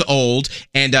 100 years old,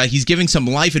 and he's giving some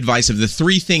life advice of the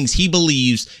 3 things he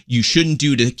believes you shouldn't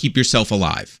do to keep yourself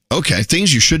alive. Okay,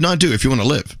 things you should not do if you want to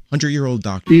live. 100-year-old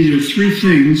doctor. These are 3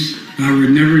 things I would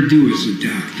never do as a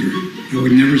doctor. I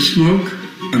would never smoke.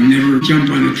 I'd never jump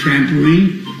on a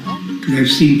trampoline because I've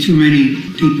seen too many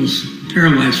people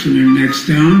paralyzed from their necks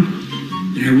down,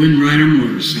 and I wouldn't ride a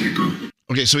motorcycle.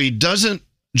 Okay, so he doesn't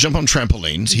jump on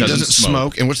trampolines. He doesn't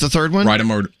smoke. And what's the third one? Ride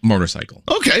a motorcycle.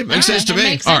 Okay, makes sense to me.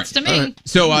 Makes sense to me. All right.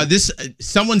 So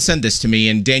someone sent this to me,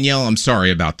 and Danielle, I'm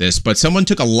sorry about this, but someone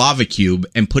took a lava cube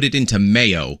and put it into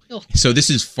mayo. Oh. So this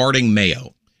is farting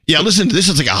mayo. Yeah, listen, this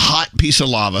is like a hot piece of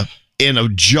lava in a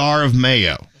jar of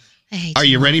mayo. Are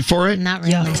you ready for it? Not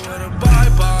really.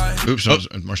 Oops,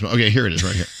 marshmallow. Okay, here it is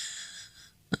right here.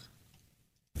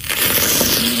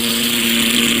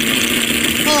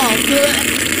 Oh, good.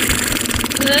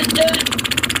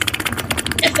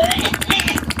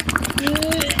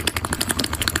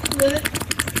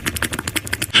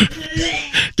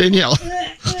 Danielle,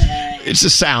 it's a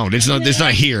sound. It's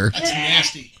not here. That's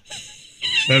nasty.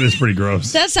 That is pretty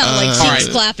gross. That sounded like cheeks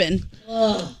clapping.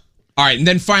 All right, and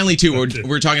then finally, too,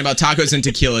 we're talking about tacos and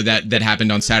tequila that happened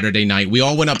on Saturday night. We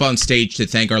all went up on stage to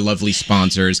thank our lovely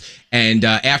sponsors, and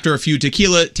after a few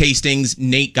tequila tastings,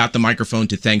 Nate got the microphone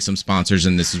to thank some sponsors,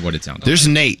 and this is what it sounded like. There's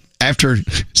Nate after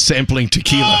sampling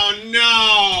tequila.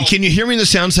 Oh, no. Can you hear me in the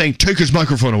sound saying, take his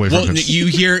microphone away from him? You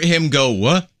hear him go,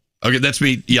 what? Okay, that's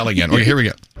me yelling again. Okay, here we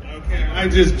go. Okay, I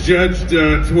just judged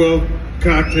 12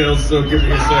 cocktails, so give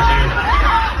me a second.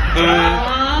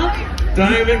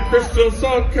 Diamond Crystal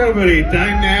Salt Company,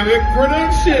 Dynamic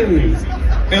Productions,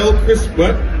 El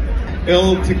Tequileno.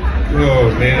 El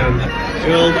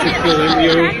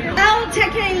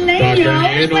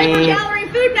Tequileno, Flavor Gallery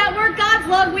Food Network, God's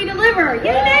Love We Deliver.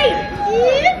 Yay!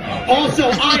 Also,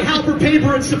 I Helper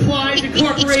Paper and Supplies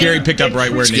Incorporated. Scary picked up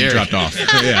right where Nate dropped off.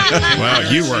 Yeah. Wow,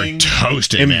 you were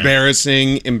toasted, man.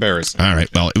 Embarrassing. All right,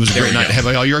 well, it was a great night.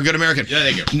 You're a good American. Yeah,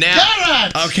 there you go. Now,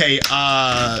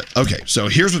 okay, so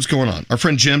here's what's going on. Our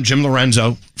friend Jim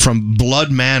Lorenzo from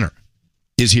Blood Manor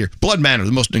is here. Blood Manor,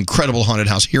 the most incredible haunted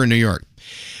house here in New York.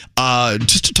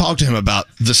 Just to talk to him about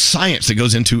the science that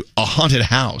goes into a haunted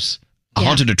house, a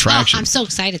haunted attraction. Oh, I'm so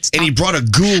excited. And he brought a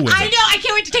ghoul with him. I know. I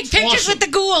can't wait to take pictures with the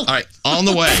ghoul. All right, on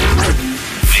the way.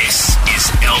 This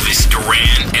is Elvis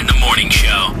Duran and the Morning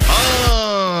Show.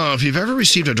 Oh, if you've ever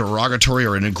received a derogatory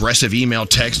or an aggressive email,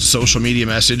 text, social media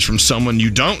message from someone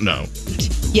you don't know.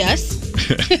 Yes.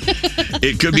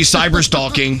 It could be cyber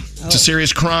stalking. It's a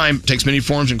serious crime. It takes many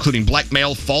forms, including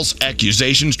blackmail, false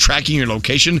accusations, tracking your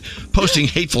location, posting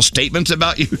hateful statements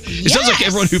about you. It sounds like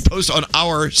everyone who posts on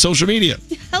our social media.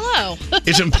 Hello.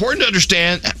 It's important to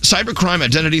understand cybercrime,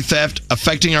 identity theft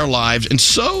affecting our lives, and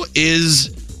so is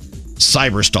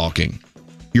cyber stalking.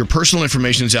 Your personal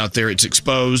information is out there. It's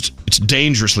exposed. It's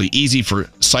dangerously easy for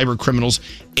cyber criminals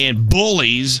and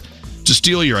bullies to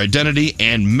steal your identity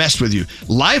and mess with you.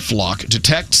 LifeLock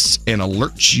detects and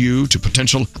alerts you to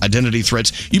potential identity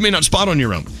threats you may not spot on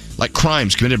your own, like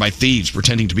crimes committed by thieves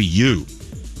pretending to be you.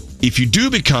 If you do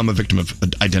become a victim of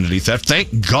identity theft,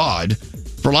 thank God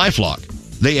for LifeLock.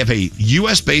 They have a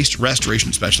U.S.-based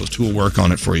restoration specialist who will work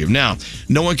on it for you. Now,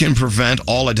 no one can prevent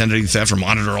all identity theft or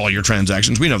monitor all your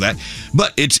transactions. We know that.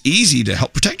 But it's easy to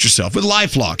help protect yourself with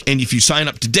LifeLock. And if you sign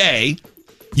up today,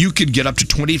 you could get up to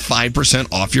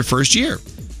 25% off your first year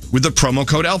with the promo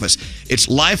code Elvis. It's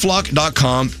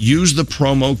LifeLock.com. Use the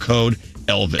promo code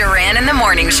Elvis. Duran in the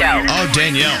Morning Show. Oh,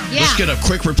 Danielle, let's get a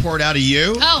quick report out of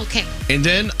you. Oh, okay. And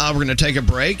then we're going to take a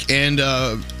break, and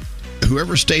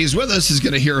whoever stays with us is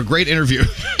going to hear a great interview with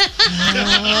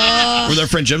our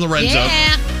friend Jim Lorenzo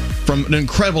from an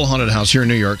incredible haunted house here in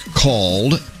New York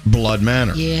called Blood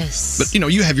Manor. Yes. But,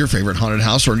 you have your favorite haunted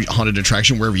house or haunted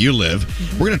attraction wherever you live.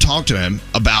 Mm-hmm. We're going to talk to him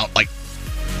about,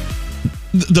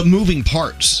 the moving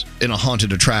parts in a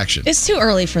haunted attraction. It's too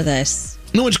early for this.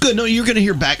 No, it's good. No, you're going to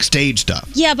hear backstage stuff.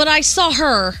 Yeah, but I saw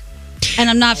her, and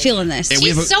I'm not feeling this.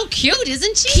 She's so cute,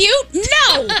 isn't she? Cute?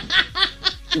 No!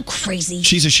 You're crazy.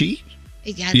 She's a she?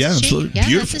 Yeah, absolutely. Yeah,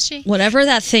 beautiful. that's a she. Whatever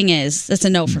that thing is, that's a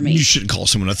no for me. You shouldn't call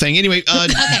someone a thing. Anyway,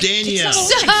 Danielle.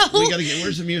 So- we got to get,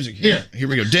 where's the music? Here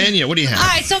we go. Danielle, what do you have? All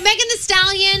right, so Megan Thee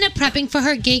Stallion prepping for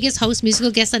her gig as host,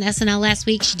 musical guest on SNL last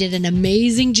week. She did an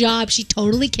amazing job. She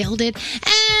totally killed it.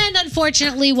 And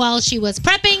unfortunately, while she was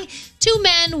prepping, two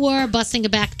men were busting a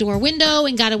back door window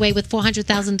and got away with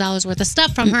 $400,000 worth of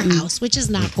stuff from her house, which is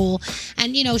not cool.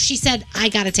 And, she said, I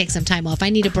got to take some time off.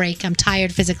 I need a break. I'm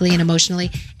tired physically and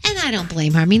emotionally. And I don't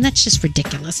blame her. I mean, that's just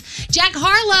ridiculous. Jack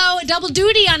Harlow, double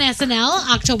duty on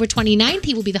SNL, October 29th.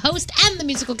 He will be the host and the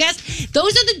musical guest.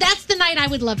 That's the night I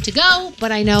would love to go,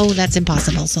 but I know that's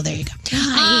impossible. So there you go.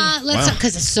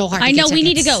 Because it's so hard to I get know, we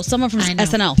need to tickets. go. Someone from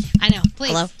SNL. I know.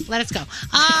 Please, let us go.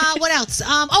 What else?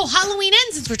 Halloween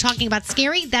Ends, since we're talking about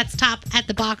scary. That's top at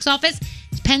the box office.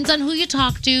 Depends on who you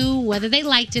talk to, whether they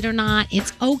liked it or not.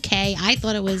 It's okay. I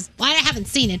thought it was... Well, I haven't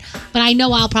seen it, but I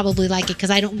know I'll probably like it because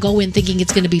I don't go in thinking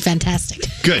it's going to be fantastic.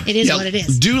 Good. It is what it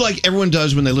is. Do like everyone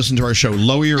does when they listen to our show.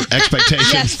 Lower your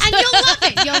expectations. Yes. And you'll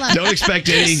love it. Don't expect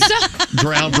any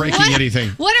groundbreaking anything.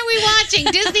 What are we watching?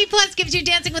 Disney Plus gives you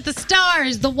Dancing with the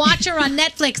Stars, The Watcher on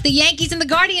Netflix, the Yankees and the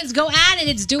Guardians go at it.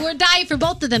 It's do or die for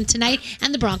both of them tonight,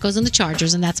 and the Broncos and the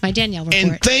Chargers, and that's my Danielle report.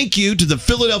 And thank you to the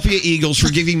Philadelphia Eagles for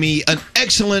giving me an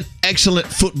excellent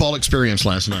football experience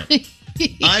last night.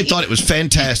 I thought it was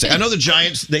fantastic. I know the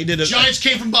Giants, they did it. Giants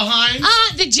came from behind.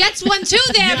 The Jets won too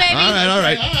there, baby. All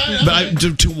right.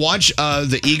 But to watch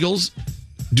the Eagles,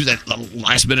 do that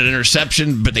last-minute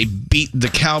interception, but they beat the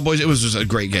Cowboys. It was just a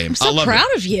great game. I'm so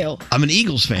proud of you. I'm an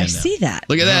Eagles fan now. see that.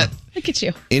 Look at that. Look at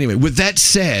you. Anyway, with that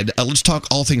said, let's talk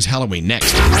all things Halloween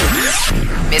next.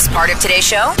 Miss part of today's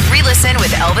show? Re-listen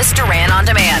with Elvis Duran on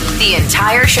demand. The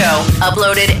entire show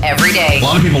uploaded every day. A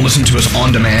lot of people listen to us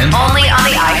on demand. Only on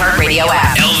the iHeartRadio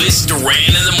app. Elvis Duran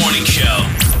in the morning show.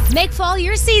 Make fall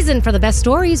your season for the best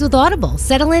stories with Audible.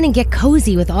 Settle in and get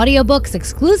cozy with audiobooks,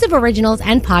 exclusive originals,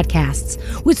 and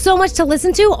podcasts. With so much to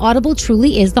listen to, Audible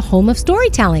truly is the home of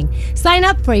storytelling. Sign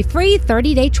up for a free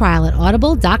 30-day trial at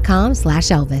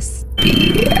audible.com/Elvis.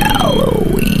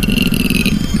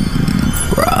 Halloween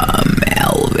from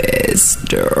Elvis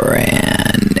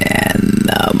Duran and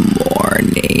the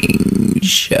morning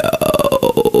show.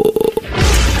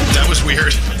 That was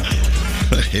weird.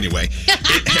 Anyway,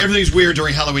 everything's weird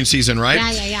during Halloween season, right?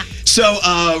 Yeah. So,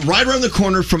 right around the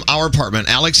corner from our apartment,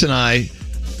 Alex and I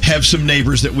have some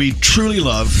neighbors that we truly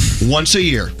love once a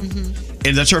year.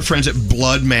 And that's our friends at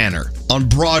Blood Manor on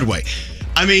Broadway.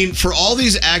 I mean, for all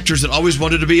these actors that always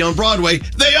wanted to be on Broadway,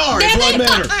 they are at Blood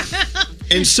Manor.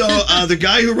 And so, the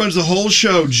guy who runs the whole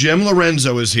show, Jim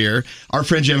Lorenzo, is here. Our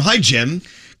friend Jim. Hi, Jim.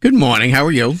 Good morning. How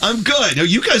are you? I'm good. Now,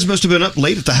 you guys must have been up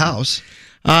late at the house.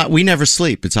 We never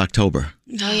sleep. It's October.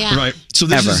 Oh, yeah. Right. So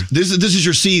this is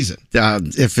your season.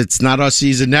 If it's not our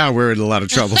season now, we're in a lot of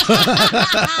trouble.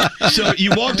 So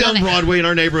you walk down Broadway in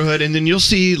our neighborhood, and then you'll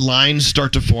see lines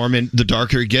start to form, and the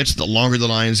darker it gets, the longer the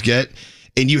lines get.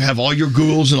 And you have all your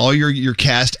ghouls and all your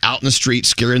cast out in the street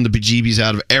scaring the bejeebies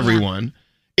out of everyone.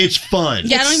 It's fun.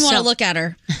 Yeah, I don't even want to look at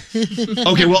her.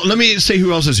 Okay, well, let me say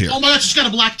who else is here. Oh my gosh, she's got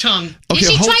a black tongue. Okay,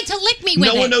 She tried to lick me with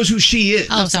it. No one knows who she is.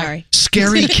 Oh, sorry.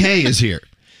 Scary K is here.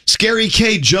 Scary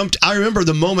K jumped. I remember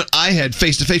the moment I had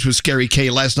face-to-face with Scary K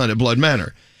last night at Blood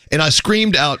Manor. And I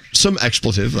screamed out some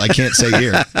expletive I can't say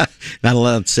here. Not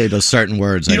allowed to say those certain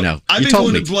words, I know. I've been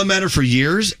going to Blood Manor for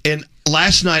years, and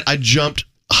last night I jumped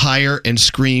higher and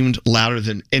screamed louder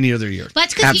than any other year.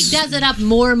 That's because he does it up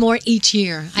more and more each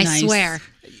year. I swear.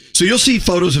 So you'll see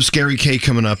photos of Scary K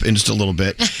coming up in just a little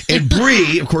bit. And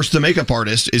Bree, of course, the makeup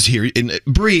artist, is here. And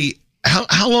Bree,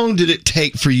 how long did it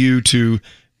take for you to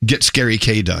get Scary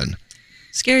K done?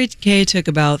 Scary K took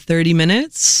about 30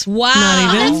 minutes. Wow.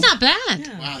 Not even. That's not bad.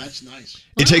 Yeah. Wow, that's nice.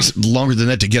 It takes longer than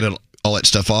that to get all that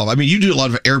stuff off. I mean, you do a lot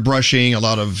of airbrushing, a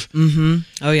lot of...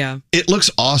 Oh, yeah. It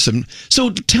looks awesome. So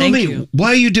tell me, why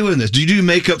are you doing this? Do you do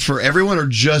makeup for everyone or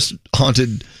just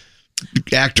haunted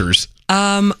actors?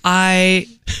 I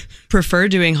prefer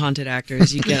doing haunted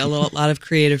actors. You get a lot of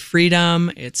creative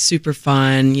freedom. It's super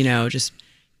fun, just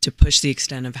to push the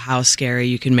extent of how scary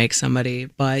you can make somebody.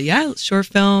 But yeah, short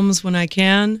films when I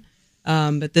can.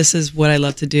 But this is what I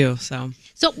love to do. So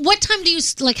what time do you,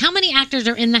 how many actors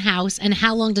are in the house and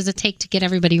how long does it take to get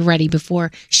everybody ready before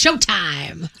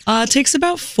showtime? It takes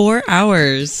about 4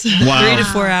 hours. Wow. 3 to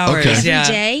 4 hours. Okay. Yeah.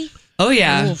 Every day? Oh,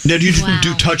 yeah. Now, do you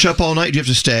do touch up all night? Do you have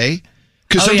to stay?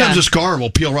 Because sometimes a scar will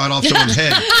peel right off someone's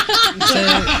head.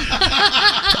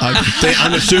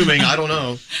 I'm assuming. I don't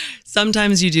know.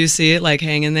 Sometimes you do see it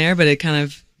hanging there, but it kind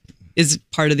of is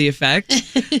part of the effect.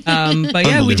 But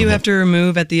yeah, we do have to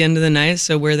remove at the end of the night.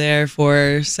 So we're there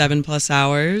for 7+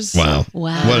 hours. Wow.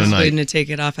 What a just night. waiting to take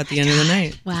it off at the end of the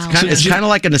night. Wow. It's kind of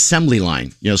like an assembly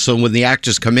line. So when the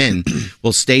actors come in,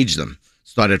 we'll stage them.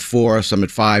 Start at 4, some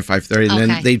at 5, 5:30, and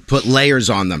then they put layers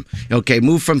on them. Okay,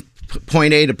 move from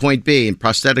point A to point B, and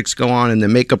prosthetics go on, and the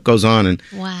makeup goes on, and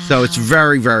so it's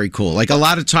very, very cool. A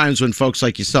lot of times when folks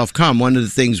like yourself come, one of the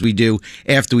things we do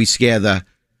after we scare the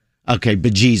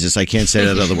bejesus, I can't say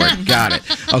that other word. Got it.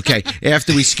 Okay,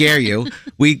 after we scare you,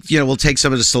 we'll take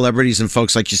some of the celebrities and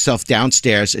folks like yourself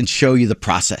downstairs and show you the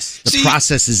process. The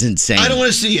process is insane. I don't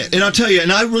want to see it. And I'll tell you,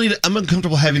 and I'm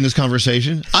uncomfortable having this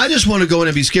conversation. I just want to go in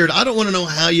and be scared. I don't want to know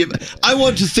how I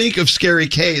want to think of Scary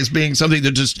K as being something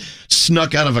that just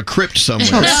snuck out of a crypt somewhere.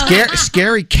 Oh,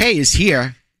 Scary K is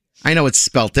here. I know it's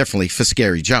spelled differently for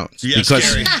Scary Jones because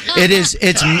Scary.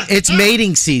 it's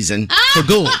mating season for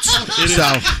ghouls.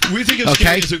 So we think of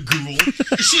Scary as a ghoul.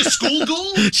 Is she a school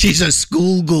ghoul? She's a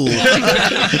school ghoul.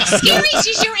 Scary,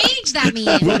 she's your age, that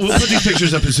means. We'll put these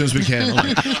pictures up as soon as we can. All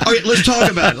right, let's talk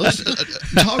about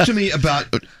it. Talk to me about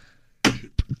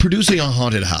producing a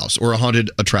haunted house or a haunted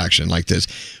attraction like this.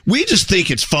 We just think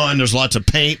it's fun. There's lots of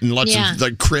paint and lots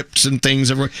of crypts and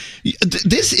things everywhere.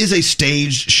 This is a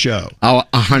staged show. Oh,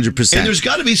 100%. And there's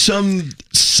got to be some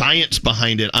science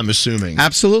behind it, I'm assuming.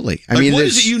 Absolutely. What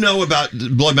is it you know about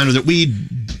Blood Manor that we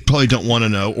probably don't want to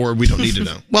know or we don't need to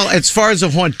know? Well, as far as a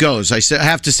haunt goes, I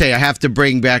have to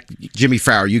bring back Jimmy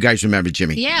Farrow. You guys remember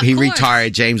Jimmy? Yeah, he of course.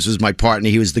 retired. James was my partner.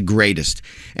 He was the greatest.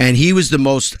 And he was the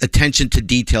most attention to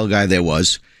detail guy there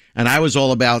was. And I was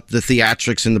all about the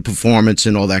theatrics and the performance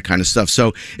and all that kind of stuff.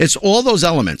 So it's all those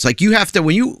elements. Like you have to,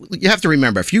 you have to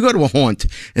remember, if you go to a haunt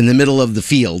in the middle of the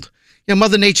field,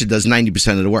 Mother Nature does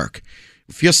 90% of the work.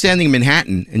 If you're standing in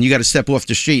Manhattan and you got to step off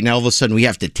the street and all of a sudden we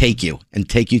have to take you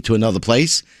to another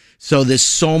place. So there's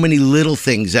so many little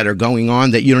things that are going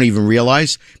on that you don't even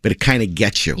realize, but it kind of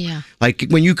gets you. Yeah. Like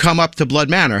when you come up to Blood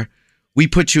Manor, we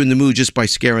put you in the mood just by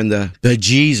scaring the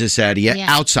Jesus out of you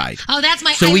outside. Oh, that's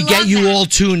my. So we get you all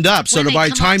tuned up, so that by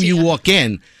the time you walk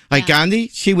in, like Gandhi,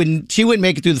 she wouldn't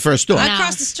make it through the first door. I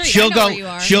cross the street. She'll I know go. where you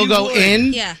are. She'll go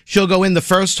in. Yeah. She'll go in the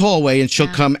first hallway, and she'll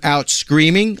come out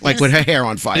screaming like with her hair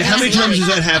on fire. And how many times does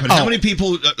that happen? How many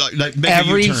people like make a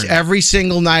U-turn? Every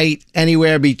single night,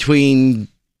 anywhere between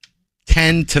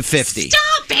 10 to 50.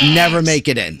 Stop it! Never make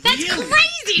it in. That's crazy.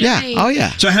 Yeah. Oh yeah.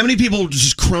 So how many people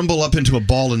just crumble up into a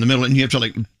ball in the middle, and you have to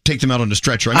like take them out on a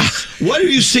stretcher? I mean, what do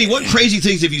you see? What crazy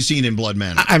things have you seen in Blood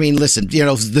Manor? I mean, listen.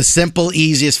 The simple,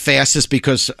 easiest, fastest,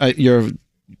 because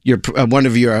one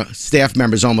of your staff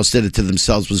members almost did it to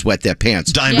themselves, was wet their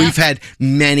pants. We've had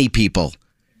many people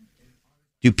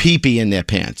do pee-pee in their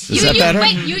pants. Is that better?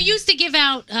 Wait, you used to give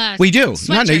out We do.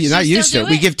 Not sweatshirts. You used still to.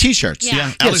 do We it? give T-shirts.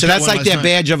 Yeah. So that's like their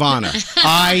badge of honor.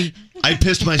 I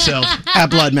pissed myself at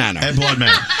Blood Manor. And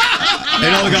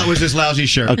all I got was this lousy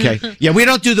shirt. Okay. Yeah, we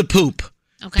don't do the poop.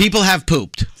 People have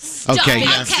pooped. Okay.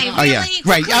 Okay, Oh yeah.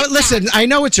 Right. Listen, I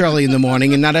know it's early in the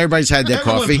morning and not everybody's had their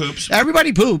coffee.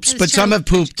 Everybody poops, but some have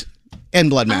pooped in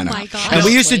Blood Manor. my God. And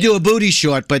we used to do a booty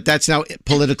short, but that's now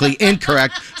politically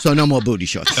incorrect, so no more booty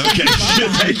shorts. Okay.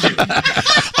 Thank you.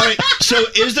 All right. So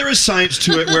is there a science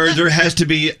to it where there has to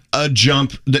be a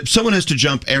jump, that someone has to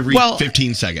jump every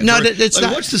 15 seconds? No, Or, it's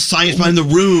not. What's the science behind the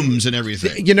rooms and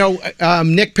everything?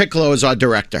 Nick Piccolo is our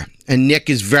director, and Nick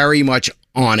is very much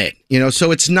on it.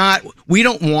 So it's not, we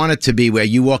don't want it to be where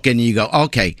you walk in and you go,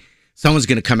 okay, someone's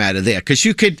going to come out of there. Because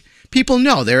people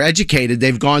know, they're educated,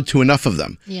 they've gone to enough of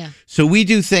them. Yeah. So we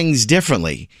do things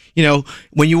differently.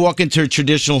 When you walk into a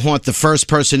traditional haunt, the first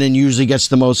person in usually gets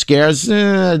the most scares.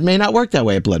 It may not work that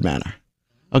way at Blood Manor.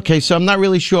 Okay, so I'm not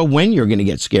really sure when you're going to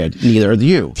get scared. Neither are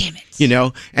you. Damn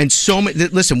it. And so many.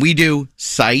 Listen, we do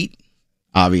sight,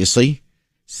 obviously,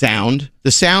 sound.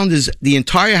 The sound is, the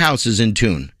entire house is in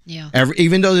tune. Yeah.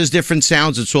 Even though there's different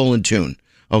sounds, it's all in tune.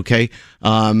 Okay,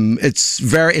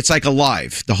 it's like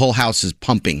alive. The whole house is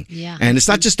pumping. Yeah. And it's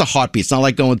not just a heartbeat. It's not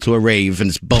like going to a rave and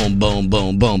it's boom, boom,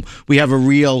 boom, boom. We have a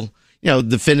real,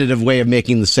 definitive way of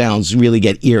making the sounds really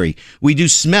get eerie. We do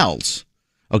smells.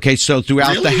 Okay, so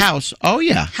throughout the house. Oh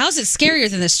yeah. How's it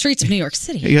scarier than the streets of New York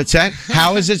City? What's that?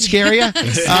 How is it scarier?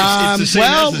 It's the same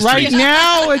as the right streets.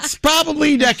 now it's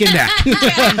probably neck and neck.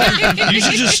 You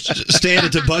should just stand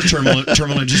at the bus terminal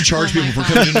and just charge people for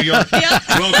coming to New York.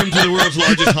 Welcome to the world's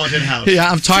largest haunted house.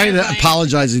 Yeah, I'm tired of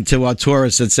apologizing to our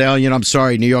tourists that say, I'm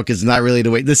sorry, New York is not really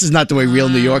the way. This is not the way real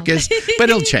New York is, but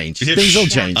it'll change. Things will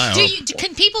change.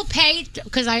 Can people pay?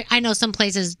 Because I know some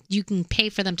places you can pay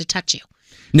for them to touch you.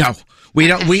 No, we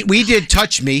don't. We did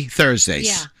Touch Me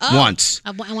Thursdays once.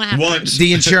 What happened?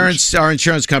 Our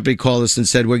insurance company called us and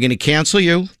said, we're going to cancel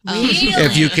you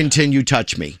if you continue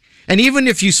Touch Me. And even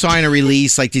if you sign a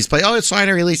release like these places, sign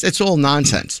a release, it's all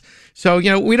nonsense. So,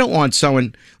 we don't want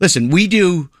someone, listen, we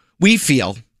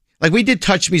feel like we did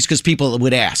Touch Me's because people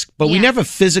would ask, but we never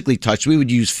physically touched. We would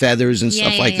use feathers and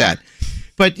stuff like that.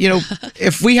 But,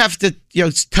 if we have to,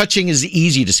 touching is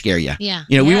easy to scare you. Yeah.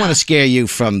 We want to scare you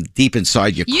from deep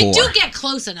inside your core. You do get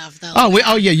close enough, though.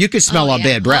 Oh yeah, you can smell our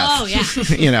bad breath. Oh,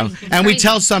 yeah. And we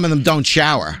tell some of them don't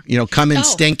shower. Come in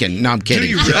stinking. No, I'm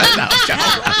kidding. No.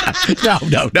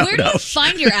 Where do you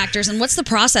find your actors, and what's the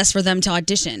process for them to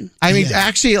audition? I mean,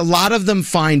 actually, a lot of them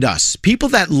find us. People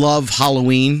that love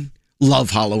Halloween.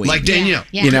 Like Danielle.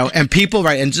 Yeah. And people,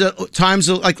 right, and times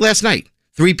like last night,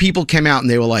 3 people came out and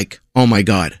they were like, oh my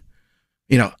God,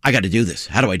 I got to do this.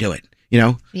 How do I do it?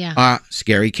 Yeah.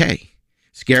 Scary K.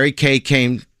 Scary K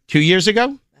came 2 years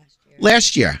ago?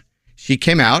 Last year. She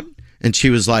came out and she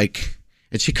was like,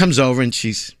 and she comes over and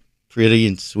she's pretty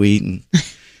and sweet and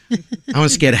I want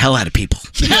to scare the hell out of people.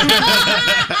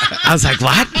 I was like,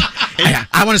 what?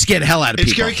 I want to scare the hell out of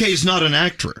people. Scary K is not an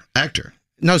actor.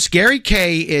 No, Scary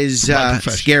K is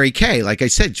Scary K. Like I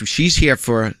said, she's here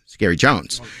for Scary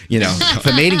Jones,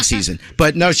 for mating season.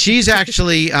 But no, she's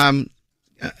actually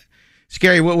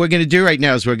Scary. What we're going to do right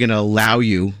now is we're going to allow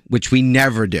you, which we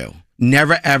never do.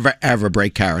 Never, ever, ever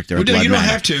break character. Well, you don't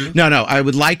have to. No, I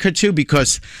would like her to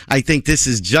because I think this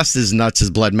is just as nuts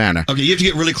as Blood Manor. Okay, you have to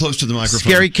get really close to the microphone.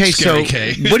 Scary K.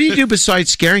 What do you do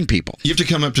besides scaring people? You have to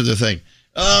come up to the thing.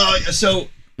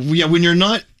 When you're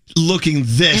not looking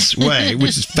this way,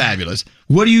 which is fabulous,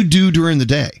 what do you do during the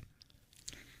day?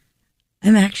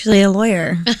 I'm actually a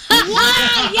lawyer.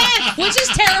 Wow, yes, which is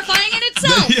terrifying in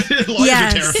itself. Lawyers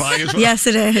Yes. are terrifying as well. Yes,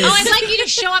 it is. Oh, I'd like you to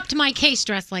show up to my case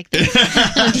dressed like this.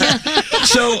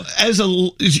 So, as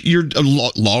your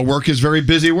law work is very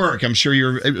busy work. I'm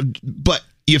sure but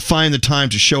you find the time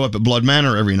to show up at Blood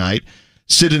Manor every night,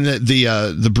 sit in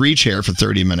the brie chair for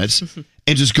 30 minutes,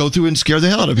 and just go through and scare the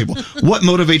hell out of people. What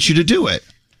motivates you to do it?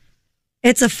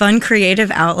 It's a fun, creative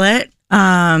outlet.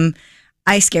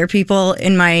 I scare people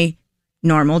in my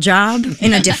normal job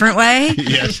in a different way.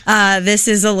 Yes. This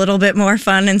is a little bit more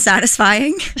fun and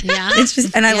satisfying. Yeah. It's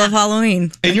just, and I love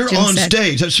Halloween. And like you're Jim on said.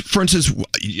 stage. For instance,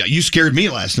 you scared me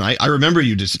last night. I remember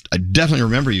you. I definitely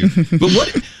remember you.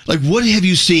 But what have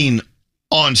you seen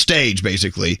on stage?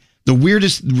 Basically, the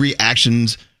weirdest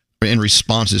reactions and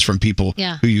responses from people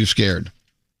who you scared.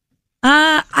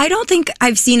 I don't think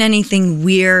I've seen anything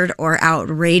weird or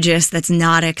outrageous that's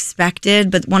not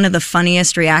expected. But one of the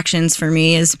funniest reactions for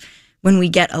me is when we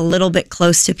get a little bit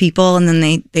close to people and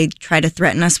then they try to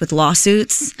threaten us with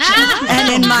lawsuits.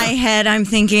 And in my head, I'm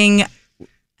thinking,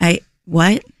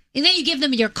 what? And then you give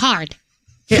them your card.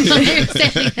 While you're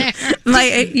sitting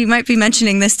there. You might be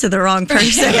mentioning this to the wrong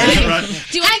person.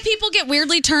 Do any people get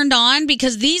weirdly turned on?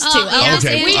 Because these two,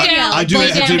 Okay, we I do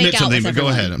have to admit something, but go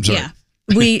ahead. I'm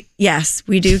sorry. Yeah.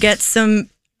 We do get some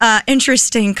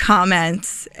interesting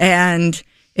comments, and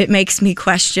it makes me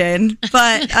question.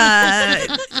 But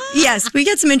yes, we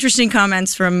get some interesting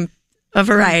comments from a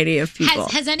variety of people.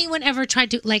 Has anyone ever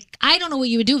tried to, like, I don't know what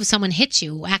you would do if someone hits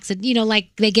you, like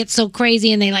they get so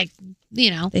crazy and they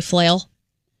they flail.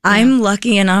 I'm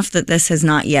lucky enough that this has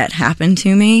not yet happened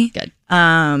to me. Good.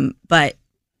 But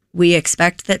we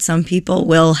expect that some people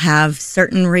will have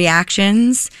certain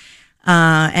reactions.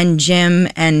 And Jim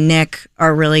and Nick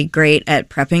are really great at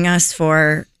prepping us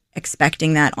for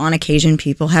expecting that. On occasion,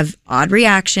 people have odd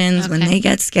reactions when they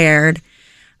get scared.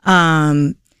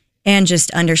 And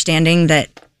just understanding that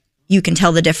you can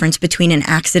tell the difference between an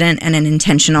accident and an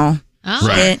intentional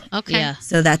hit. Okay. Yeah.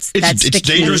 So that's It's the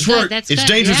key. dangerous work. It's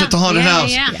dangerous at the haunted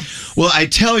house. Yeah. Well, I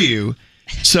tell you,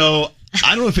 so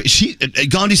I don't know if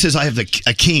Gandhi says I have a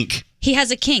kink. He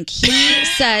has a kink. He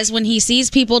says when he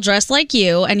sees people dressed like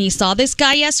you, and he saw this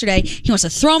guy yesterday, he wants to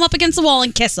throw him up against the wall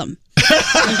and kiss him.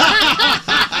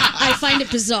 I find it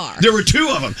bizarre. There were two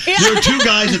of them. There were two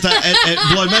guys at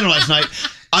Blood Manor last night.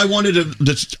 I wanted to.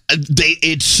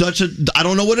 It's such a. I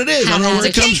don't know what it is. I don't know where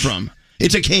it comes from.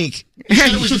 It's a kink.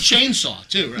 It was a chainsaw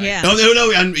too, right? Yeah. No.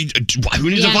 Who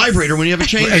needs a vibrator when you have a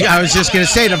chainsaw? I was just going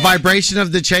to say the vibration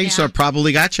of the chainsaw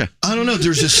probably got you. I don't know.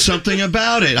 There's just something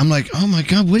about it. I'm like, oh my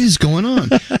God, what is going on?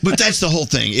 But that's the whole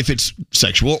thing. If it's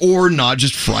sexual or not,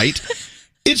 just fright.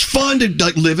 It's fun to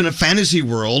live in a fantasy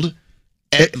world.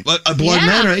 At a Blood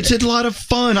Manor, it's a lot of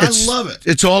fun. I love it.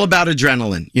 It's all about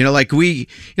adrenaline.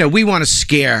 We want to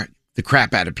scare the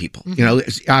crap out of people,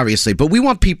 obviously, but we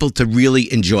want people to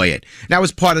really enjoy it. And that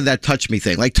was part of that touch me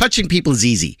thing. Like, touching people is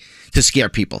easy to scare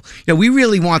people. We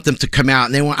really want them to come out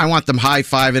and I want them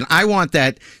high-fiving. I want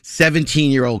that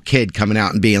 17-year-old kid coming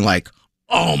out and being like,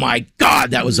 oh my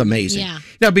God, that was amazing.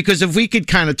 Yeah. Because if we could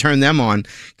kind of turn them on,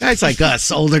 guys like us,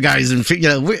 older guys, and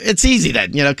it's easy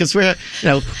then, because we're,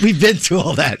 we've been through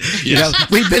all that.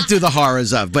 We've been through the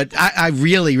horrors of. But I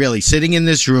really, really, sitting in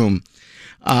this room,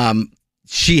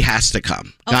 she has to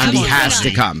come. Gandhi has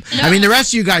to come. I mean, the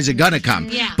rest of you guys are gonna come,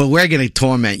 but we're gonna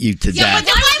torment you to death.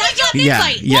 But why would you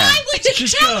invite? Why would you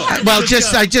tell her? Well,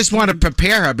 I just want to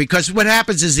prepare her, because what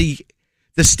happens is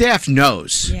the staff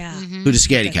knows who the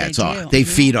scaredy cats are. They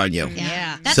feed on you.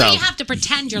 Yeah. That's why you have to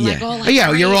pretend you're like all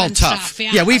you're all and tough.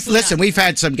 stuff. Yeah, we've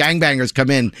had some gangbangers come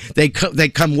in. They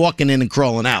come walking in and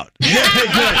crawling out. Yeah.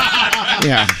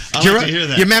 I like to hear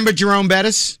that. You remember Jerome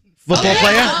Bettis? Football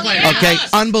player? Okay,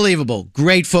 unbelievable.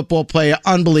 Great football player,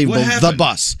 unbelievable. The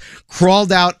bus.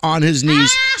 Crawled out on his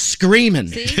knees,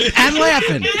 screaming and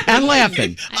laughing. I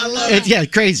love it. Yeah,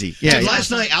 crazy. Yeah.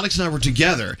 Last night, Alex and I were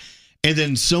together, and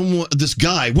then this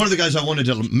guy, one of the guys I wanted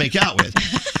to make out with,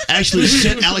 actually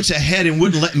sent Alex ahead and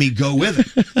wouldn't let me go with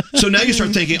him. So now you start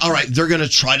thinking, all right, they're going to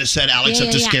try to set Alex up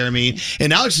to scare me.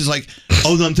 And Alex is like,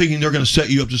 I'm thinking they're going to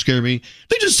set you up to scare me.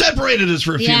 They just separated us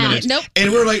for a few minutes. Nope.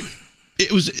 And we're like,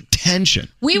 it was tension.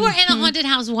 We were in a haunted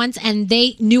house once, and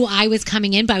they knew I was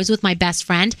coming in, but I was with my best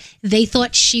friend. They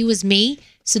thought she was me,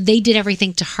 so they did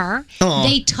everything to her. Aww.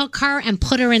 They took her and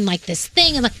put her in like this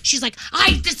thing, and she's like,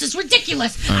 this is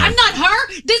ridiculous. I'm not her.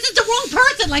 This is the wrong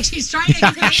person. Like, she's trying to.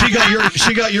 She got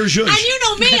your zhuzh. And you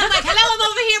know me. I'm like, hello, I'm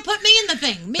over here. Put me in the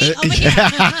thing. Me over here.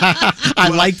 I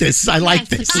like this.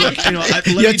 Look,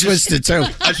 you're twisted too.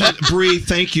 I said, Bree,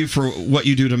 thank you for what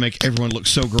you do to make everyone look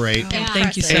so great.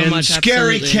 Thank you so and much.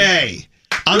 Scary Absolutely. K,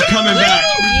 I'm coming back.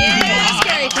 Yeah,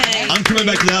 Scary K. I'm coming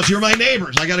coming back to the house. You're my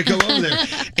neighbors. I got to go over there.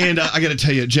 And I got to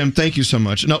tell you, Jim, thank you so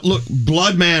much. Now, look,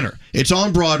 Blood Manor. It's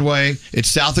on Broadway. It's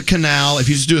south of Canal. If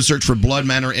you just do a search for Blood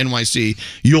Manor NYC,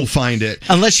 you'll find it.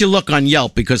 Unless you look on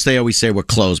Yelp, because they always say we're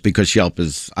closed because Yelp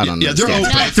is, I don't know. Yeah, they're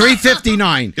open.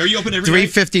 3:59. Are you open every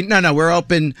 3:50. No, we're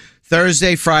open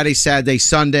Thursday, Friday, Saturday,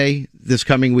 Sunday this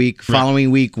coming week.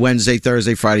 Following week, Wednesday,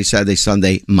 Thursday, Friday, Saturday,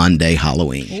 Sunday, Monday,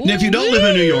 Halloween. Now, if you don't live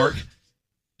in New York,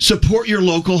 support your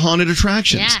local haunted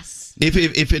attractions. Yes.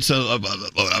 If it's a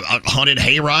haunted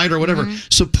hayride or whatever,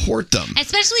 support them.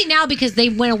 Especially now because they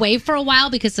went away for a while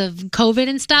because of COVID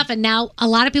and stuff, and now a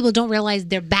lot of people don't realize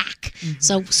they're back.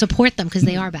 So support them because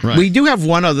they are back. We do have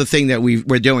one other thing that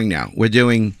we're doing now. We're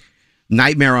doing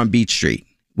Nightmare on Beach Street,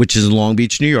 which is in Long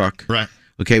Beach, New York. Right.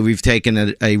 Okay, we've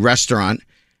taken a restaurant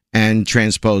and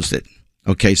transposed it.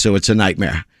 Okay, so it's a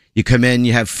nightmare. You come in,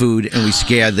 you have food, and we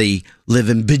scare the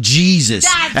living bejesus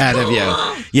out of you.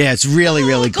 Yeah, it's really,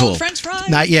 really cool. French fries.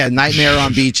 Nightmare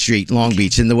on Beach Street, Long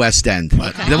Beach, in the West End.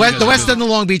 The West End of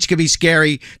Long Beach can be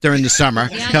scary during the summer,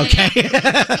 okay?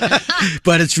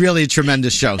 But it's really a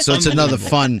tremendous show, so it's another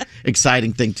fun,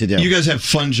 exciting thing to do. You guys have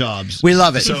fun jobs. We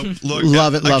love it. So, look,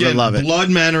 love it. Blood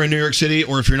Manor in New York City,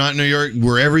 or if you're not in New York,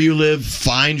 wherever you live,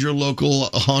 find your local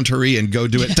hauntery and go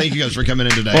do it. Thank you guys for coming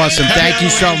in today. Awesome. Thank you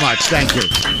so much. Thank you.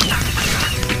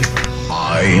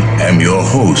 I am your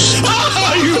host.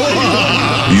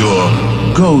 Your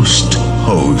ghost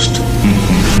host.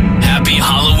 Happy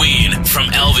Halloween from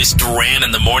Elvis Duran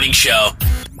and the Morning Show.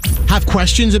 Have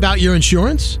questions about your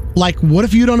insurance? Like, what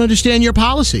if you don't understand your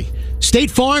policy?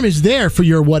 State Farm is there for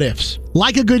your what ifs.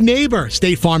 Like a good neighbor,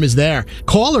 State Farm is there.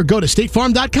 Call or go to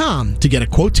statefarm.com to get a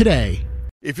quote today.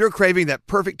 If you're craving that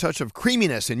perfect touch of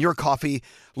creaminess in your coffee,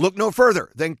 look no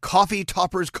further than Coffee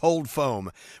Topper's Cold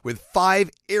Foam with 5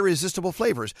 irresistible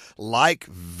flavors like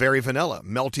very vanilla,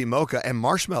 melty mocha, and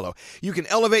marshmallow. You can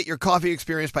elevate your coffee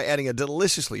experience by adding a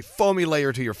deliciously foamy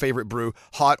layer to your favorite brew,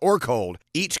 hot or cold.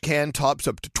 Each can tops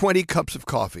up to 20 cups of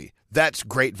coffee. That's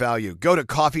great value. Go to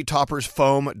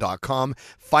coffeetoppersfoam.com,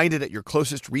 find it at your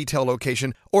closest retail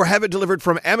location, or have it delivered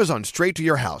from Amazon straight to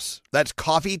your house. That's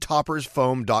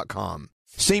coffeetoppersfoam.com.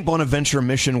 St. Bonaventure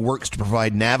Mission works to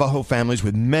provide Navajo families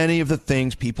with many of the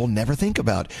things people never think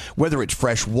about. Whether it's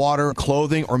fresh water,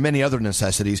 clothing, or many other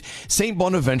necessities, St.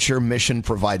 Bonaventure Mission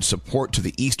provides support to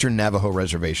the Eastern Navajo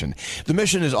Reservation. The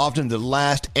mission is often the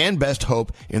last and best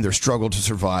hope in their struggle to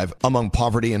survive among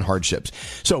poverty and hardships.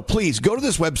 So please go to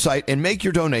this website and make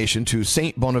your donation to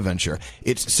St. Bonaventure.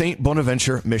 It's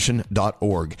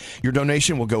stbonaventuremission.org. Your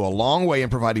donation will go a long way in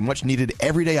providing much needed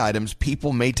everyday items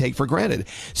people may take for granted.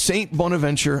 stbonaventuremission.org.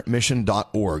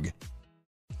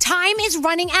 Time is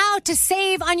running out to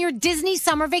save on your Disney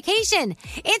summer vacation.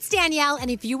 It's Danielle,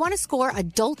 and if you want to score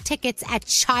adult tickets at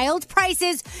child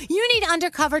prices, you need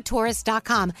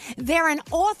UndercoverTourist.com. They're an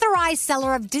authorized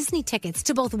seller of Disney tickets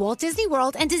to both Walt Disney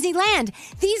World and Disneyland.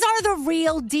 These are the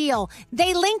real deal.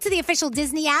 They link to the official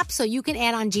Disney app so you can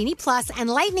add on Genie Plus and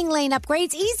Lightning Lane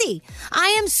upgrades easy. I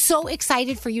am so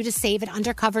excited for you to save at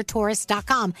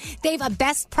UndercoverTourist.com. They have a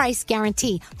best price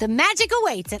guarantee. The magic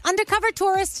awaits at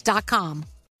UndercoverTourist.com.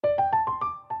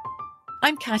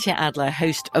 I'm Katya Adler,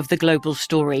 host of The Global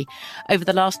Story. Over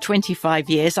the last 25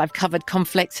 years, I've covered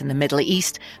conflicts in the Middle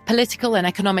East, political and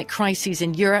economic crises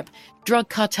in Europe, drug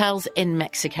cartels in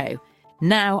Mexico.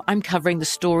 Now I'm covering the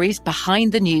stories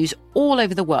behind the news all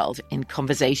over the world in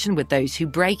conversation with those who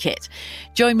break it.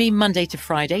 Join me Monday to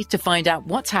Friday to find out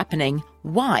what's happening,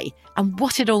 why, and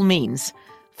what it all means.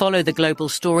 Follow The Global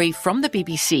Story from the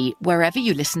BBC wherever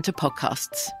you listen to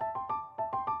podcasts.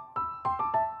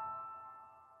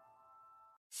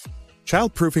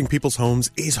 Childproofing people's homes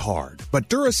is hard, but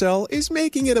Duracell is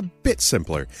making it a bit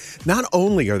simpler. Not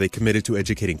only are they committed to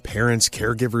educating parents,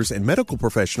 caregivers, and medical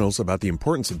professionals about the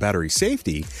importance of battery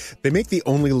safety, they make the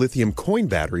only lithium coin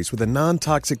batteries with a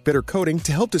non-toxic bitter coating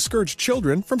to help discourage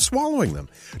children from swallowing them.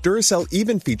 Duracell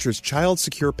even features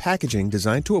child-secure packaging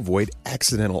designed to avoid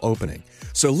accidental opening.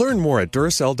 So learn more at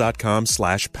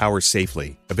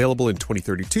Duracell.com/powersafely. Available in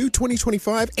 2032,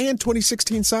 2025, and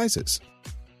 2016 sizes.